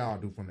mean, we all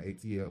do from the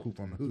ATL, who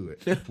from the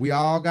hood. We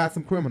all got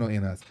some criminal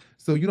in us.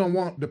 So you don't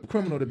want the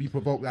criminal to be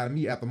provoked out of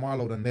me after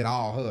Marlo done let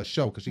all her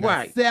show because she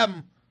got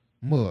 7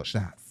 mug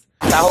shots.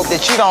 I hope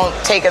that you don't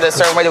take it a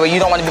certain way where you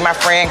don't want to be my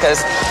friend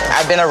because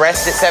I've been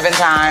arrested 7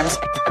 times.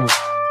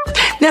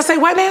 Now say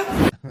what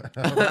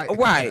now?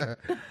 Right.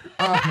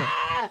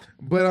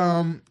 But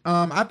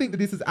I think that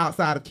this is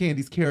outside of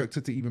Candy's character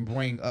to even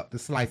bring up the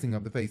slicing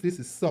of the face. This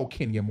is so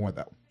Kenya Moore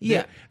though.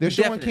 Yeah, they're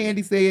showing definitely.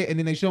 Candy say it, and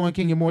then they showing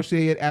Kenya Moore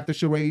say it after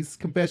Sheree's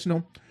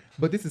confessional.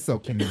 But this is so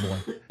Kenya Moore,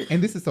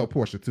 and this is so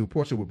Portia too.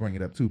 Portia would bring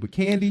it up too. But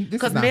Candy, this is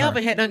Because not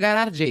Melvin her. had done got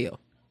out of jail.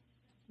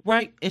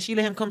 Right? And she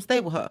let him come stay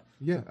with her.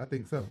 Yeah, I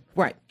think so.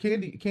 Right.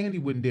 Candy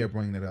wouldn't dare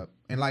bring that up.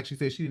 And like she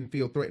said, she didn't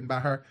feel threatened by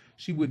her.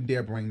 She wouldn't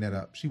dare bring that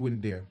up. She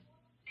wouldn't dare.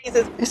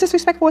 It's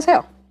disrespectful as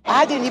hell.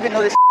 I didn't even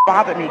know this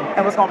bothered me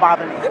and was going to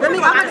bother me. I'm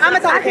gonna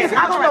talk to you.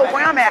 I don't know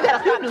where I'm at.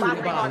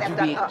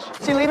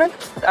 She leaving?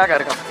 I got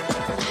to go.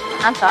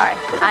 I'm sorry.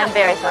 I'm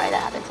very sorry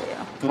that happened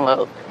to you.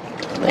 Well,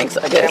 thanks,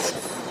 I guess.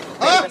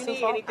 If you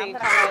need anything,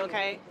 tell me,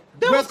 okay?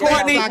 Where's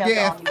Courtney? I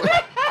guess.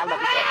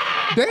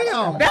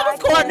 Damn. That was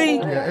Courtney.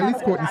 Yeah, at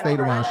least Courtney stayed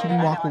around. She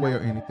didn't walk away or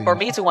anything. For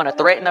me to want to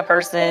threaten a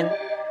person,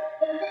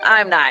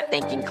 I'm not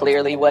thinking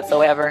clearly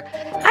whatsoever.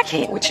 I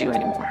can't with you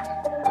anymore.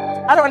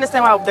 I don't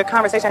understand why the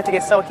conversation had to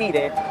get so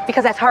heated.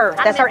 Because that's her.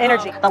 That's her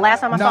energy. The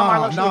last time I saw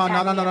Marlo, she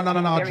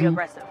was very Drew.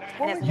 aggressive.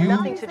 And it's You,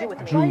 nothing to do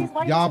with Drew,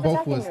 y'all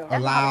both was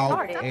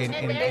allowed, and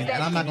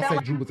I'm not gonna say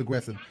Drew was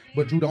aggressive,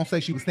 but Drew, don't say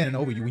she was standing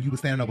over you when you were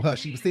standing over her.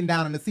 She was sitting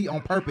down in the seat on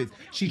purpose.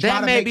 She That tried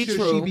to may make be sure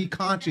true. she be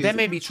conscious. That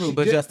may be true,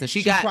 but Justin,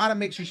 she got- tried to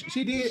make sure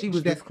she did. She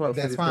was this close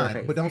to That's this girl fine,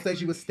 face. but don't say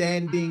she was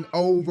standing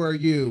over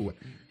you.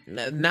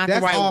 Not That's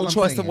the right all I'm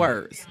choice saying. of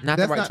words. Not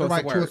That's the right not the choice right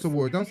of words. choice of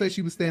words. Don't say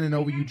she was standing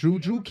over you, Drew.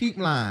 Drew, keep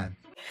lying.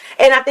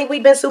 And I think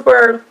we've been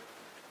super,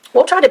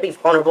 we'll try to be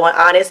vulnerable and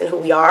honest in who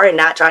we are and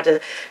not try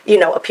to,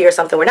 appear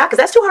something we're not, because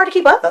that's too hard to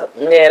keep up.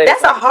 Yeah,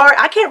 that's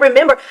I can't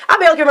remember. I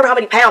barely can remember how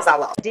many pounds I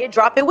lost. Did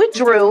drop it with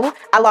Drew.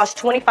 I lost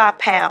 25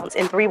 pounds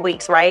in 3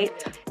 weeks, right?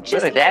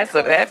 That's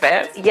that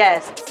fast.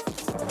 Yes.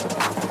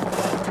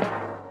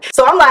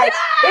 So I'm like,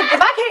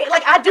 if I can't,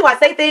 I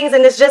say things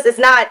and it's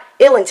not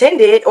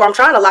ill-intended or I'm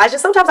trying to lie. It's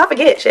just sometimes I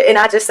forget shit and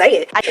I just say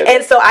it.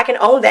 And so I can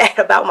own that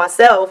about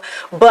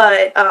myself,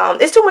 but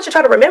it's too much to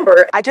try to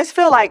remember. I just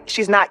feel like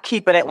she's not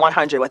keeping it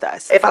 100 with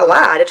us. If I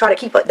lie, to try to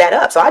keep that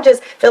up. So I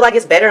just feel like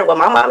it's better. And what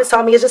my mom has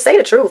taught me is just say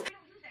the truth.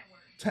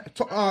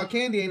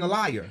 Candy ain't a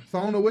liar, so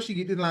I don't know where she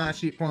get this lying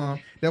shit from.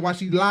 That's why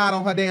she lied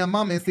on her damn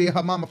mama and said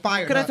her mama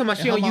fired her. Because that's talking about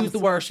she don't use the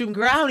word shooting.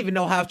 Girl, I don't even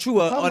know how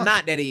true or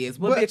not that is.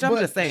 But bitch, I'm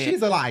just saying.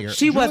 She's a liar.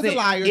 She Drew was wasn't a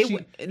liar.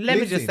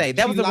 Let me just say,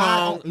 that was the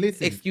wrong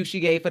Listen. excuse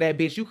she gave for that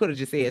bitch. You could have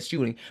just said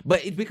shooting.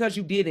 But it's because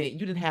you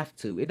didn't have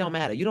to. It don't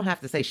matter. You don't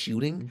have to say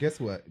shooting. Guess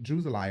what?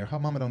 Drew's a liar. Her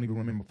mama don't even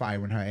remember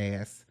firing her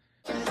ass.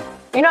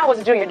 You know I was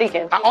a junior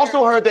deacon. I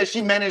also heard that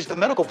she managed the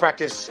medical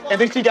practice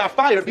and then she got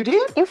fired. You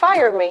did? You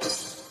fired me.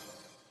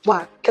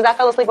 Why? Because I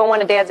fell asleep on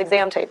one of Dad's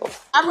exam tables.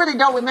 I really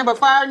don't remember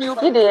firing you.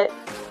 You did.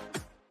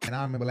 And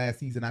I remember last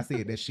season I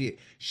said that shit.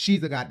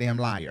 She's a goddamn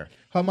liar.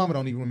 Her mama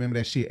don't even remember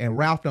that shit. And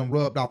Ralph done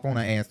rubbed off on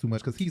her ass too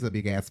much because he's a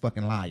big ass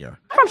fucking liar.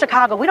 I'm from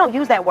Chicago. We don't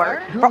use that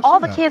word. For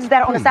all the kids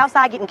that are on the South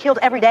Side getting killed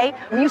every day,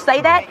 when you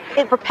say that,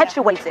 it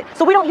perpetuates it.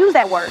 So we don't use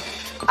that word.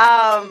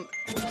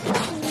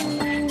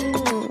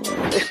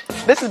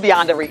 This is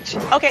beyond the reach.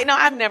 Okay, no,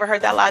 I've never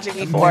heard that logic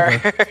before.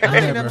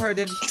 I've never heard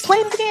it.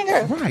 Explain it again,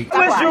 girl. Right.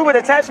 If Drew would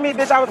have touched me,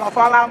 bitch, I was going to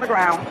fall out on the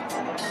ground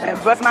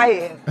and bust my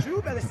head.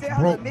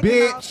 Broke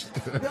bitch.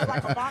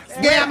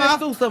 Scammer.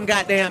 Do some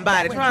goddamn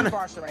body. Trying to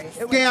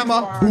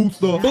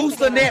Scammer.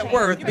 Booster net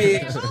worth,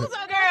 bitch.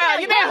 Girl,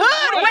 you been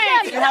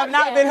hoodwinked. You have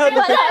not been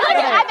hoodwinked.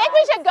 I think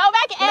we should go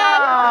back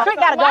and Trick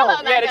gotta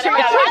go. Yeah, the trick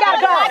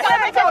gotta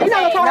go. You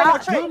know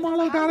what I'm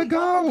Marlo gotta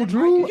go,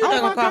 Drew. You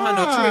not gonna call her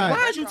no trick. God.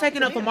 Why is you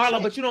taking up for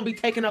Marlo, but you don't be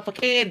taking up for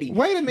Candy?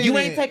 Wait a minute. You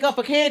ain't take up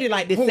for Candy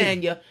like this, Who?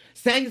 Sanya.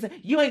 Sanya,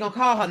 you ain't gonna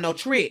call her no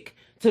trick.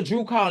 to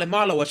Drew calling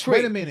Marlo a trick.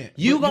 Wait a minute.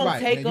 You You're gonna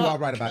right. take Man, up. you are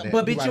right about that.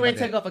 But You're bitch, right you ain't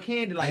about take that. up for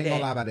Candy like I ain't that.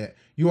 gonna lie about that.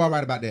 You are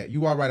right about that.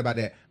 You are right about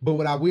that. But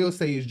what I will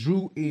say is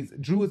Drew is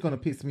gonna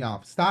piss me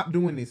off. Stop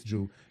doing this,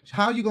 Drew.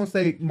 How you gonna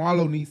say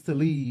Marlo needs to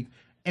leave?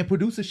 And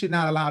producers should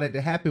not allow that to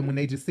happen when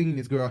they just seen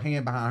this girl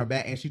hand behind her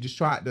back and she just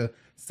tried to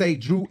say,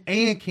 Drew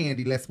and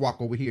Candy, let's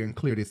walk over here and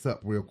clear this up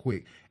real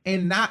quick.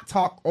 And not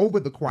talk over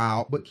the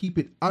crowd, but keep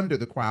it under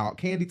the crowd.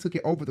 Candy took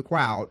it over the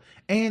crowd.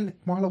 And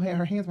Marlo had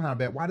her hands behind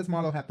her back. Why does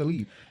Marlo have to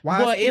leave?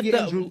 Why is Kenya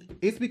and Drew?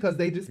 It's because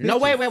they just No,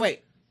 bitches.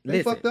 wait. They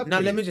Listen, fucked up. now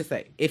kids. let me just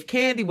say, if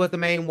Candy was the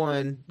main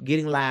one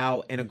getting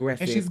loud and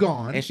aggressive,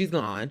 And she's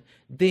gone,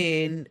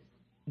 then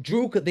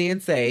Drew could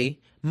then say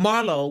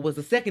Marlo was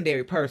the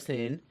secondary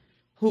person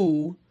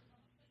who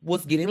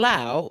was getting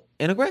loud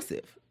and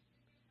aggressive.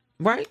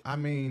 Right? I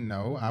mean,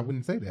 no, I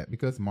wouldn't say that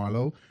because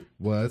Marlo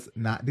was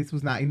not, this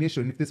was not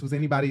initial. And if this was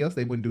anybody else,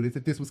 they wouldn't do this.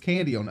 If this was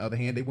Candy, on the other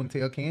hand, they wouldn't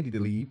tell Candy to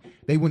leave.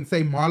 They wouldn't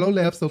say Marlo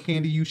left, so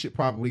Candy, you should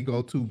probably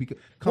go too. Because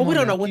Well, we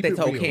don't know what they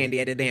told Candy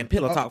at the damn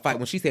pillow talk fight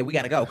when she said we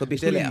gotta go because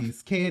bitch they left.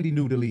 Please, Candy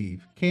knew to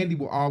leave. Candy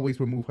will always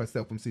remove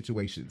herself from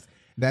situations.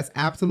 That's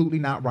absolutely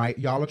not right.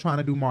 Y'all are trying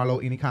to do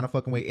Marlo any kind of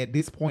fucking way. At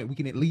this point, we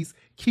can at least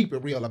keep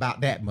it real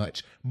about that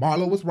much.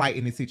 Marlo was right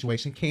in this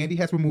situation. Candy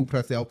has removed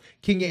herself.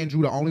 Kenya and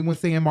Drew the only ones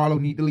saying Marlo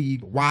need to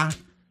leave. Why?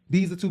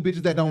 These are two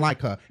bitches that don't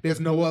like her. There's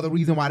no other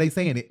reason why they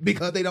saying it.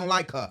 Because they don't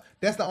like her.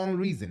 That's the only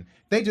reason.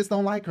 They just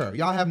don't like her.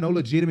 Y'all have no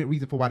legitimate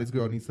reason for why this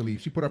girl needs to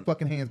leave. She put her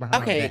fucking hands behind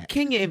her Okay, back.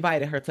 Kenya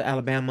invited her to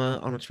Alabama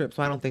on a trip,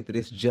 so I don't think that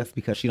it's just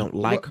because she don't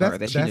like her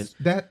that she didn't.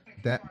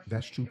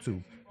 That's true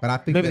too. But I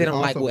think Maybe that they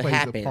don't like also what plays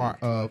happened. a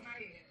part of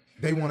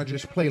they want to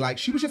just play like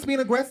she was just being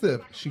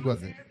aggressive. She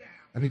wasn't.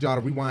 I need y'all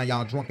to rewind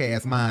y'all drunk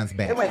ass minds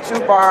back. It went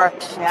too far.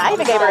 Yeah, I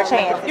even gave her a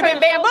chance. You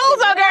been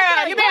bamboozled,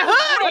 girl. You been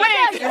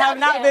hoodwinked. You have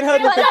not been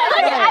hoodwinked.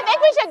 I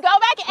think we should go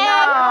back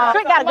and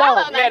Trick gotta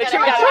go. Yeah, the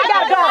Trick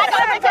gotta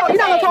go. You're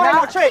not gonna call her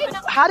no trick.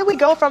 How do we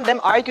go from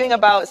them arguing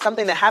about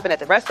something that happened at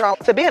the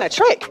restaurant to being a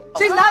trick?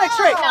 She's not a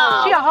trick.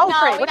 No. She a whole No,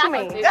 trick. we're What you not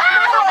mean? supposed to do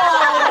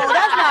that.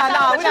 That's not.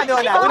 No, we're not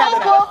doing that. We're not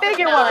doing that. Full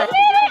figure one.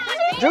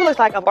 Drew looks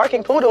like a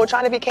barking poodle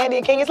trying to be Candy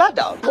and Kenya's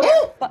lapdog.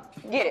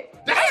 Get it.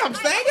 Damn,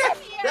 Sanya!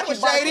 That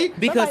was shady.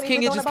 Because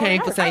Kenya just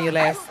came for Sanya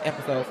last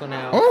episode, so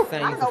now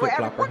Sanya's a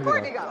flip-flopper.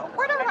 Where'd everybody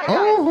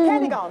go?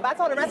 Candy gone. But I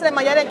told the rest of them,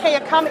 Manetta and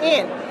Kenya, come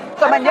in.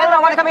 So Manetta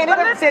don't want to come in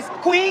either? Since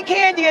Queen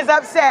Candy is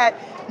upset,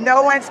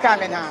 no one's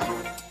coming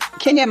home.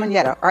 Kenya and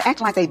Manetta are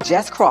acting like they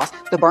just crossed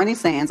the burning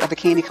sands of the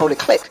candy-coated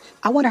cliff.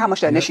 I wonder how much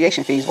the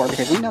initiation fees were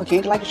because we know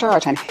Candy like to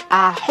charge, honey.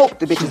 I hope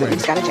the bitches at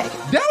least got a jacket.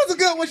 That was a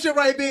good one,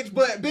 Sheree, bitch.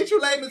 But bitch, you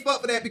lame as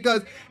fuck for that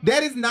because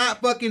that is not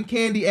fucking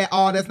Candy at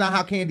all. That's not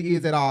how Candy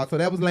is at all. So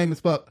that was lame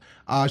as fuck,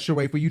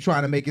 Sheree, for you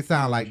trying to make it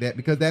sound like that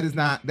because that's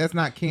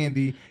not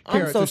Candy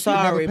character. I'm so She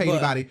sorry, never paid but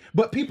anybody.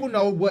 But people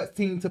know what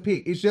team to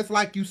pick. It's just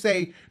like you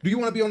say, do you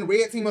want to be on the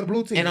red team or the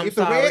blue team? And I'm if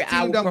the sorry, red I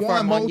team would done prefer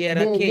won more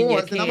Moneta, Kenya,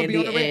 awards, then I'm gonna be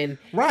on the Candy, red. and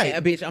Right,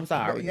 bitch, I'm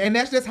sorry. And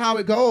that's just how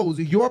it goes.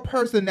 Your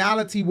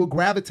personality will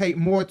gravitate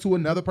more to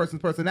another person's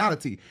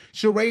personality.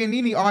 Sheree and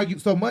Nene argued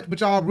so much,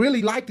 but y'all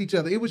really liked each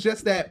other. It was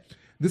just that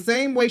the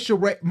same way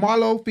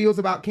Marlo feels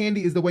about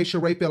Candy is the way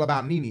Sheree feel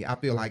about Nene. I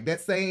feel like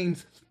that same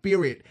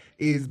spirit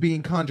is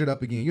being conjured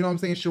up again. You know what I'm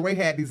saying? Sheree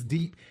had this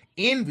deep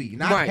envy,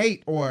 not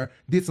hate or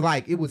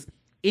dislike. It was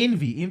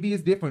envy. Envy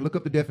is different. Look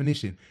up the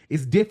definition.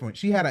 It's different.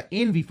 She had an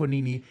envy for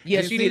Nene.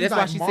 Yeah, she did. That's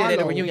why she said at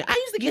the reunion, I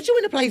used to get you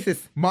into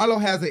places. Marlo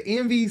has an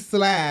envy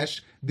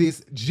 /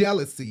 this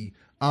jealousy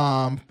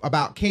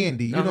about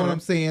Candy. You know what I'm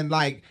saying?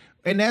 Like,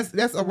 and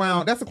that's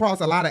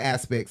across a lot of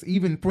aspects,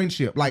 even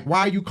friendship. Like, why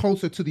are you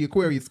closer to the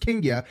Aquarius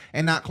Kenya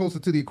and not closer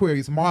to the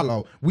Aquarius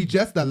Marlo? We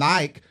just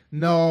alike?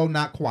 No,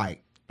 not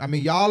quite. I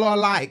mean, y'all are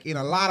alike in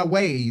a lot of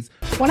ways.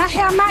 When I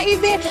have my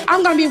event,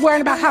 I'm gonna be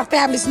worried about how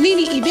fabulous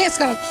Nene event's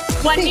gonna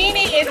Well, be. Nene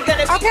is gonna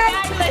be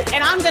fabulous,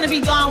 and I'm gonna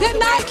be gone. Good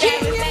night,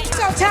 Kenya. I'm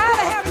so tired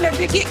of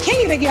having to get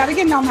Kenya together,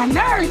 getting on my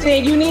nerves.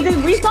 Then you need to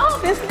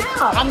resolve this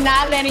now. I'm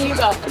not letting you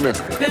go. Come here.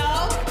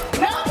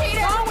 No, Peter.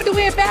 I'm with the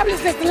Weird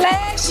Fabulous since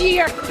last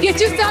year. Get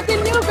you something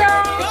new,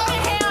 girl. Go to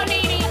hell,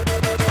 Nene.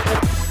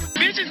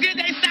 Bitches get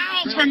their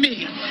styles from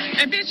me.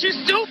 And bitch, you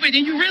stupid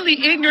and you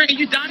really ignorant and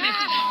you dumb as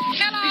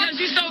because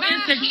you're so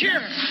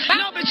insecure.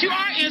 No, but you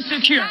are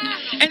insecure.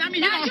 And I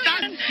mean, you don't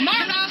start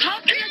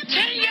talking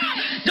to you.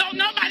 Don't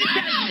nobody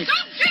touch me.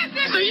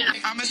 So, you know,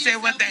 I'm gonna say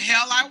what the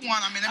hell I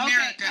want. I'm in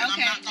America, and I'm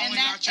not calling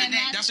out your name.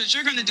 That's what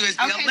you're gonna do is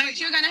be a lady. But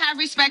you're gonna have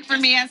respect for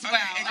me as well.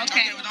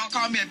 Okay. Well, don't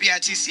call me a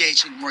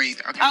bitch anymore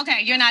either.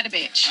 Okay, you're not a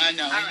bitch. I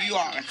know, you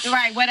are.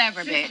 Right,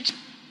 whatever, bitch.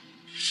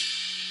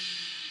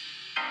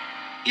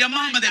 Your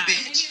mama the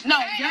bitch. No,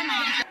 your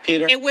mom.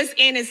 Peter. It was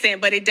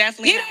innocent, but it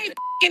definitely. It ain't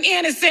f***ing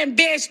innocent,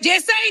 bitch.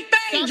 This ain't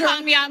Phaedra. Don't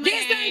call me out my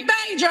This name. ain't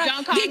Phaedra.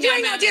 Don't call me You out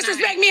ain't my gonna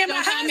disrespect name. me and my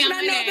Don't call me husband. out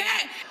I my know name.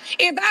 that.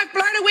 If I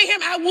flirted with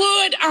him, I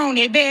would own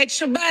it, bitch.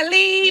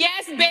 Believe.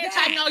 Yes, bitch,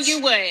 I know you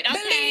would.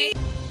 Okay.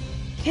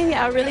 Kenya,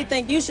 I really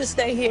think you should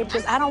stay here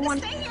because I don't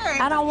want.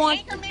 I don't want.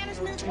 Anger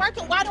management's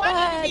working. Why do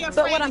I need to be afraid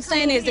But what I'm to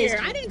saying come is here?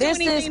 I didn't do this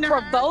is anything to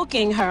her.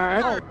 provoking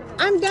her.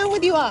 I'm done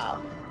with you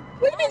all.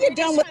 What do you mean you're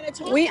done with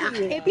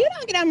if you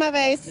don't get out of my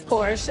face,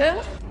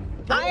 Portia.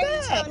 Why are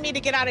you telling me to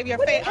get out of your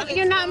face?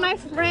 You're not my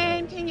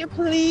friend. Can you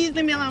please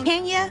leave me alone?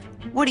 Kenya,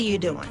 what are you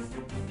doing?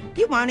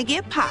 You want to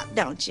get popped,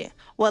 don't you?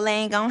 Well, it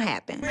ain't gonna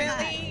happen.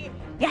 Really?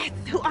 Yes.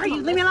 Who are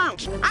you? Leave me alone.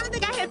 I don't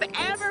think I have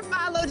ever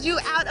followed you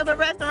out of a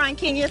restaurant,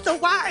 Kenya. So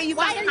why are you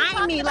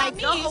behind me? Like,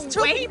 go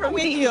away from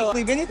me.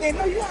 Believe anything?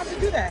 No, you don't have to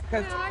do that.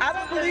 Because I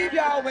don't believe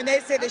y'all when they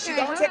say that she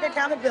don't take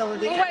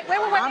accountability. Wait. I'm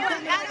coming over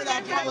to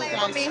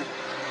apologize.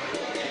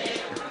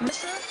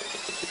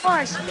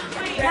 Portia,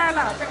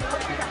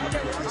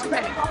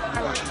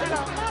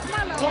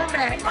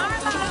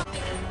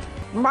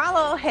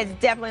 Marlo has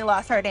definitely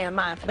lost her damn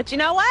mind. But you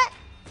know what?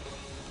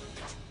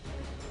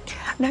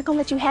 I'm not gonna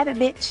let you have it,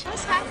 bitch.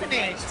 What's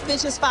happening? This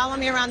bitch is following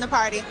me around the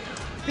party.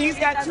 These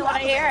guys want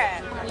to hear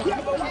it. These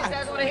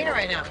guys want to hear it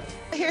right now.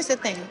 Here's the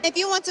thing. If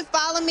you want to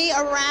follow me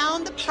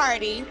around the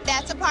party,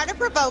 that's a part of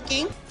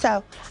provoking.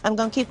 So I'm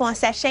gonna keep on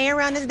sashaying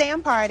around this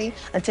damn party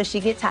until she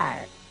gets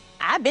tired.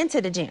 I've been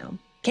to the gym.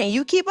 Can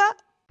you keep up?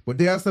 But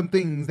there are some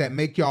things that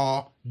make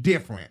y'all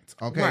different,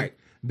 okay? Right.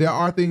 There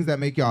are things that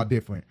make y'all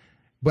different.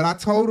 But I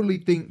totally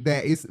think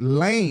that it's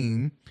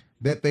lame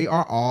that they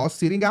are all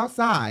sitting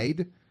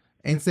outside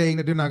and saying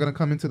that they're not going to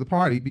come into the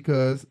party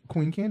because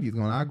Queen Candy is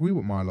gone. I agree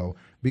with Marlo.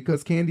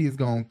 Because Candy is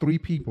gone, 3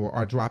 people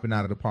are dropping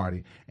out of the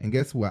party. And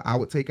guess what? I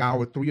would take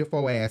our 3 or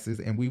 4 asses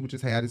and we would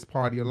just have this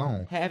party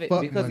alone. Have it.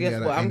 Fuck Because guess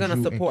Manetta what? I'm and going to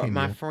Drew and support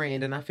my Kenya.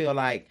 friend. And I feel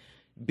like,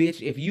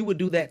 bitch, if you would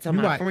do that to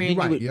You're my right, friend, you're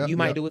right. you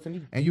might do it to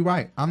me. And you're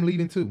right. I'm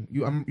leaving too.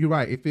 You're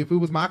right. If it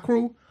was my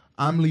crew,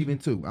 I'm leaving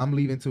too. I'm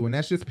leaving too. And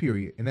that's just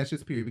period.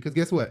 Because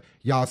guess what?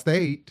 Y'all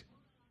stayed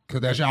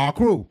because that's y'all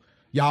crew.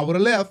 Y'all would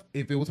have left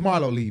if it was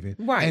Marlo leaving.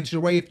 Right. And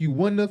Sheree, if you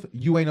wouldn't have,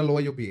 you ain't a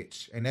loyal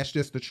bitch. And that's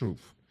just the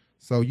truth.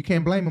 So you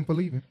can't blame him for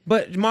leaving.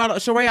 But Marlo,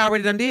 Sheree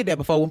already done did that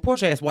before. When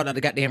Portia ass walked out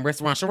the goddamn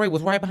restaurant, Sheree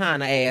was right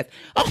behind her ass.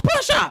 Oh,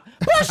 Portia!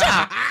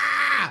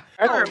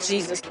 Oh,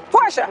 Jesus.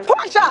 Portia!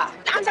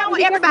 I'm done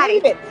with everybody.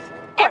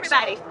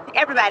 Everybody.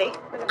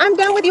 I'm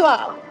done with you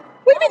all.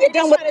 What do you mean you're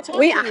done with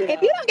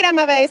if you don't get out of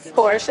my face,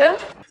 Portia.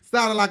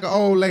 Sounded like an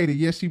old lady.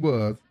 Yes, she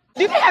was.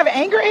 Do they have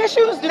anger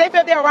issues? Do they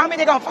feel if they're around me,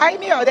 they're going to fight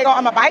me or I'm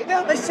going to bite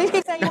them? But she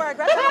keeps saying you were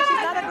aggressive.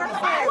 She's not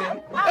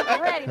aggressive.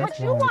 I'm ready. What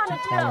you want to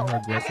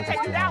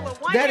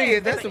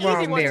do? That's the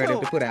wrong narrative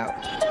to put out.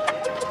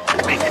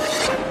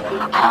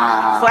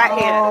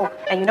 Flathead.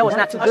 And you know it's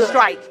not too good.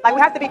 Strike. Like, we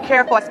have to be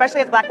careful,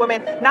 especially as Black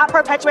women, not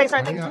perpetuate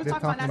certain things. Out there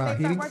talking about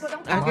hitting?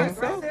 I guess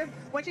so.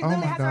 Oh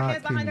my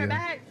God,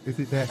 Kenya. Is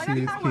it that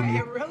serious,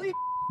 Kenya?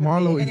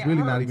 Marlo is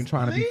really not even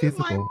trying to be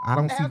physical. I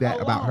don't see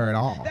that about her at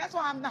all. That's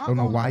why I'm not. I don't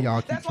know why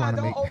y'all keep trying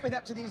to make. Open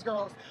up to these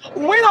girls.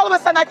 When all of a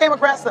sudden I came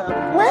aggressive?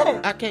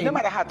 When? I can't. No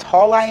matter how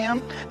tall I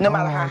am, no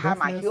matter how high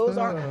my heels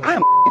are,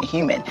 I'm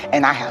human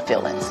and I have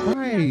feelings.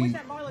 Right.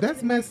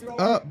 That's messed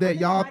up that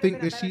y'all think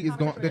that she is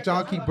going, that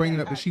y'all keep bringing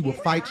up that she will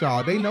fight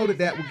y'all. They know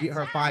that will get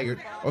her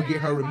fired or get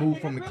her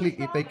removed from the clique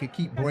if they could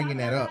keep bringing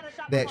that up,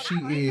 that she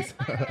is,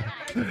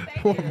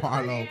 poor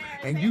Marlo,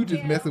 and you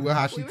just messing with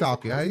how she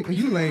talking.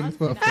 You lame as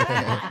fuck.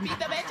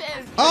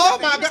 Oh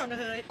my God.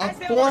 A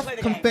 4th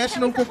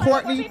confessional for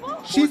Courtney?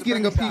 She's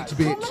getting a peach,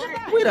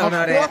 bitch. We don't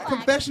know that. 4th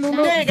confessional?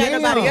 They ain't got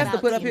nobody else to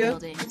put up here.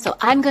 So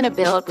I'm going to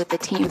build with the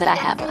team that I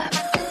have left.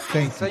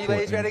 Thank you, So you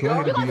ladies ready to Go go?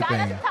 ahead and do your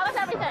thing. Tell us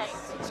everything.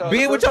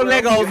 Build with your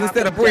Legos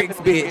instead of bricks,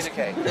 bitch.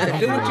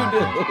 Do what you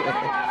do.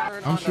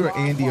 I'm sure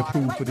Andy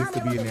approved for this to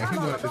be in there. He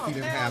wanted to see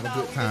them have a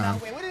good time.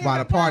 While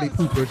the party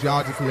poopers,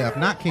 y'all just left.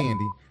 Not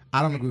Candy.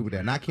 I don't agree with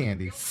that. Not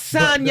Candy.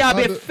 Son, y'all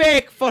been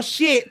fake for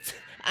shit.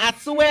 I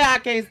swear I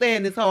can't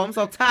stand this hoe. I'm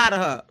so tired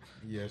of her.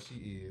 Yeah, she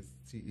is.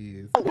 She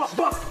is.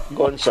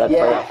 Gunshot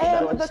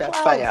fire. Gunshot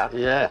fire.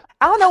 Yeah.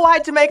 I don't know why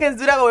Jamaicans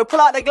do that when we pull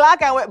out the Glock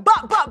and we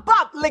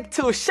bop, lick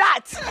 2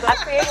 shots.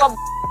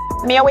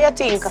 Me, what you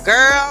think?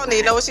 Girl, need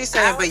to know what she's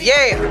saying, but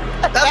yeah,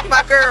 that's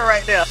my girl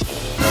right there.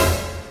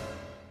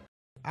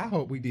 I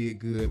hope we did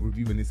good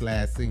reviewing this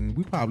last scene.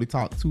 We probably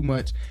talked too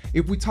much.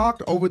 If we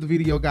talked over the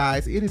video,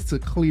 guys, it is to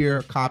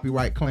clear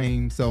copyright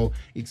claims. So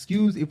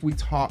excuse if we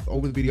talked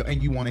over the video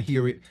and you want to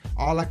hear it.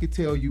 All I can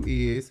tell you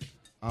is,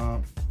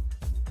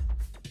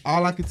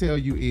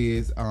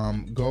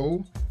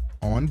 go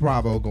on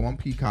Bravo, go on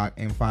Peacock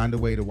and find a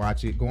way to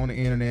watch it. Go on the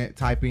internet,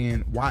 type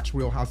in Watch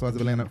Real Housewives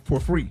of Atlanta for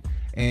free.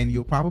 And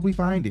you'll probably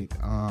find it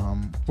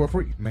for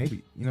free,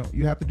 maybe. You know,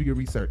 you have to do your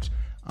research.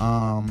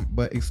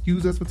 But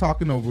excuse us for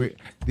talking over it.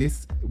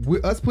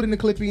 Us putting the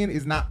clip in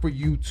is not for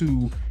you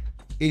to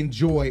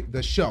enjoy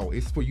the show.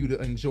 It's for you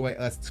to enjoy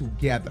us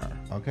together.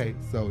 Okay?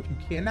 So if you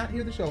cannot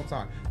hear the show, I'm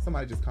sorry.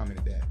 Somebody just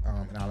commented that.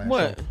 And I'll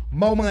what?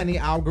 Mo Money,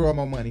 our girl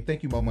Mo Money.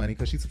 Thank you, Mo Money,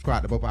 because she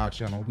subscribed to both our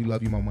channel. We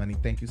love you, Mo Money.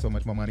 Thank you so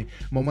much, Mo Money.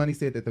 Mo Money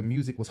said that the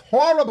music was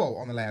horrible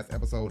on the last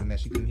episode and that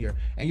she couldn't hear.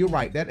 And you're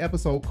right. That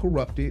episode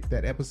corrupted.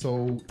 That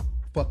episode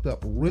fucked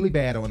up really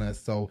bad on us,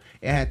 so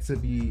it had to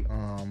be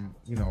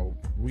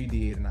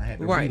redid, and I had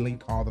to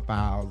relink all the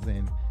files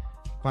and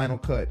Final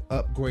Cut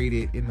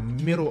upgraded in the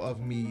middle of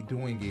me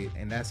doing it,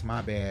 and that's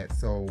my bad.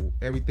 So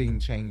everything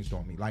changed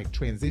on me, like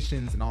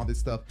transitions and all this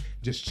stuff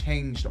just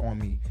changed on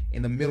me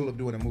in the middle of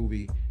doing a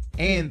movie,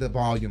 and the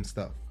volume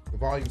stuff. The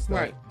volume stuff,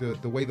 Right.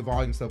 the way the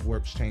volume stuff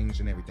works changed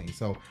and everything.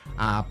 So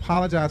I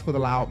apologize for the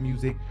loud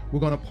music. We're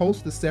going to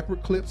post the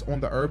separate clips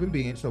on the Urban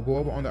Bench. So go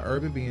over on the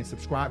Urban Bench,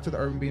 subscribe to the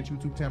Urban Bench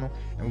YouTube channel,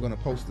 and we're going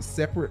to post the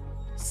separate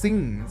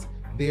scenes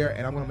there.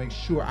 And I'm going to make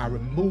sure I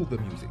remove the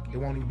music. It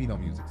won't even be no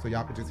music. So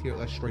y'all can just hear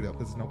us straight up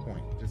because there's no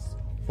point. Just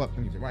fuck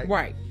the music, right?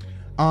 Right.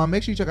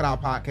 Make sure you check out our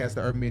podcast,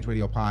 the Urban Bench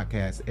Radio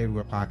Podcast,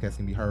 everywhere podcasts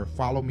can be heard.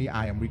 Follow me.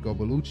 I am Rico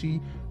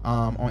Bellucci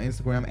on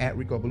Instagram at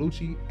Rico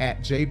Bellucci,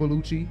 at J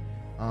Bellucci.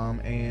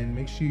 And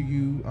make sure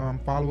you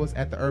follow us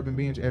at the Urban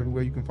Bench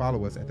everywhere you can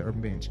follow us at the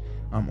Urban Bench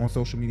on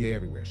social media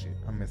everywhere. Shit,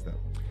 I messed up.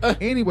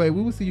 Anyway,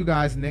 we will see you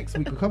guys next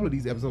week. A couple of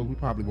these episodes we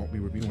probably won't be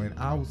reviewing.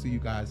 I will see you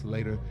guys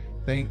later.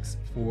 Thanks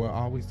for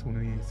always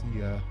tuning in. See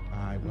ya.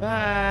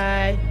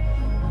 Bye.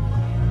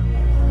 Bye.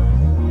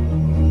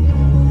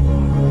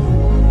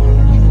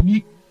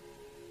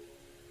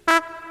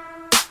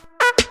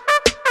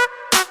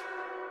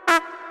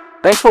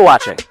 Thanks for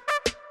watching.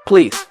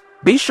 Please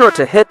be sure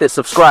to hit the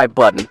subscribe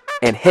button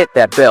and hit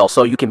that bell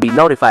so you can be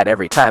notified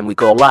every time we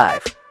go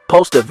live,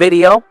 post a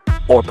video,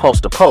 or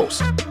post a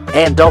post.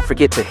 And don't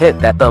forget to hit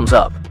that thumbs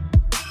up.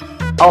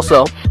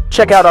 Also,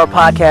 check out our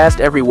podcast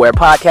everywhere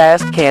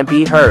podcasts can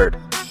be heard.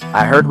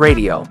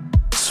 iHeartRadio,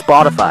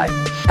 Spotify,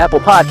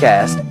 Apple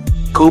Podcast,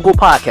 Google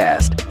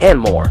Podcast, and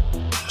more.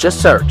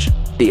 Just search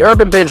The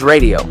Urban Bench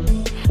Radio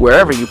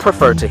wherever you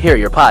prefer to hear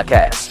your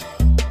podcasts.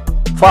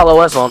 Follow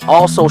us on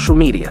all social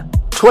media,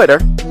 Twitter,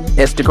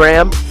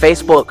 Instagram,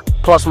 Facebook,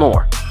 plus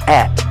more,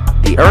 at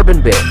The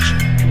Urban Bench.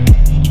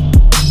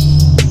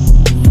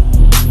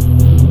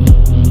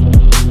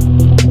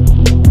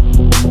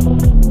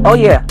 Oh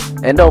yeah,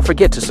 and don't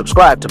forget to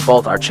subscribe to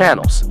both our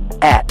channels,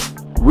 at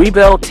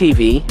Rebel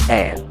TV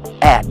and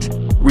at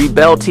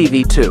Rebel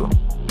TV 2,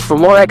 for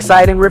more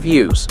exciting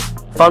reviews,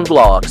 fun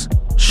blogs,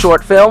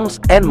 short films,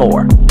 and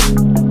more.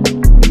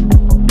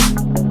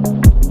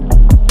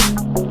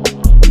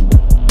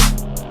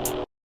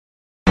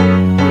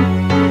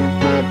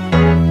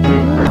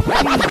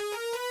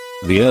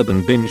 The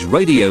Urban Binge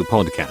Radio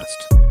Podcast,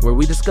 where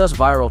we discuss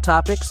viral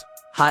topics,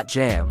 hot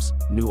jams,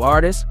 new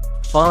artists,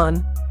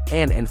 fun,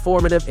 and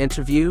informative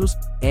interviews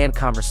and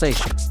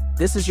conversations.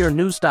 This is your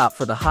news stop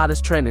for the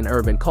hottest trend in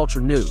urban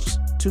culture news.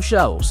 2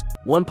 shows,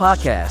 1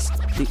 podcast,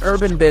 The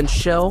Urban Binge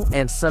Show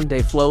and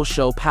Sunday Flow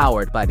Show,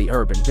 powered by The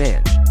Urban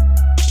Binge.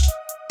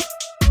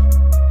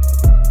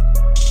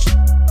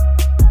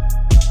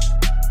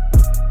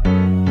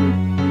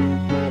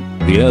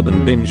 The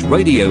Urban Binge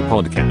Radio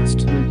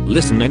Podcast.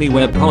 Listen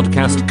anywhere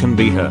podcast can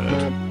be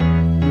heard.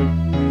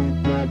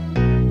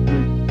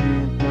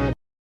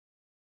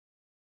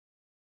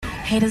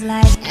 Haters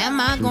like, am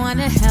I going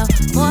to hell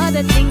for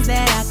the things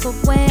that I could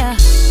wear?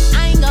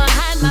 I ain't gonna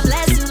hide my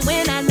blessings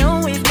when I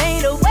know we've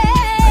made a way.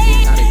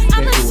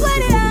 I'ma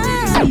sweat it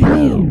out.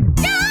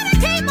 Gotta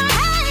keep my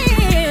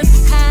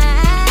hands high.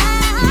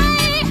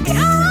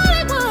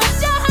 Hollywood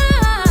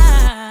shine.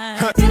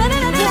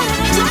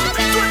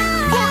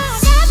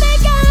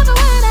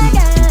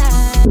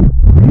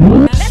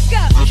 Let's go.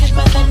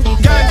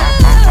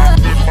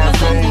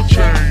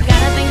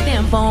 Gotta thank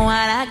them for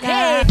what I got.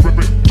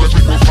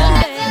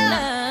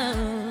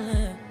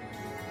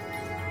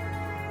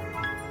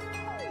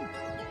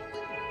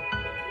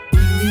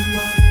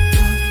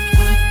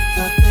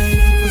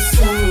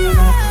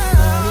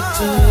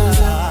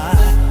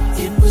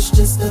 It was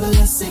just a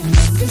blessing in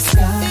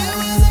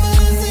disguise.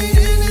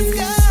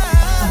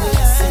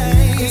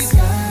 Thank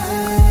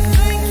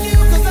you,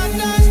 'cause I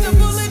dodged a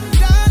bullet.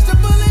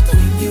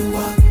 When you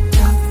walked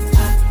out, I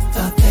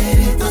thought that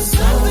it was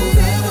over,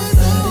 but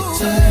it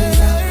turned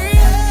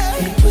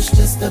out it was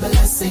just a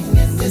blessing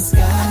in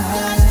disguise.